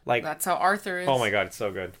about like That's how Arthur is. oh my God, it's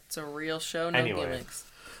so good. It's a real show, no Anyway. gimmicks.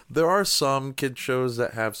 There are some kid shows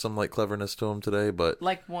that have some like cleverness to them today, but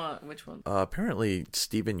Like what? Which one? apparently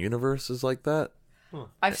Steven Universe is like that,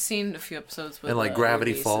 I've seen a few episodes with and like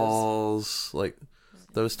Gravity releases. Falls, like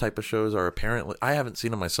those type of shows are apparently. I haven't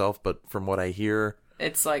seen them myself, but from what I hear,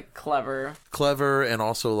 It's like clever. clever and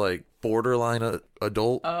also like borderline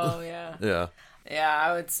adult. Oh yeah. Yeah. Yeah,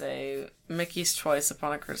 I would say Mickey's Twice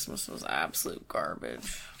Upon a Christmas was absolute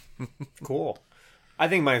garbage. Cool. I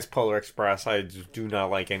think mine's Polar Express. I do not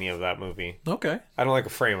like any of that movie. Okay. I don't like a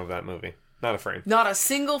frame of that movie. Not a frame. Not a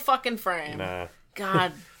single fucking frame. Nah.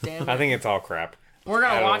 God damn I it. think it's all crap. We're I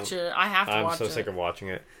gonna don't- watch it. I have to I'm watch so it. sick of watching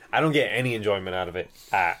it. I don't get any enjoyment out of it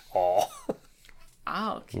at all.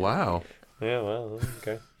 Oh, okay. Wow. Yeah, well,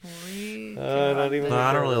 okay. We- Not even. No,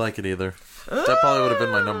 I don't really like it either. That probably would have been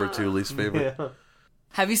my number 2 least favorite. Yeah.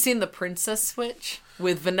 Have you seen The Princess Switch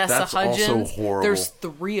with Vanessa That's Hudgens? also horrible. There's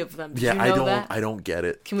 3 of them. Did Yeah, you know that? I don't get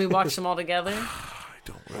it. Can we watch them all together? I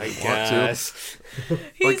don't I really want to. guess.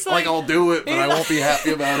 He's Like I'll do it, but I won't be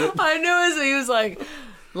happy about it. I knew it. He was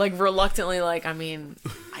like reluctantly, like, I mean,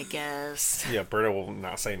 I guess Yeah, Berta will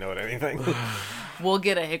not say no to anything. we'll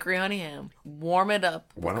get a hickory honey ham, warm it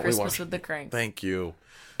up Why with don't we Christmas watch- with the Cranks, Thank you.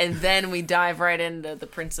 and then we dive right into the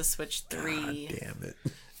Princess Switch 3. Damn it.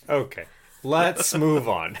 Okay, let's move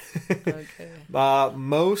on. Okay.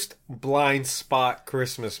 Most blind spot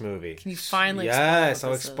Christmas movie. Can you finally Yes, explain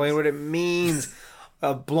I'll what this explain is? what it means.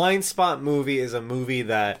 A blind spot movie is a movie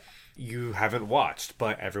that you haven't watched,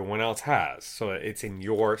 but everyone else has. So it's in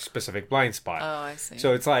your specific blind spot. Oh, I see.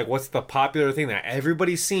 So it's like, what's the popular thing that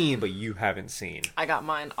everybody's seen, but you haven't seen? I got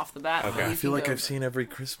mine off the bat. Okay. You I feel can like go I've first. seen every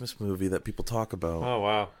Christmas movie that people talk about. Oh,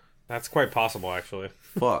 wow. That's quite possible, actually.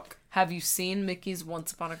 Fuck. Have you seen Mickey's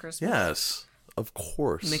Once Upon a Christmas? Yes. Of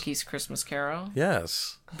course. Mickey's Christmas Carol?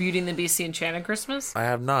 Yes. Beauty and the Beast: The Enchanted Christmas? I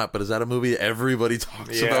have not, but is that a movie everybody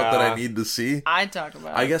talks about that Yeah. I need to see? I'd talk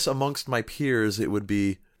about I it. guess amongst my peers, it would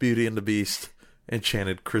be Beauty and the Beast,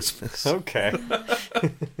 Enchanted Christmas. Okay.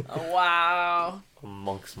 Oh, wow.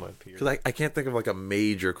 Amongst my peers. Because I can't think of like a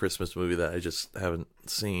major Christmas movie that I just haven't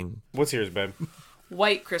seen. What's yours, babe?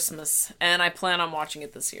 White Christmas, and I plan on watching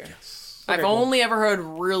it this year. Okay, I've cool. only ever heard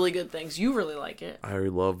really good things. You really like it. I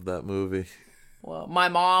love that movie. Well, my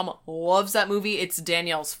mom loves that movie. It's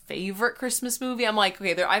Danielle's favorite Christmas movie. I'm like,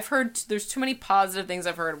 okay, I've heard there's too many positive things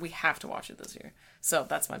I've heard. We have to watch it this year. So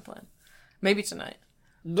that's my plan. Maybe tonight.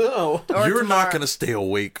 No. Or You're tomorrow. not going to stay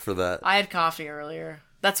awake for that. I had coffee earlier.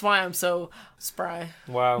 That's why I'm so spry.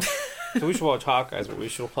 Wow. So we should watch Hawkeye, is what we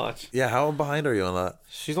should watch. Yeah, how behind are you on that?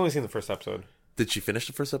 She's only seen the first episode. Did she finish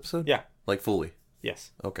the first episode? Yeah. Like fully?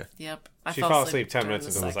 Yes. Okay. Yep. She fell asleep 10 during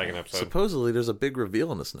minutes into the second episode. Supposedly, there's a big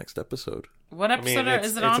reveal in this next episode. What I episode mean,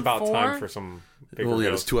 is it on? it's about 4? time for some big Well, yeah,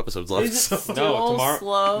 reveals. there's 2 episodes left. Is it so- still No, tomorrow.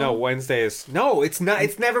 slow? No, Wednesday is. No, it's not.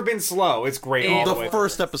 It's never been slow. It's great all the way. The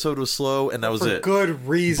first episode was slow, and that was for it. good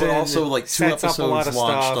reason. But also, It like 2 sets up a lot episodes of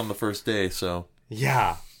launched stuff. on the first day, so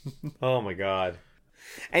Yeah. Oh my god.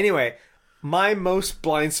 Anyway, my most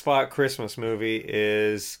blind spot Christmas movie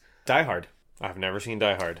is Die Hard. I've never seen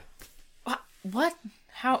Die Hard. What?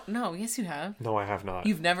 How? No. Yes, you have. No, I have not.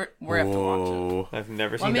 You've never. We have to watch it. Whoa. I've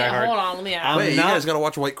never Let seen me Die Hard. hold on. Let me ask. Wait, you not- guys got to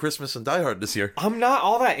watch White Christmas and Die Hard this year. I'm not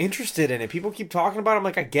all that interested in it. People keep talking about it. I'm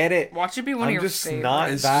like, I get it. Watch it be one I'm of your just favorites.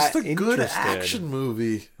 not It's that just a good interested. action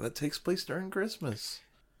movie that takes place during Christmas.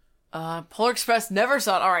 Polar Express never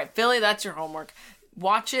saw it. All right, Philly, that's your homework.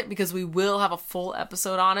 Watch it because we will have a full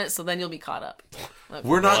episode on it, so then you'll be caught up. Okay.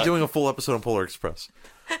 We're not doing a full episode on Polar Express.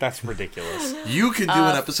 That's ridiculous. You can do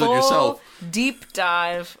an episode Full yourself. deep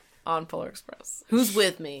dive on Polar Express. Who's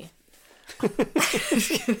with me?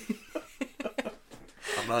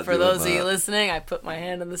 I'm not For doing those of that. you listening, I put my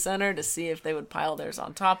hand in the center to see if they would pile theirs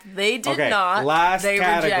on top. They did Okay, not. last they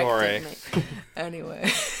category. rejected me. Anyway,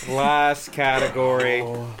 Last category.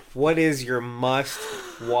 What is your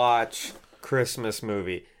must-watch Christmas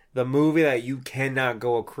movie? The movie that you cannot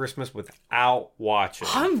go a Christmas without watching.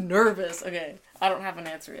 I'm nervous. Okay, I don't have an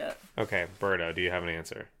answer yet. Okay, Berto, do you have an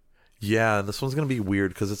answer? Yeah, and this one's gonna be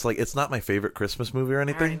weird because it's like it's not my favorite Christmas movie or I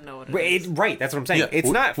anything. already know what it is. Right, that's what I'm saying. Yeah, It's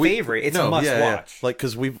not favorite. It's a no, must-watch. yeah. Like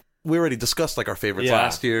because we already discussed like our favorites Yeah.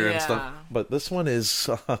 last year and Yeah. stuff. But this one is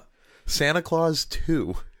Santa Claus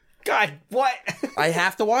 2. God, what? I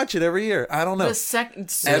have to watch it every year. I don't know. The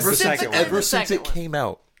second, Ever second since one. since it came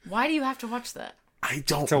out, Why do you have to watch that? I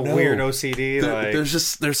don't It's a know. weird OCD.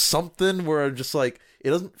 There's something where I'm just like it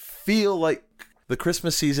doesn't feel like the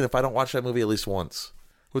Christmas season if I don't watch that movie at least once.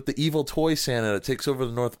 With the evil toy Santa that takes over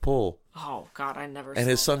the North Pole. Oh God, I never. And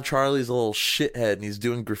his son Charlie's a little shithead and he's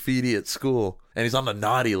doing graffiti at school. And he's on the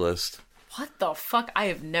naughty list. What the fuck? I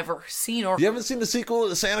have never seen or. You haven't seen the sequel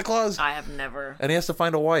to Santa Claus? I have never. And he has to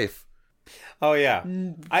find a wife. Oh yeah,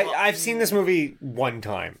 I've seen this movie one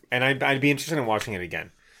time, and I'd be interested in watching it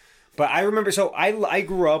again. But I remember, so I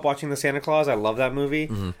grew up watching the Santa Claus. I love that movie.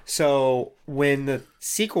 Mm-hmm. So when the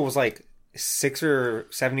sequel was like 6 or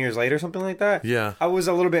 7 years later, something like that. Yeah. I was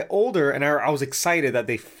a little bit older, and I was excited that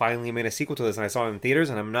they finally made a sequel to this, and I saw it in theaters,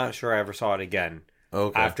 and I'm not sure I ever saw it again.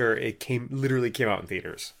 Okay. After it literally came out in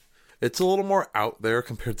theaters. It's a little more out there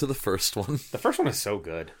compared to the first one. The first one is so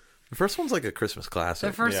good. The first one's like a Christmas classic.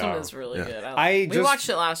 The first Yeah. one is really Yeah. good. We watched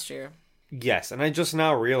it last year. Yes, and I just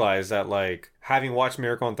now realized that, like, having watched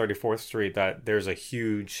Miracle on 34th Street, that there's a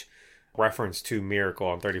huge reference to Miracle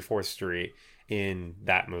on 34th Street in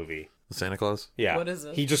that movie. Santa Claus? Yeah. What is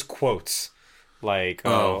it? He just quotes, like,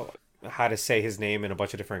 how to say his name in a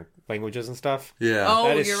bunch of different languages and stuff. Yeah. Oh,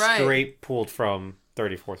 That is you're right. straight pulled from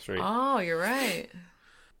 34th Street. Oh, you're right.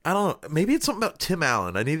 I don't know. Maybe it's something about Tim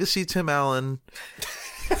Allen. I need to see Tim Allen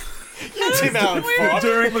Tim Allen fuck.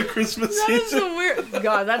 during the Christmas That is season. so weird.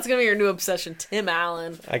 God, that's gonna be your new obsession, Tim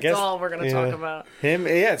Allen. I guess That's all we're gonna talk about. Him,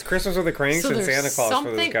 yeah, it's Christmas with the Cranks and there's Santa Claus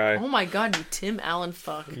for this guy. Oh my God, you Tim Allen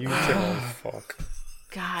fuck. You Tim Allen fuck.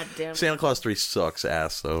 God damn. Santa Claus 3 sucks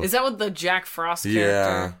ass, though. Is that what the Jack Frost character?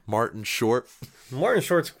 Yeah. Martin Short. Martin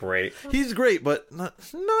Short's great. He's great, but not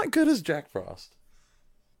good as Jack Frost.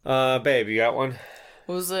 Babe, you got one?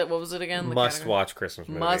 What was it again? The Must category? watch Christmas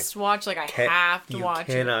movie. Must watch. Like I have to watch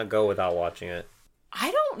You it. cannot go without watching it.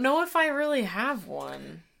 I don't know if I really have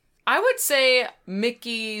one. I would say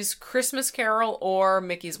Mickey's Christmas Carol or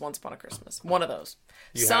Mickey's Once Upon a Christmas. One of those.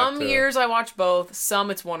 You have Some to. years I watch both.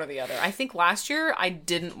 Some it's one or the other. I think last year I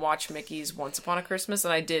didn't watch Mickey's Once Upon a Christmas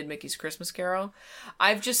and I did Mickey's Christmas Carol.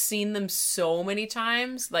 I've just seen them so many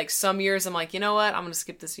times. Like some years I'm like, you know what? I'm going to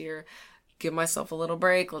skip this year. Give myself a little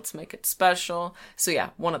break. Let's make it special. So yeah,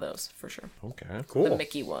 one of those for sure. Okay. Cool. The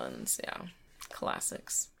Mickey ones. Yeah.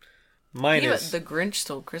 Classics. Mine Even is The Grinch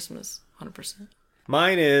Stole Christmas. 100%.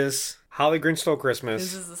 How the Grinch Stole Christmas.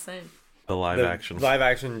 This is the same. The live The action. live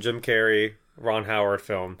action Jim Carrey, Ron Howard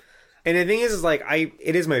film. And the thing is like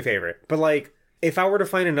it is my favorite. But like if I were to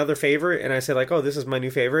find another favorite and I said like, oh, this is my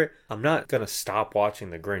new favorite, I'm not gonna stop watching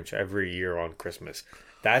The Grinch every year on Christmas.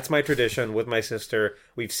 That's my tradition with my sister.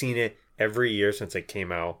 We've seen it every year since it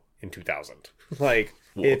came out in 2000. Like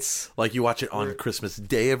It's Like you watch it on Christmas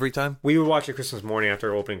Day every time? we would watch it Christmas morning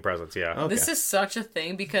after opening presents. Yeah. This is such a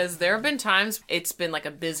thing because there have been times it's been like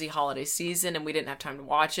a busy holiday season and we didn't have time to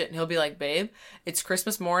watch it. And he'll be like, babe, it's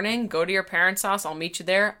Christmas morning. Go to your parents' house. I'll meet you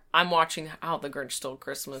there. I'm watching How the Grinch Stole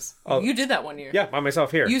Christmas. You did that one year. Yeah, by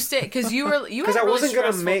myself here. You stayed because you had a I really wasn't gonna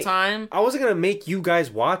stressful make time. I wasn't gonna make you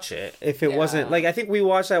guys watch it if it wasn't like I think we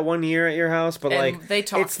watched that one year at your house, but And like they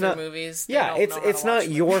talk it's through not movies. They Yeah, don't know how it's to not watch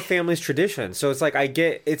your family's tradition, so it's like I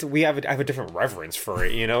have a different reverence for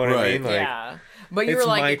it. You know what I Right. mean? Like, yeah. But you it's were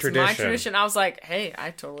like, my it's my tradition. tradition. I was like, hey,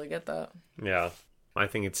 I totally get that. yeah. I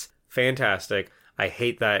think it's fantastic. I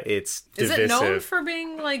hate that it's Is divisive. it known for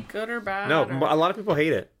being like good or bad? No, or- a lot of people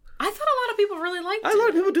hate it. I thought a lot of people really liked it. A lot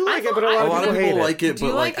of people do like it, but a lot A of lot of hate people it. like it, Do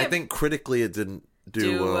you but like like I it? think critically it didn't do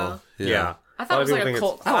Do well. well. Yeah. I thought it was lot like of people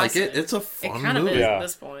a think cult I like classic. it. It's a It fun kind of movie. is Yeah. at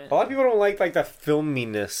this point. A lot of people don't like the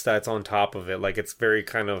filminess that's on top of it. Like it's very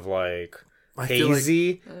kind of like I feel like-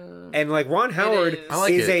 hazy. And like Ron Howard is. I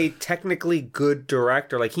like is it. a technically good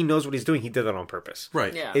director. Like he knows what he's doing. He did that on purpose.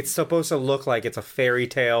 Right. Yeah. It's supposed to look like it's a fairy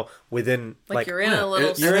tale within like you're in a yeah, little.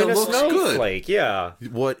 you're you're And in it a looks good. snowflake. Yeah.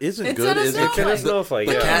 What isn't It's good in a is snowflake. It's in a snowflake.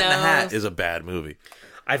 The Yeah. Cat in the No. Hat is a bad movie.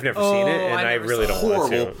 I've never seen it, and I I never really saw don't it.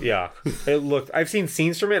 want Horrible. to. Yeah. It looked. I've seen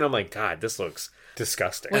scenes from it, and I'm like, God, this looks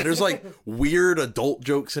disgusting. And there's like weird adult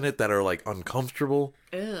jokes in it that are like uncomfortable.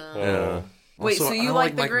 Ew. Yeah. Wait, Also, so you I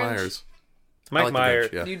like the Mike Grinch? Myers. I Mike like the Myers.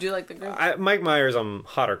 Grinch, yeah. You do like the Grinch? Mike Myers, I'm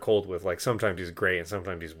hot or cold with. Like sometimes he's great, and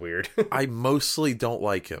sometimes he's weird. I mostly don't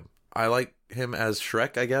like him. I like him as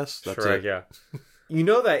Shrek, I guess. That's Shrek, it. yeah. You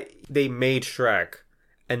know that they made Shrek,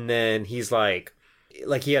 and then he's like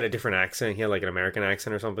he had a different accent. He had like an American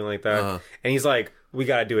accent or something like that. Uh-huh. And he's like, we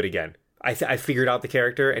got to do it again. I figured out the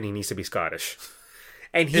character, and he needs to be Scottish.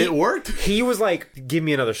 And It worked. He was like, give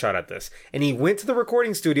me another shot at this. And he went to the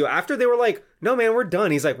recording studio after they were like, no, man, we're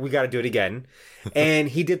done. He's like, we got to do it again. And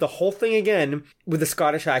he did the whole thing again with a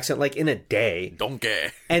Scottish accent, like in a day. Donkey.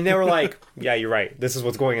 And they were like, yeah, you're right. This is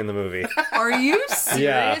what's going in the movie. Are you serious?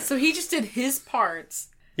 Yeah. So he just did his parts.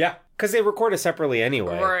 Yeah, because they record it separately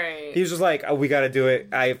anyway. Right. He was just like, oh, we got to do it.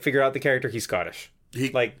 I figured out the character. He's Scottish. He-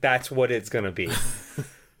 Like, that's what it's going to be.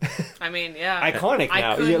 I mean, yeah. Iconic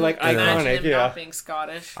now. I couldn't Yeah, like, imagine iconic, him yeah. not being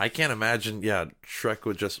Scottish. I can't imagine, Shrek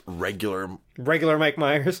with just regular. Regular Mike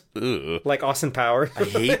Myers. Ugh. Like Austin Powers. I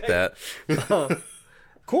hate that.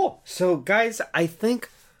 Cool. So, guys, I think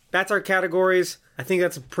that's our categories. I think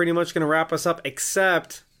that's pretty much going to wrap us up,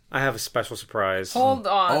 except I have a special surprise. Hold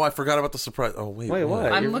on. Oh, I forgot about the surprise. Oh, wait. Wait,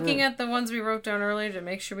 what? I'm You're looking at the ones we wrote down earlier to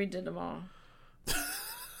make sure we did them all.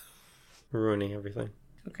 ruining everything.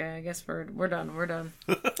 Okay, I guess we're done. We're done.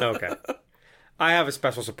 Okay. I have a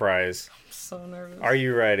special surprise. So nervous. Are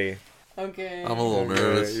you ready? Okay. I'm a little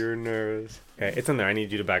nervous. You're nervous. Okay, it's in there. I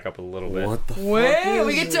need you to back up a little bit. What the fuck? Wait,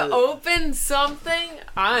 we get to open something?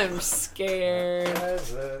 I'm scared.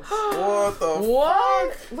 What the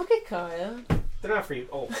What? Look at Kaya. They're not for you.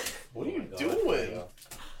 Oh, What are you doing?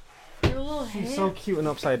 Your little hand. he's so cute and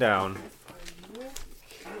upside down.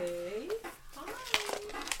 Okay.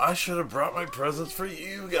 I should have brought my presents for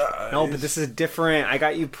you guys. No, but this is different. I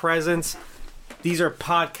got you presents. These are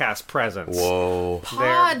podcast presents. Whoa.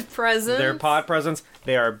 Pod present. They're pod presents.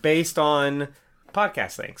 They are based on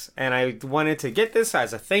podcast things, and I wanted to get this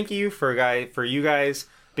as a thank you for you guys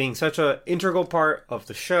being such an integral part of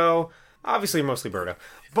the show. Obviously, mostly Berto,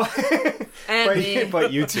 but And me.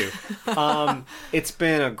 but you too. It's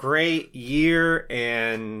been a great year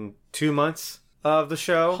and 2 months of the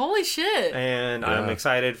show. Holy shit. And I'm Yeah.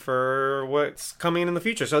 excited for what's coming in the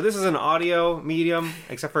future. So this is an audio medium,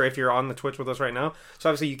 except for if you're on the Twitch with us right now. So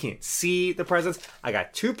obviously you can't see the presents. I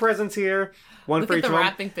got 2 presents here. One Look for at each the one.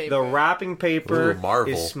 wrapping paper. The wrapping paper Ooh,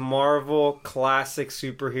 Marvel. is Marvel classic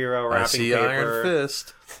superhero wrapping I see paper. Iron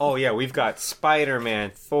Fist. Oh yeah, we've got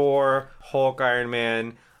Spider-Man, Thor, Hulk, Iron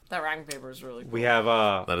Man. That wrapping paper is really cool. We have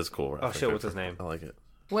That is cool. oh shit, what's his name? I like it.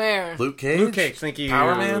 Where? Luke Cage? Luke Cage, thank you.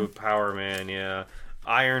 Power Man? Power Man, yeah.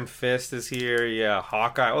 Iron Fist is here, yeah.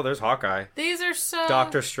 Hawkeye. Oh, there's Hawkeye. These are so...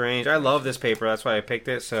 Doctor Strange. I love this paper. That's why I picked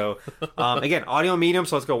it. So, again, audio medium.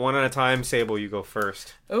 So let's go one at a time. Sable, you go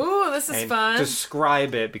first. Ooh, this is And fun.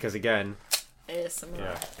 describe it because, again, ASMR.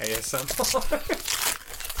 yeah, ASMR.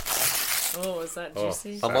 Oh, is that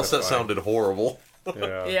juicy? Unless that Satisfying. sounded horrible.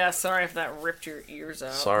 yeah. Yeah, sorry if that ripped your ears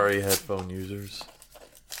out. Sorry, headphone users.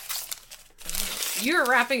 Your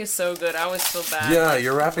rapping is so good. I always feel bad. Yeah,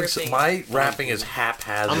 your rapping. ripping. My rapping is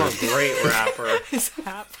haphazard. I'm a great rapper. It's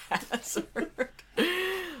haphazard.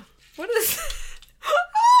 What is...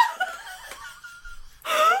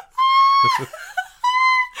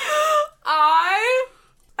 I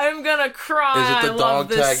am gonna gonna cry. Is it the I love dog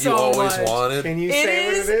this tag so you always much. wanted? Can you It say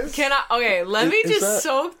is. what it is? Can I? Okay, let me Is just that-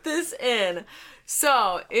 soak this in.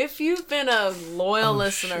 So, if you've been a loyal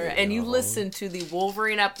listener and you listened to the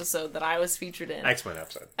Wolverine episode that I was featured in, X-Men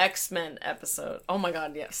episode. X-Men episode. Oh my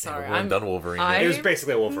god, yes. Sorry, We haven't done Wolverine I- yet. It was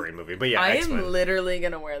basically a Wolverine movie, but yeah, I X-Men. am literally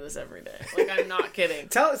gonna wear this every day. Like, I'm not kidding.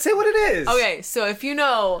 Say what it is. Okay, so if you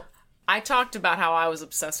know, I talked about how I was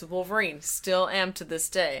obsessed with Wolverine, still am to this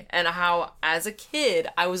day, and how as a kid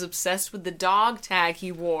I was obsessed with the dog tag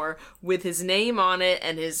he wore with his name on it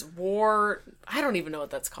and his war. I don't even know what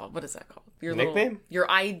that's called. What is that called? Your Nickname? your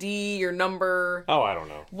ID, your number. Oh, I don't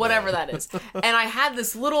know. Whatever that is. And I had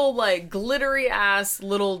this little, like, glittery ass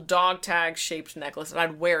little dog tag shaped necklace, and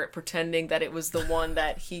I'd wear it pretending that it was the one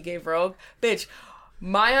that he gave Rogue. Bitch,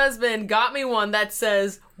 my husband got me one that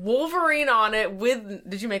says Wolverine on it with.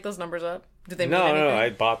 Did you make those numbers up? Did they mean No, anything? I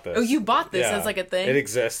bought this. Oh, you bought this Yeah. as like a thing? It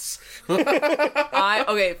exists.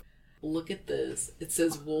 Okay. Look at this. It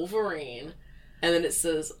says Wolverine, and then it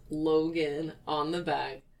says Logan on the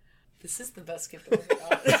bag. This is the best gift I've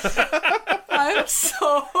ever got. I'm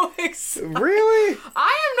so excited. Really?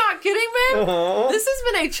 I am not kidding, man. Aw. This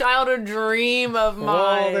has been a childhood dream of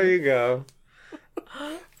mine. Oh, there you go.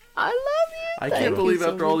 I love you. I Thank can't you believe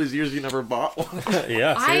so after all these years you never bought one.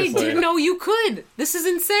 Yeah, I seriously. didn't know you could. This is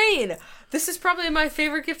insane. This is probably my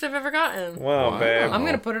favorite gift I've ever gotten. Wow, babe. I'm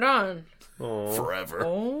gonna put it on. Forever.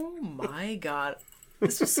 Oh my god.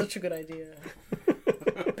 This was such a good idea.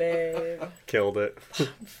 Babe. Killed it.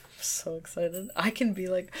 So excited. I can be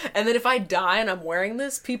like, and then if I die and I'm wearing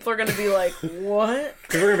this, people are gonna be like, what?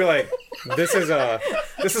 Because we're gonna be like, this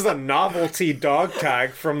is a novelty dog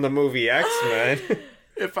tag from the movie X-Men.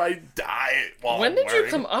 If I die while When I'm did you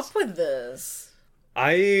wearing- come up with this?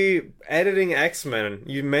 Editing X-Men,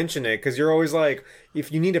 you mentioned it because you're always like, if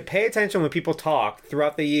you need to pay attention when people talk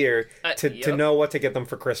throughout the year to Yep. know what to get them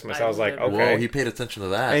for Christmas. I was like, literally- okay. Whoa, he paid attention to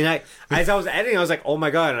that. And as I was editing, I was like, oh my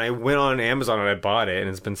god! And I went on Amazon and I bought it, and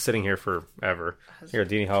it's been sitting here forever. Here,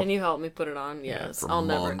 do you need help? Can you help me put it on? Yes. for I'll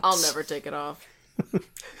months. never take it off.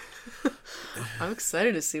 I'm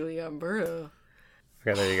excited to see what you got, Berto.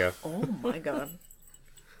 Okay, there you go. Oh my god.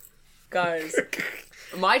 Guys,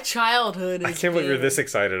 my childhood is I can't believe you're being- this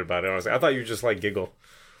excited about it. Honestly, I thought you just like giggle.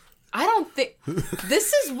 I don't think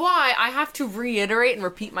this is why I have to reiterate and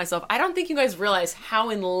repeat myself. I don't think you guys realize how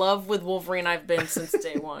in love with Wolverine I've been since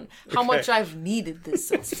day one. How much I've needed this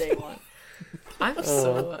since day one. I'm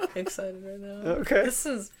so excited right now. Okay. This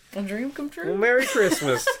is a dream come Well, true. Merry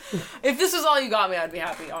Christmas. If this was all you got me, I'd be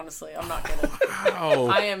happy, honestly. I'm not kidding. Oh,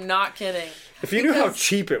 I am not kidding. If you knew how Because-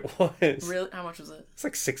 cheap it was, Really? How much was it? it's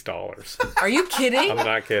like $6. Are you kidding? I'm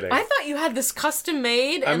not kidding. I thought you had this custom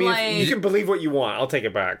made I and mean, like you can believe what you want. I'll take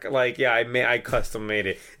it back. Like, yeah, I custom made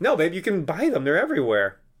it. No, babe, you can buy them. They're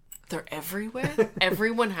everywhere. they're everywhere.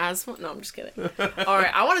 Everyone has one. No, I'm just kidding. All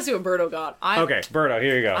right, I want to see what Berto got. Okay, Berto,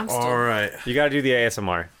 here you go. I'm still. all right. You gotta do the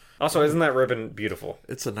ASMR. Also, isn't that ribbon beautiful?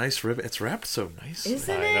 It's a nice ribbon. It's wrapped so nice.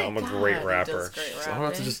 Isn't I it? know, I'm a great God, he rapper. does great So I'm about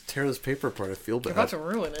to rapping. just tear this paper apart. I feel bad. You're about to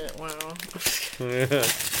ruin it. Wow. All right,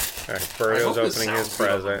 I hope Berto's this opening his sounds good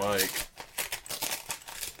on the present. mic.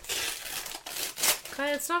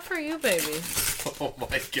 Okay, it's not for you, baby. Oh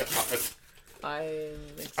my god.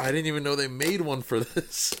 I didn't even know they made one for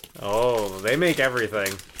this. Oh, they make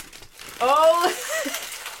everything. Oh.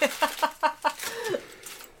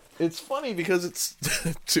 It's funny because it's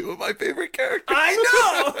two of my favorite characters.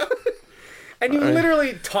 I know! And you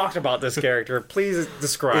literally talked about this character. Please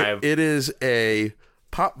describe. It is a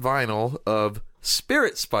pop vinyl of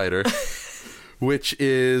Spirit Spider, which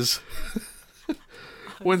is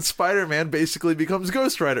when Spider-Man basically becomes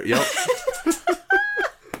Ghost Rider. Yep.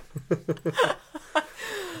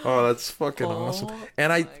 Oh, that's fucking awesome.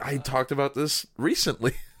 And I talked about this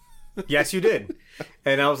recently. Yes, you did.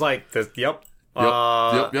 And I was like, yep.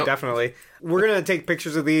 Yep. Definitely. We're going to take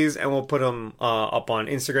pictures of these and we'll put them up on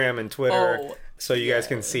Instagram and Twitter Oh, so you guys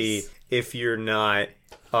can see if you're not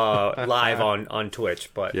live on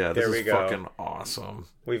Twitch. But Yeah, this there we is go. fucking awesome.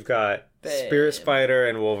 We've got Babe. Spirit Spider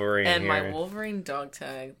and Wolverine And here. my Wolverine dog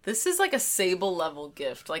tag. This is like a Sable level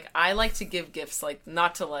gift. Like, I like to give gifts, like,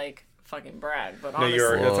 not to, like, fucking brag, but No,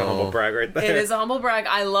 honestly. that's a humble brag right there. It is a humble brag.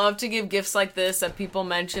 I love to give gifts like this that people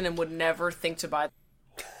mention and would never think to buy.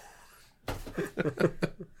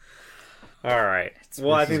 All right.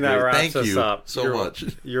 Well, I think that great. wraps Thank us you up. so much.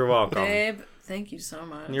 You're welcome. Babe, thank you so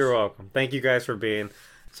much. You're welcome. Thank you guys for being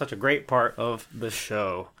such a great part of the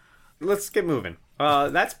show. Let's get moving.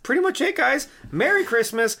 That's pretty much it, guys. Merry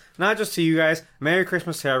Christmas. Not just to you guys. Merry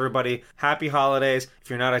Christmas to everybody. Happy holidays. If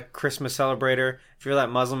you're not a Christmas celebrator, if you're that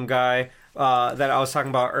Muslim guy that I was talking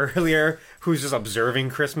about earlier, who's just observing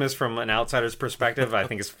Christmas from an outsider's perspective, I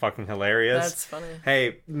think is fucking hilarious. That's funny.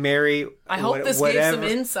 Hey, Mary, I hope this gave some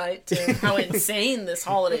insight to how insane this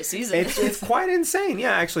holiday season is. It's quite insane,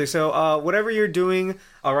 yeah, actually. So, whatever you're doing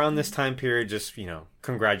around this time period, just,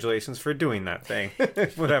 congratulations for doing that thing.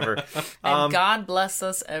 Whatever. And God bless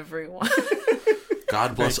us, everyone.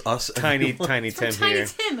 God bless us. Tiny Tim Tiny here.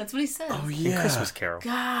 Tim, that's what he says. Oh, yeah. Christmas Carol.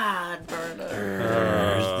 God,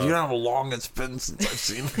 Berta. You know how long it's been since I've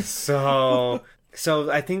seen this. So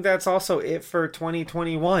I think that's also it for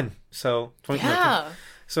 2021. So, Yeah.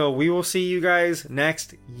 So we will see you guys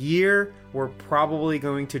next year. We're probably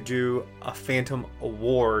going to do a Phantom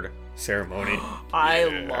Award ceremony I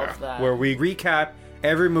love that. where we recap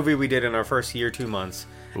every movie we did in our first year, 2 months,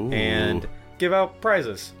 and give out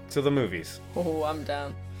prizes to the movies. Oh, I'm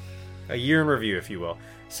down. A year in review, if you will.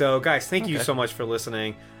 So, guys, thank you so much for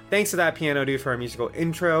listening. Thanks to that piano dude for our musical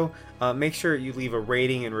intro. Make sure you leave a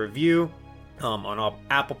rating and review on all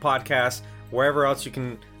Apple Podcasts, wherever else you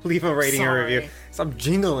can leave a rating or review. Stop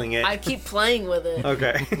jingling it. I keep playing with it.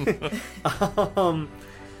 Okay.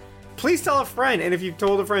 Please tell a friend, and if you've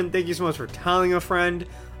told a friend, thank you so much for telling a friend.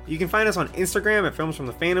 You can find us on Instagram at Films from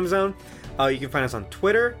the Phantom Zone. You can find us on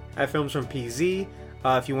Twitter at Films from PZ.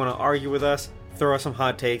 If you want to argue with us, throw us some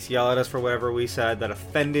hot takes, yell at us for whatever we said that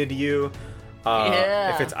offended you.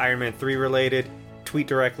 Yeah. If it's Iron Man 3 related, tweet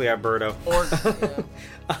directly at Berto.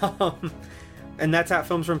 And that's at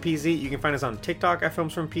Films from PZ. You can find us on TikTok at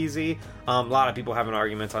Films from PZ. A lot of people having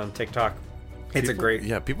arguments on TikTok. It's a great...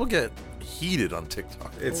 Yeah, people get heated on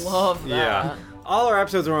TikTok. Love that. Yeah. All our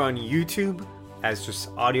episodes are on YouTube as just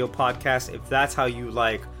audio podcasts. If that's how you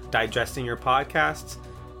like digesting your podcasts,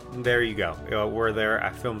 there you go. We're there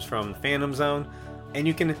at Films from the Phantom Zone. And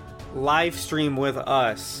you can live stream with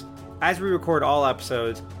us as we record all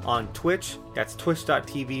episodes on Twitch. That's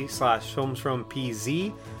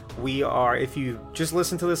twitch.tv/filmsfrompz. We are, if you just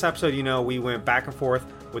listened to this episode, we went back and forth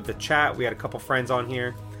with the chat. We had a couple friends on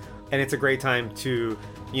here. And it's a great time to,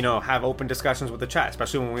 have open discussions with the chat,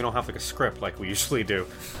 especially when we don't have like a script like we usually do.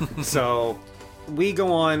 So we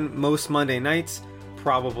go on most Monday nights,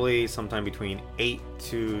 probably sometime between 8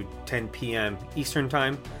 to 10 p.m. Eastern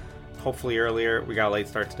time. Hopefully earlier. We got a late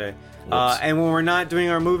start today. And when we're not doing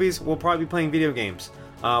our movies, we'll probably be playing video games.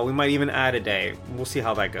 We might even add a day. We'll see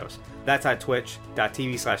how that goes. That's at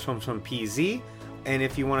twitch.tv/filmsfrompz. And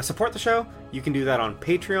if you want to support the show, you can do that on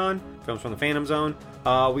Patreon, Films from the Phantom Zone.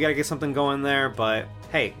 We got to get something going there, but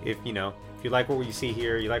hey, if you like what you see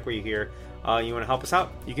here, you like what you hear, you want to help us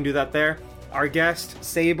out, you can do that there. Our guest,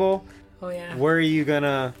 Sable. Oh, yeah. Where do you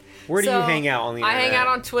hang out on the internet? I hang out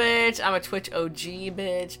on Twitch. I'm a Twitch OG,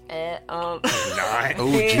 bitch. OG. I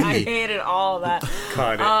hated all of that.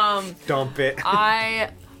 Cut it. Dump it.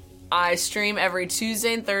 I stream every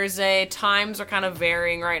Tuesday and Thursday. Times are kind of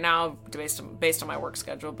varying right now based on my work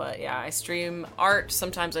schedule. But yeah, I stream art.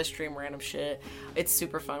 Sometimes I stream random shit. It's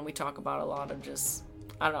super fun. We talk about a lot of just...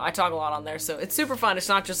 I don't know. I talk a lot on there, so it's super fun. It's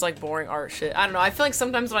not just like boring art shit. I don't know. I feel like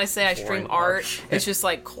sometimes when I say I stream art, it's just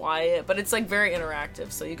like quiet, but it's like very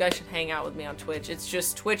interactive. So you guys should hang out with me on Twitch. It's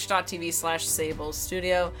just twitch.tv/Sable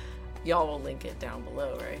Studio. Y'all will link it down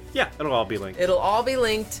below, right? Yeah, it'll all be linked. It'll all be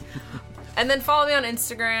linked. And then follow me on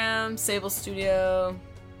Instagram, Sable Studio.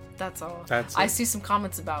 That's all. I see some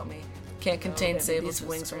comments about me. Can't contain Sable's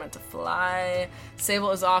wings were meant to fly.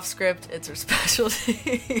 Sable is off script. It's her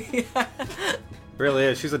specialty. Really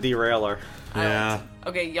is. She's a derailer. Yeah.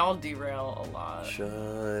 Okay, y'all derail a lot.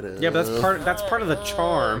 Shut up. Yeah, but that's part of the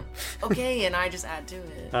charm. Okay, and I just add to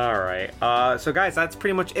it. All right. So guys, that's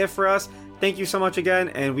pretty much it for us. Thank you so much again,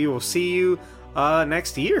 and we will see you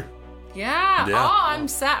next year. Yeah. Yeah. Oh, I'm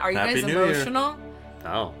sad. Are you Happy guys New Year. emotional?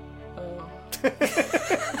 Oh.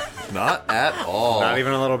 Not at all. Not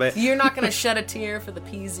even a little bit. You're not gonna shed a tear for the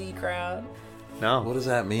PZ crowd. No. What does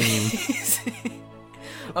that mean?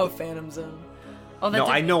 Oh, Phantom Zone. Oh, that No,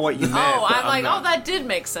 did I know what you meant. Oh, but I'm like, not. oh, that did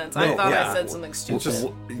make sense. I No, thought yeah. I said something stupid. Just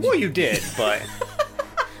Well, you did, but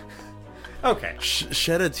okay.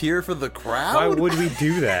 shed a tear for the crowd? Why would we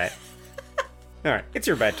do that? All right, it's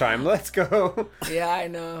your bedtime. Let's go. Yeah, I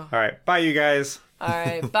know. All right, bye, you guys. All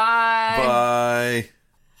right, bye. Bye.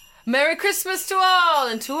 Merry Christmas to all,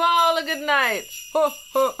 and to all a good night. Ho,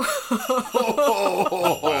 ho.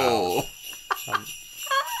 Oh.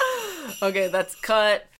 Okay, that's cut.